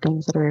 from a lot of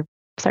things that are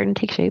starting to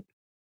take shape.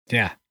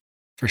 Yeah,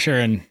 for sure.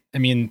 And I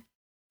mean,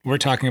 we're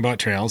talking about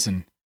trails,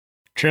 and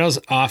trails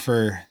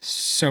offer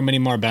so many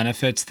more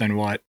benefits than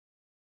what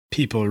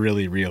people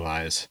really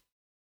realize,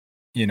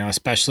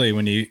 especially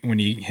when you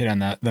hit on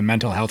the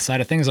mental health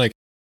side of things.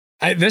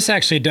 This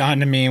actually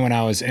dawned on me when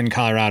I was in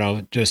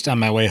Colorado, just on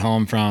my way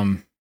home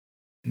from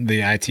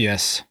the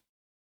ITS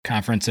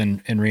conference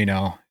in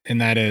Reno. And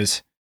that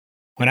is,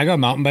 when I go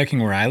mountain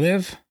biking where I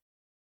live,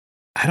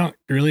 I don't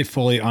really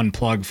fully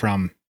unplug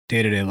from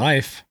day-to-day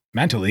life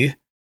mentally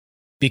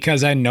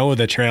because I know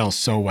the trails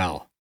so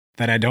well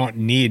that I don't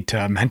need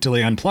to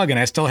mentally unplug. And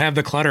I still have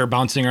the clutter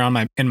bouncing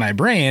around in my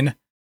brain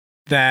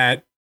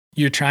that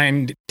you're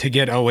trying to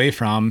get away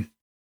from.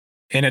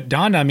 And it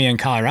dawned on me in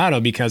Colorado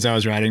because I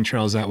was riding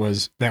trails that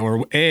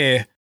were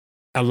a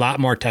lot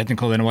more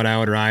technical than what I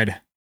would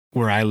ride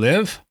where I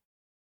live.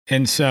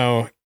 And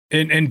so,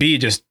 and B,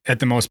 just at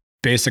the most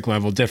basic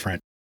level,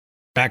 different.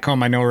 Back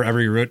home, I know where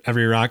every root,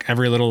 every rock,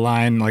 every little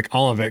line, like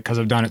all of it, because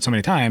I've done it so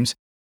many times.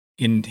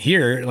 In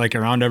here, like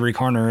around every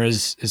corner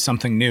is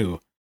something new,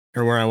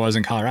 or where I was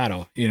in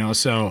Colorado,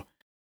 so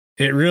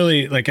it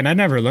really and I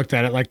never looked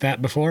at it like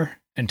that before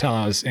until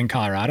I was in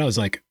Colorado. I was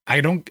like, I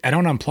don't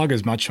unplug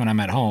as much when I'm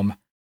at home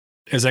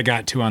as I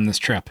got to on this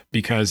trip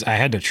because I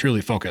had to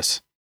truly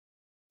focus.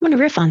 I'm going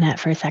to riff on that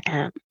for a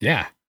second.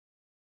 Yeah.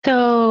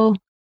 So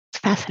it's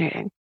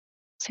fascinating.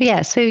 So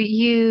yeah,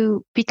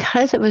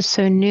 because it was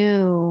so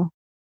new,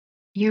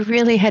 you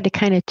really had to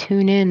kind of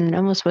tune in, and it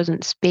almost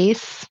wasn't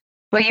space,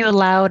 but you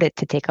allowed it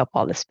to take up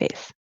all the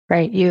space,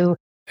 right?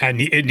 It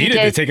needed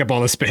to take up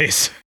all the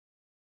space.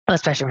 Well,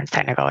 especially when it's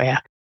technical, yeah.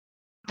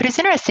 But it's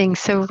interesting.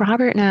 So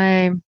Robert and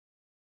I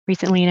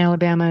recently in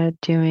Alabama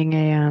doing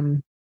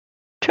a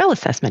trail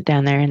assessment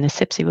down there in the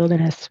Sipsey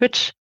Wilderness,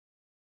 which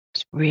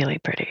is really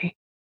pretty.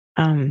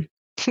 I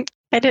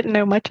didn't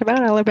know much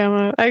about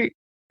Alabama.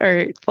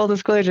 Full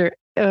disclosure,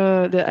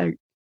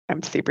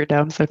 I'm super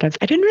dumb sometimes.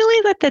 I didn't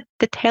realize that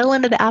the tail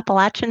end of the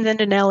Appalachians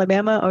ended in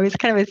Alabama. I always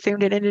kind of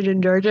assumed it ended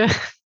in Georgia.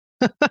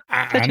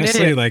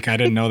 Honestly, I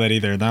didn't know that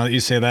either. Now that you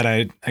say that,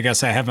 I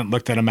guess I haven't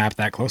looked at a map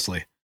that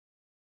closely.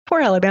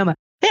 Poor Alabama.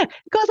 Yeah,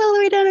 it goes all the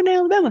way down in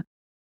Alabama.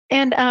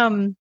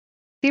 And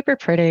super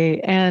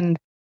pretty. And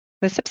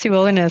the Sipsey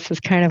Wilderness is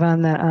kind of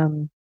on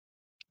the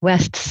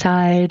west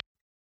side.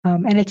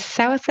 And it's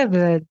south of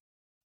the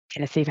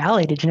Tennessee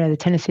Valley. Did you know the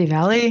Tennessee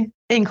Valley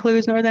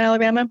includes northern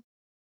Alabama?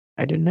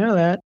 I didn't know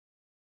that.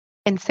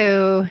 And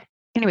so,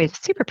 anyway,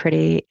 it's super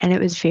pretty. And it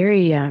was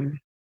very,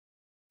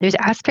 there's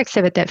aspects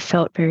of it that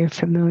felt very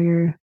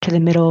familiar to the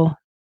middle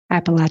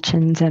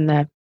Appalachians and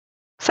the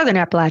southern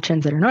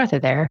Appalachians that are north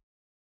of there.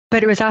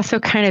 But it was also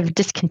kind of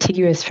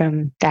discontiguous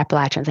from the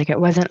Appalachians. Like it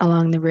wasn't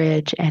along the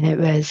ridge, and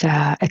it's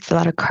a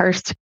lot of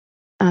karst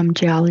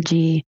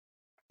geology.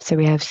 So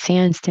we have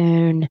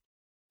sandstone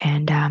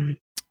and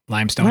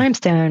limestone.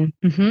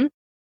 Mm-hmm.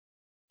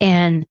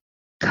 And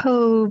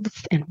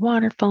coves and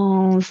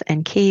waterfalls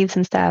and caves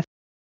and stuff.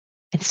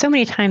 And so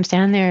many times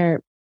down there,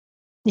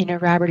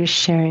 Robert is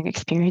sharing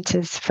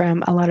experiences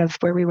from a lot of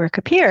where we work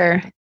up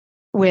here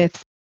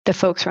with the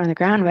folks we're on the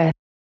ground with.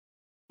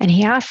 And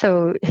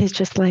he's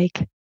just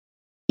like,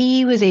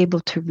 he was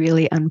able to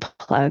really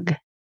unplug.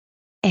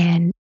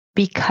 And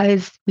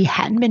because we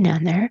hadn't been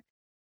down there,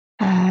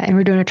 and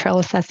we're doing a trail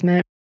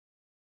assessment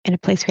in a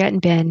place we hadn't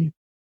been,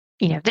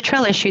 the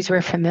trail issues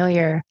were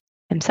familiar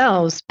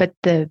themselves, but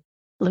the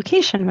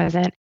location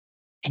wasn't.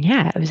 And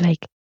yeah, it was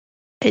like,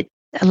 it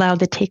allowed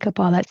to take up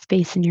all that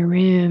space in your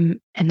room,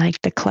 and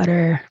the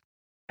clutter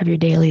of your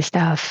daily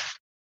stuff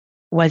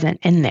wasn't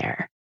in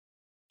there.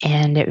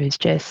 And it was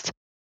just,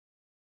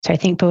 so I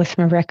think both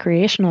from a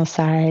recreational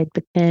side,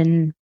 but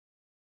then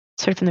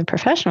sort of from the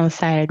professional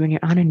side, when you're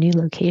on a new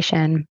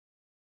location,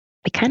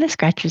 it kind of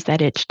scratches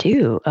that itch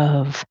too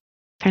of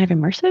kind of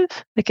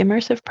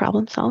immersive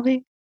problem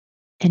solving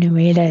in a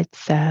way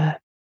that's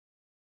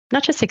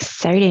not just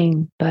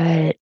exciting, but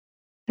I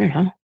don't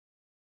know,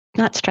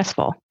 not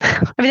stressful.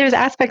 I mean, there's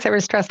aspects that were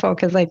stressful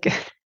because we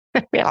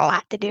had a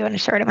lot to do in a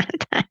short amount of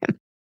time.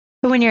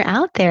 But when you're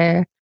out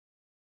there,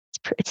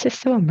 it's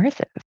just so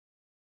immersive.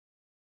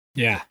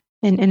 Yeah.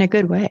 In a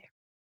good way.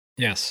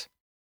 Yes.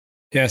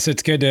 Yes,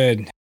 it's good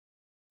to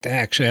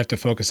actually have to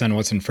focus on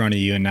what's in front of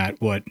you and not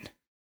what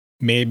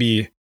may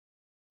be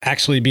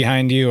actually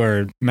behind you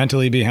or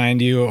mentally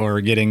behind you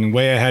or getting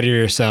way ahead of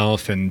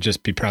yourself, and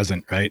just be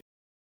present, right?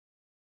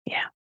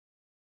 Yeah.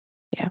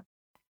 Yeah.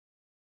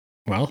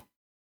 Well,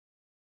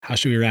 how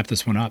should we wrap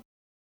this one up?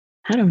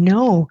 I don't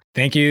know.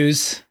 Thank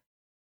yous.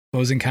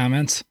 Closing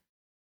comments.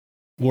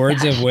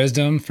 Words of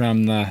wisdom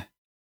from the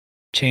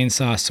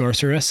chainsaw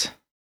sorceress.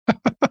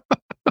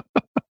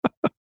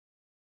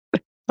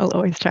 I'll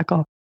always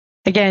chuckle.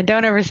 Again,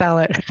 don't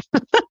oversell it.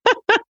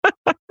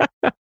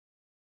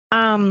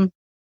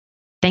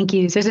 Thank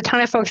you. There's a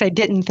ton of folks I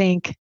didn't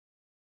think,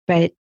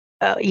 but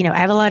I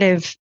have a lot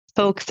of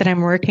folks that I'm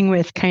working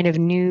with kind of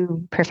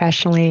new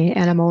professionally,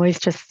 and I'm always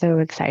just so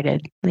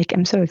excited.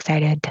 I'm so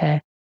excited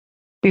to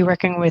be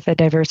working with a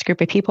diverse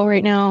group of people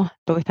right now,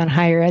 both on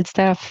higher ed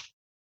stuff,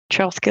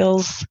 trail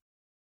skills,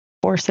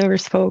 Forest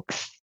Service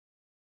folks,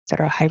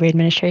 federal highway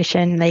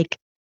administration.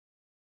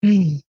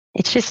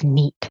 It's just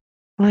neat.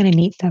 A lot of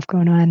neat stuff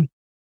going on. And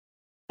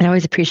I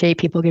always appreciate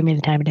people giving me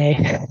the time of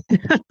day.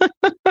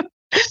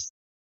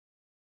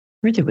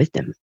 Words of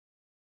wisdom.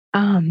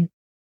 I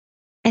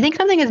think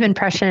something has been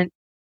present,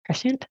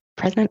 I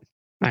don't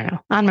know,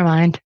 on my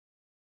mind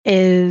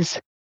is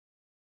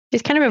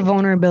kind of a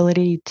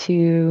vulnerability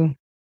to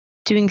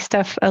doing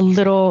stuff a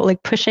little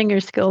like pushing your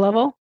skill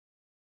level,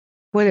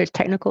 whether it's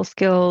technical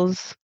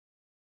skills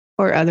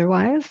or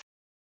otherwise.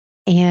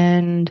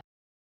 And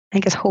I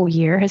think this whole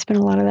year has been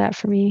a lot of that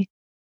for me.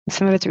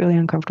 Some of it's really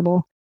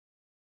uncomfortable,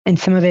 and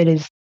some of it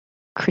is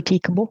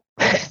critiquable.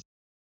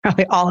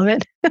 Probably all of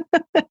it.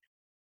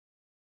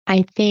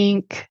 I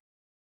think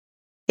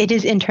it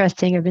is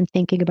interesting. I've been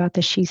thinking about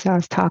the She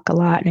Saws talk a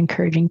lot and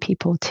encouraging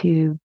people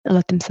to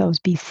let themselves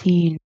be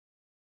seen,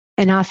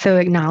 and also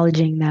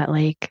acknowledging that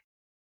like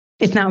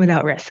it's not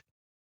without risk.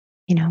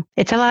 You know,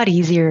 it's a lot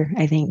easier,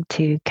 I think,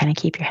 to kind of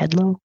keep your head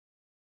low,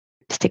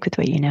 stick with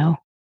what you know.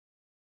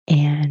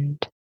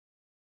 And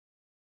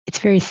it's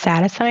very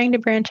satisfying to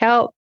branch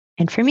out.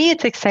 And for me,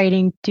 it's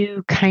exciting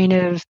to kind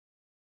of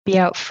be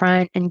out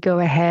front and go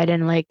ahead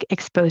and like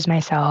expose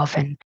myself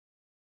and,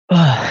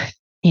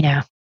 you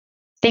know,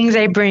 things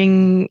I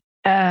bring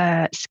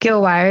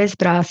skill wise,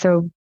 but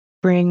also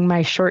bring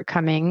my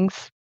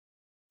shortcomings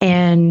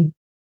and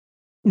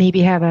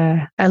maybe have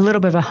a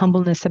little bit of a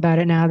humbleness about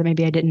it now that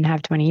maybe I didn't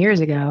have 20 years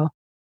ago.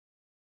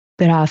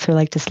 But also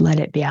like just let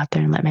it be out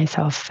there and let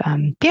myself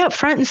be out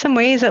front in some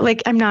ways that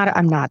like I'm not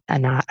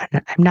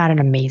an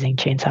amazing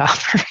chainsaw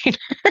operator.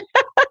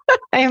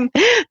 I am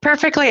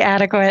perfectly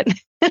adequate.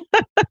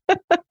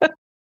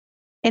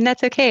 And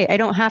that's okay. I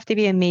don't have to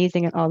be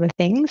amazing at all the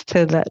things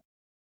to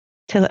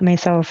let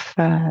myself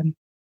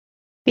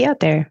be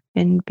out there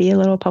and be a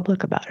little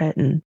public about it.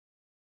 And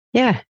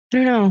yeah, I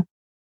don't know.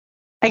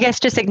 I guess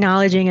just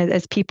acknowledging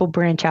as people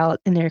branch out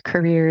in their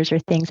careers or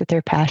things that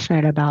they're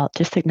passionate about,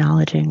 just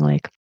acknowledging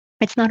like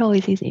it's not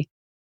always easy,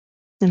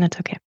 and that's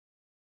okay.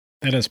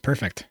 That is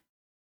perfect.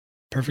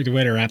 Perfect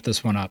way to wrap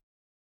this one up.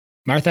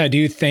 Martha, I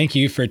do thank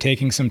you for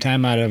taking some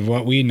time out of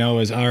what we know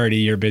is already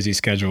your busy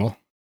schedule.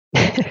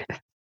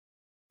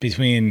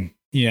 Between,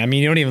 you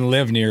don't even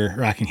live near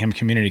Rockingham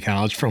Community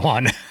College, for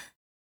one.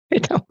 I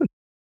don't.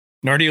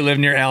 Nor do you live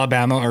near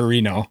Alabama or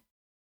Reno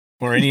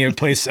or any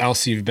place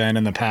else you've been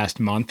in the past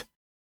month.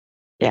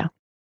 Yeah.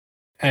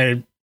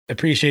 I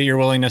appreciate your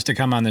willingness to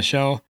come on the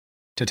show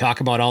to talk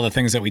about all the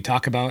things that we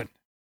talk about.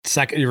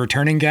 Second,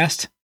 returning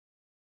guest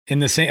in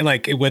the same,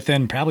 like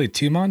within probably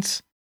 2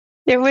 months.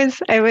 I was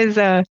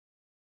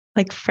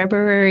like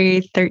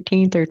February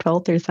 13th or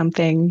 12th or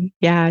something.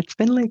 Yeah,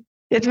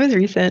 it was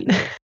recent.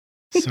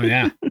 So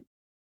yeah.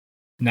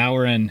 Now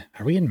are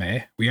we in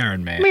May? We are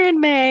in May. We're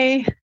in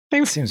May.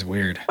 It seems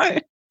weird.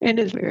 It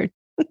is weird.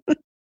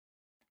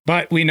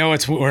 But we know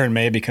we're in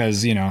May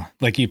because,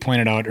 like you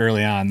pointed out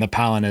early on, the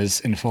pollen is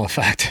in full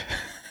effect.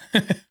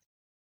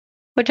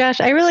 Well,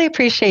 Josh, I really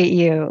appreciate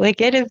you.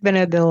 Like, it has been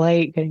a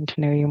delight getting to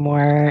know you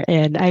more.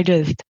 And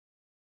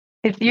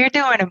you're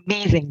doing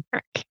amazing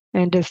work.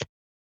 And just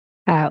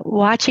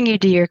watching you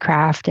do your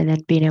craft and then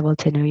being able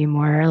to know you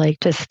more, like,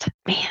 just,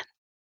 man,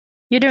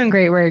 you're doing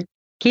great work.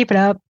 Keep it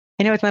up.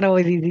 I know it's not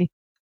always easy,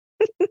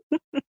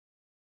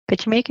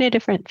 but you're making a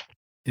difference.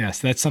 Yes,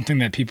 that's something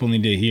that people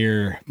need to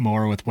hear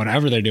more with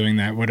whatever they're doing,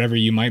 that whatever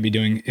you might be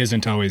doing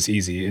isn't always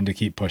easy, and to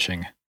keep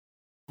pushing,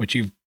 which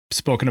you've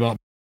spoken about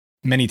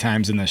many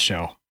times in this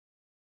show.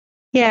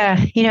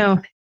 Yeah,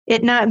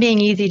 it not being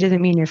easy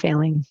doesn't mean you're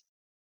failing.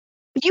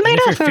 But you might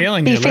also be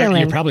failing.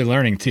 You're probably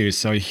learning too,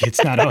 so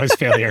it's not always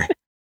failure.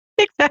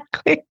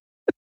 Exactly.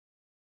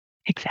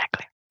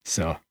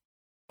 So,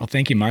 well,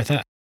 thank you,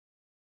 Martha.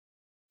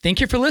 Thank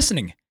you for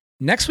listening.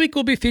 Next week,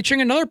 we'll be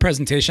featuring another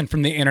presentation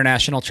from the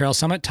International Trail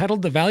Summit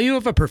titled The Value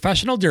of a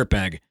Professional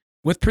Dirtbag,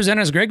 with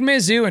presenters Greg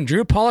Mazu and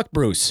Drew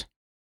Pollock-Bruce.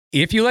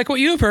 If you like what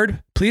you've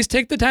heard, please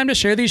take the time to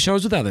share these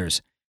shows with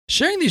others.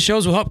 Sharing these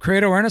shows will help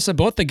create awareness of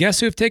both the guests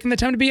who have taken the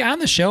time to be on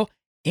the show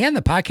and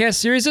the podcast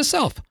series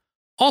itself.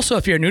 Also,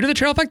 if you're new to the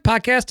Trail Effect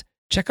Podcast,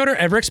 check out our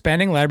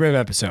ever-expanding library of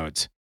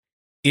episodes.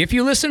 If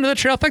you listen to the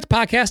Trail Effect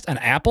Podcast on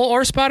Apple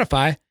or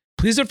Spotify,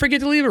 please don't forget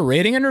to leave a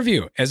rating and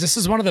review, as this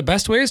is one of the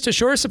best ways to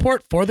show our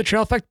support for the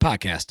Trail Effect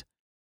Podcast.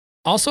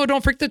 Also,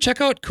 don't forget to check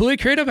out Cooley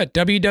Creative at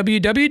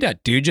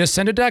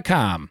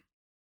www.dudejustsendit.com.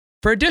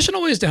 For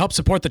additional ways to help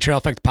support the Trail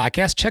Effect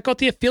Podcast, check out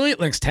the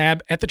affiliate links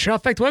tab at the Trail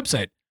Effect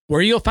website,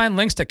 where you'll find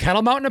links to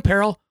Kettle Mountain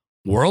Apparel,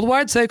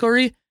 Worldwide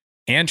Cyclery,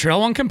 and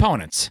Trail One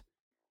components.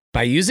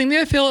 By using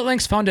the affiliate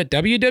links found at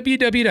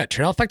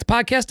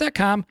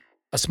www.traileffectpodcast.com,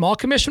 a small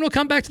commission will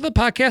come back to the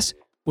podcast,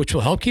 which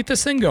will help keep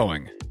this thing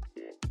going.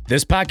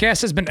 This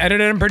podcast has been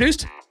edited and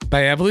produced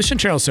by Evolution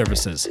Trail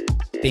Services.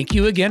 Thank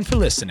you again for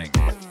listening.